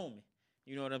 Yeah, grooming.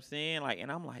 You know what I'm saying? Like,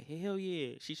 and I'm like, hell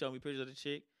yeah. She showed me pictures of the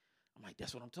chick. I'm like,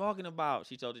 that's what I'm talking about.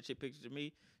 She told the chick pictures of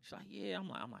me. She's like, yeah. I'm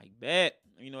like, bet.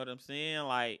 You know what I'm saying?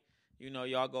 Like, you know,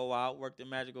 y'all go out, work the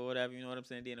magic or whatever. You know what I'm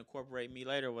saying? Then incorporate me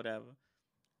later or whatever.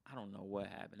 I don't know what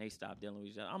happened. They stopped dealing with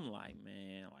each other. I'm like,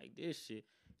 man, like this shit.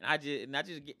 And I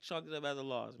just get chalked it up as a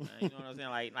loss, man. You know what I'm saying?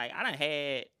 Like I done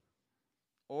had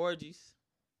orgies,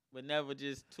 but never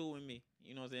just two in me.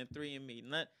 You know what I'm saying? Three in me.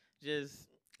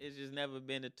 It's just never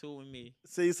been a two in me.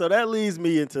 See, so that leads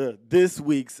me into this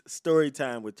week's story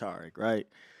time with Tariq, right?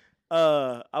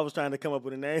 I was trying to come up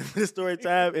with a name for the story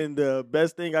time, and the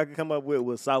best thing I could come up with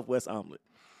was Southwest Omelette.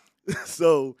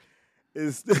 So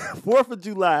it's the 4th of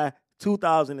July,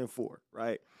 2004,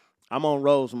 right? I'm on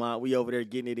Rosemont. We over there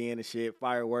getting it in and shit,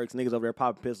 fireworks, niggas over there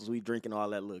popping pistols, we drinking all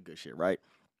that little good shit, right?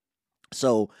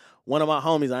 So one of my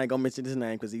homies, I ain't gonna mention his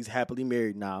name because he's happily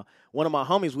married now. One of my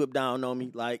homies whipped down on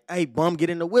me like, "Hey, bum, get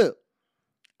in the whip."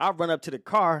 I run up to the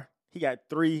car. He got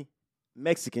 3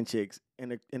 Mexican chicks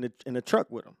in the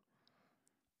truck with him.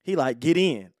 He like, "Get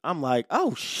in." I'm like,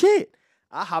 "Oh shit."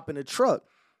 I hop in the truck.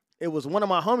 It was one of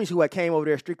my homies who had came over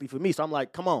there strictly for me. So I'm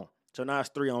like, "Come on." So now it's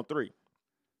 3-on-3.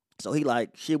 So he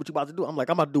like, "Shit, what you about to do?" I'm like,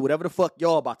 "I'm about to do whatever the fuck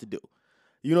y'all about to do."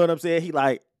 You know what I'm saying? He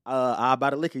like, "I'll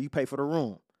buy the liquor. You pay for the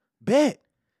room." Bet.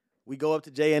 We go up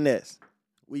to JNS.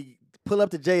 We pull up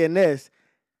to JNS.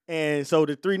 And so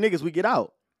the 3 niggas, we get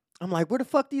out. I'm like, "Where the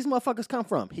fuck these motherfuckers come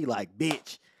from?" He like,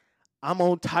 "Bitch, I'm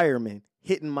on Tireman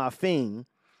hitting my fiend.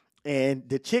 And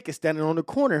the chick is standing on the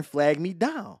corner and flagged me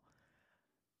down."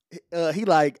 He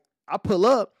like, I pull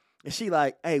up. And she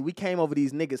like, "Hey, we came over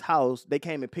these niggas' house. They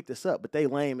came and picked us up, but they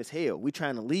lame as hell. We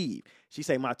trying to leave." She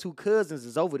say, "My 2 cousins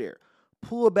is over there.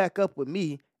 Pull back up with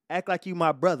me, act like you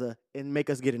my brother, and make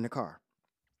us get in the car."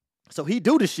 So he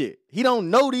do the shit. He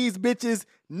don't know these bitches,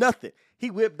 nothing.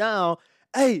 He whipped down,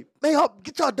 "Hey, man,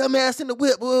 get y'all dumb ass in the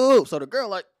whip." Whoa. So the girl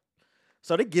like,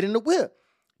 so they get in the whip.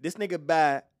 This nigga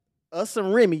buy us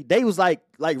some Remy. They was like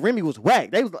Remy was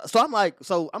whack. They was so I'm like,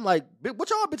 "What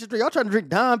y'all bitches drink? Y'all trying to drink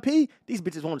Dame P?" These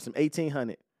bitches wanted some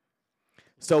 1800.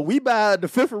 So we buy the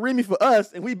 5th of Remy for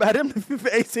us, and we buy them the 5th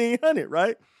of 1800,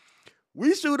 right?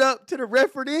 We shoot up to the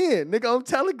Redford Inn, nigga, on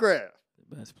Telegraph.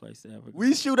 The best place ever.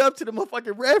 We shoot up to the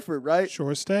motherfucking Redford, right?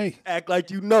 Short stay. Act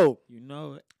like you know. You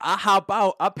know it. I hop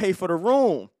out. I pay for the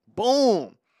room.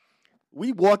 Boom.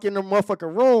 We walk in the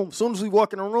motherfucking room. As soon as we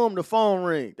walk in the room, the phone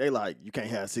ring. They like, "You can't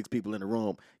have 6 people in the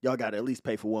room. Y'all got to at least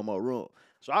pay for one more room."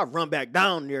 So I run back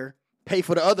down there, pay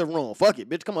for the other room. Fuck it,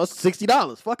 bitch. Come on,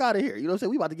 $60. Fuck out of here. You know what I'm saying?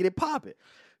 We about to get it popping.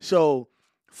 So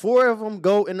 4 of them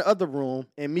go in the other room,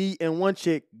 and me and one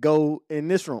chick go in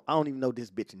this room. I don't even know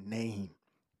this bitch's name.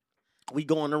 We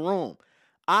go in the room.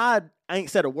 I ain't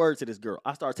said a word to this girl.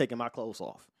 I start taking my clothes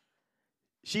off.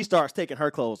 She starts taking her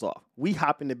clothes off. We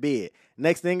hop in the bed.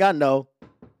 Next thing I know,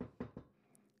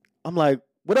 I'm like,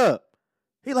 "What up?"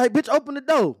 He like, "Bitch, open the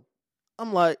door."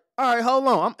 I'm like, "All right, hold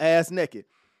on." I'm ass naked.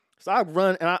 So I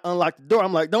run and I unlock the door.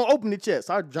 I'm like, "Don't open the chest."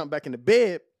 So I jump back in the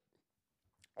bed.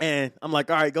 And I'm like,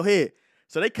 "All right, go ahead."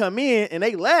 So they come in and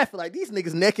they laugh like, "These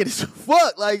niggas naked as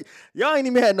fuck. Like, y'all ain't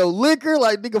even had no liquor.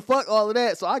 Like, nigga, fuck all of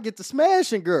that." So I get the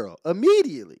smashing girl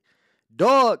immediately.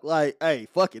 Dog, like, "Hey,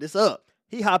 fuck it, it's up."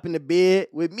 He hop in the bed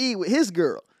with me, with his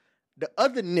girl. The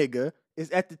other nigga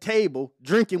is at the table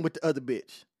drinking with the other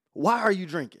bitch. Why are you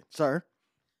drinking, sir?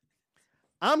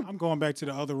 I'm going back to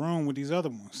the other room with these other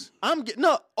ones.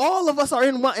 No, all of us are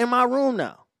in my room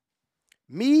now.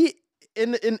 Me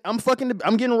I'm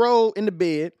getting rolled in the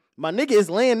bed. My nigga is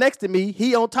laying next to me.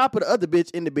 He on top of the other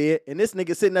bitch in the bed, and this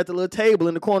nigga sitting at the little table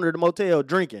in the corner of the motel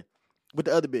drinking with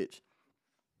the other bitch.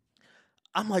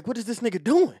 I'm like, what is this nigga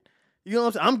doing? You know what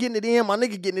I'm saying? I'm getting it in, my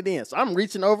nigga getting it in. So I'm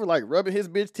reaching over, like rubbing his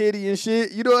bitch titty and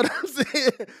shit. You know what I'm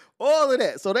saying? All of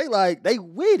that. So they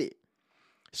with it.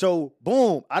 So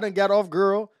boom, I done got off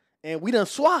girl, and we done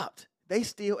swapped. They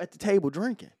still at the table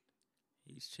drinking.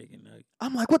 He's chicken nugget.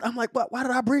 I'm like, what? Why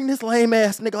did I bring this lame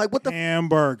ass nigga? Like, what the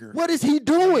hamburger? What is he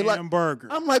doing? Hamburger.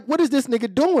 I'm like, what is this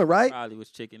nigga doing? Right? Probably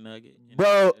was chicken nugget,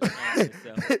 bro.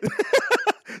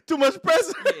 Too much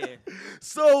pressure. Yeah.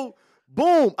 So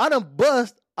boom, I done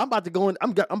bust. I'm about to go in.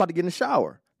 I'm about to get in the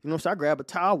shower. You know what I'm saying? I grab a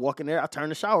towel, walk in there. I turn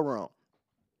the shower on.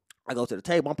 I go to the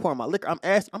table. I'm pouring my liquor. I'm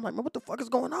asking. I'm like, man, what the fuck is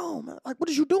going on, man? Like, what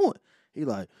is you doing? He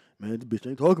like, man, this bitch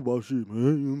ain't talking about shit,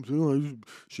 man. You know what I'm saying?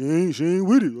 Like, she ain't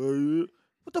with it. Like,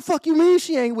 what the fuck you mean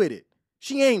she ain't with it?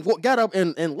 She ain't got up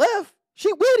and left.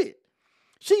 She with it.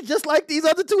 She just like these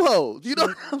other two hoes. You know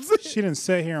what I'm saying? She didn't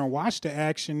sit here and watch the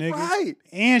action, nigga. Right.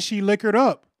 And she liquored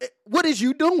up. What is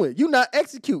you doing? You not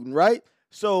executing, right?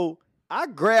 So I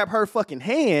grab her fucking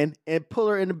hand and pull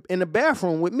her in the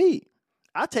bathroom with me.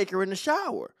 I take her in the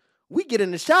shower. We get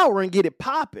in the shower and get it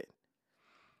popping.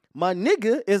 My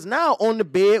nigga is now on the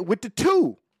bed with the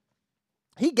two.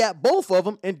 He got both of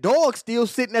them, and dog still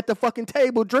sitting at the fucking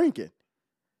table drinking.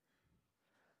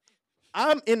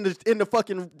 I'm in the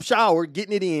fucking shower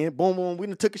getting it in. Boom, boom. We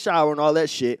done took a shower and all that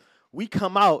shit. We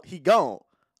come out. He gone.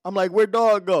 I'm like, where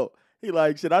dog go? He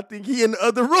like, shit, I think he in the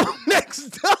other room next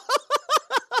door.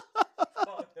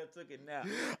 Took it now.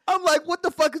 I'm like, what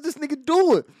the fuck is this nigga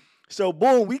doing? So,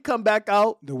 boom, we come back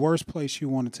out. The worst place you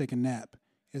want to take a nap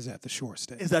is at the short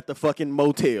stay. Is at the fucking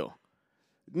motel.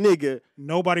 Nigga.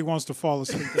 Nobody wants to fall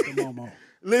asleep at the Momo.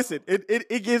 Listen,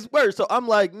 it gets worse. So I'm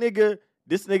like, nigga,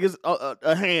 this nigga's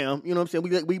a ham. You know what I'm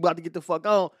saying? We about to get the fuck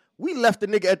on. We left the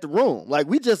nigga at the room. Like,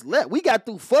 we just left. We got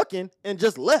through fucking and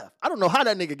just left. I don't know how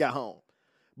that nigga got home.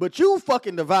 But you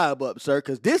fucking the vibe up, sir,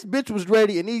 because this bitch was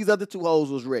ready and these other two hoes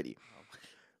was ready.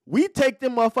 We take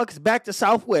them motherfuckers back to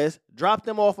Southwest, drop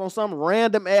them off on some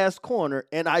random ass corner,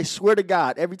 and I swear to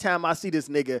God, every time I see this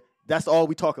nigga, that's all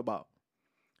we talk about.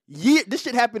 Yeah, this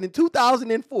shit happened in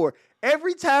 2004.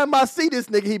 Every time I see this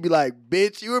nigga, he be like,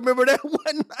 bitch, you remember that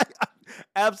one night?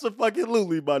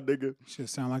 Absolutely, my nigga. Shit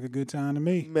sound like a good time to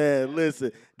me. Man,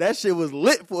 listen, that shit was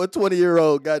lit for a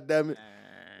 20-year-old, goddammit.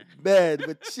 Man,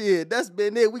 but shit, that's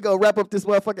been it. We gonna wrap up this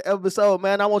motherfucking episode,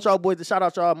 man. I want y'all boys to shout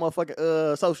out y'all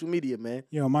motherfucking social media, man.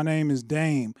 Yo, my name is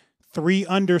Dame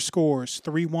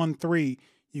 3_313.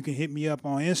 You can hit me up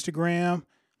on Instagram,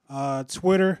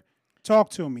 Twitter. Talk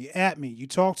to me, at me. You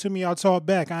talk to me, I'll talk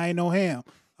back. I ain't no ham.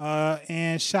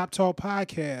 And Shop Talk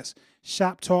Podcast,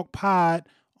 Shop Talk Pod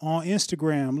on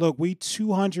Instagram. Look, we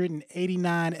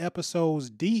 289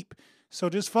 episodes deep, so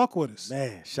just fuck with us.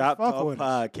 Man, Shop Talk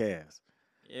Podcast.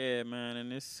 Yeah, man,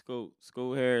 and it's Scoot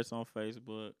Harris on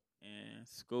Facebook and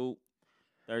Scoot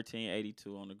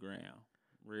 1382 on the ground.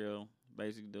 Real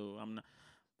basic dude. I'm not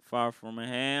far from a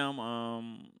ham.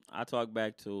 I talk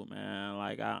back to it, man.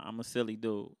 Like I'm a silly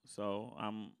dude, so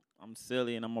I'm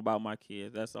silly and I'm about my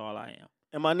kids. That's all I am.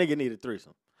 And my nigga need a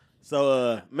threesome.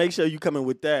 So make sure you come in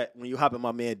with that when you hop in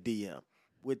my man DM.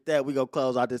 With that, we gonna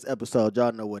close out this episode.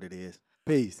 Y'all know what it is.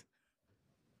 Peace.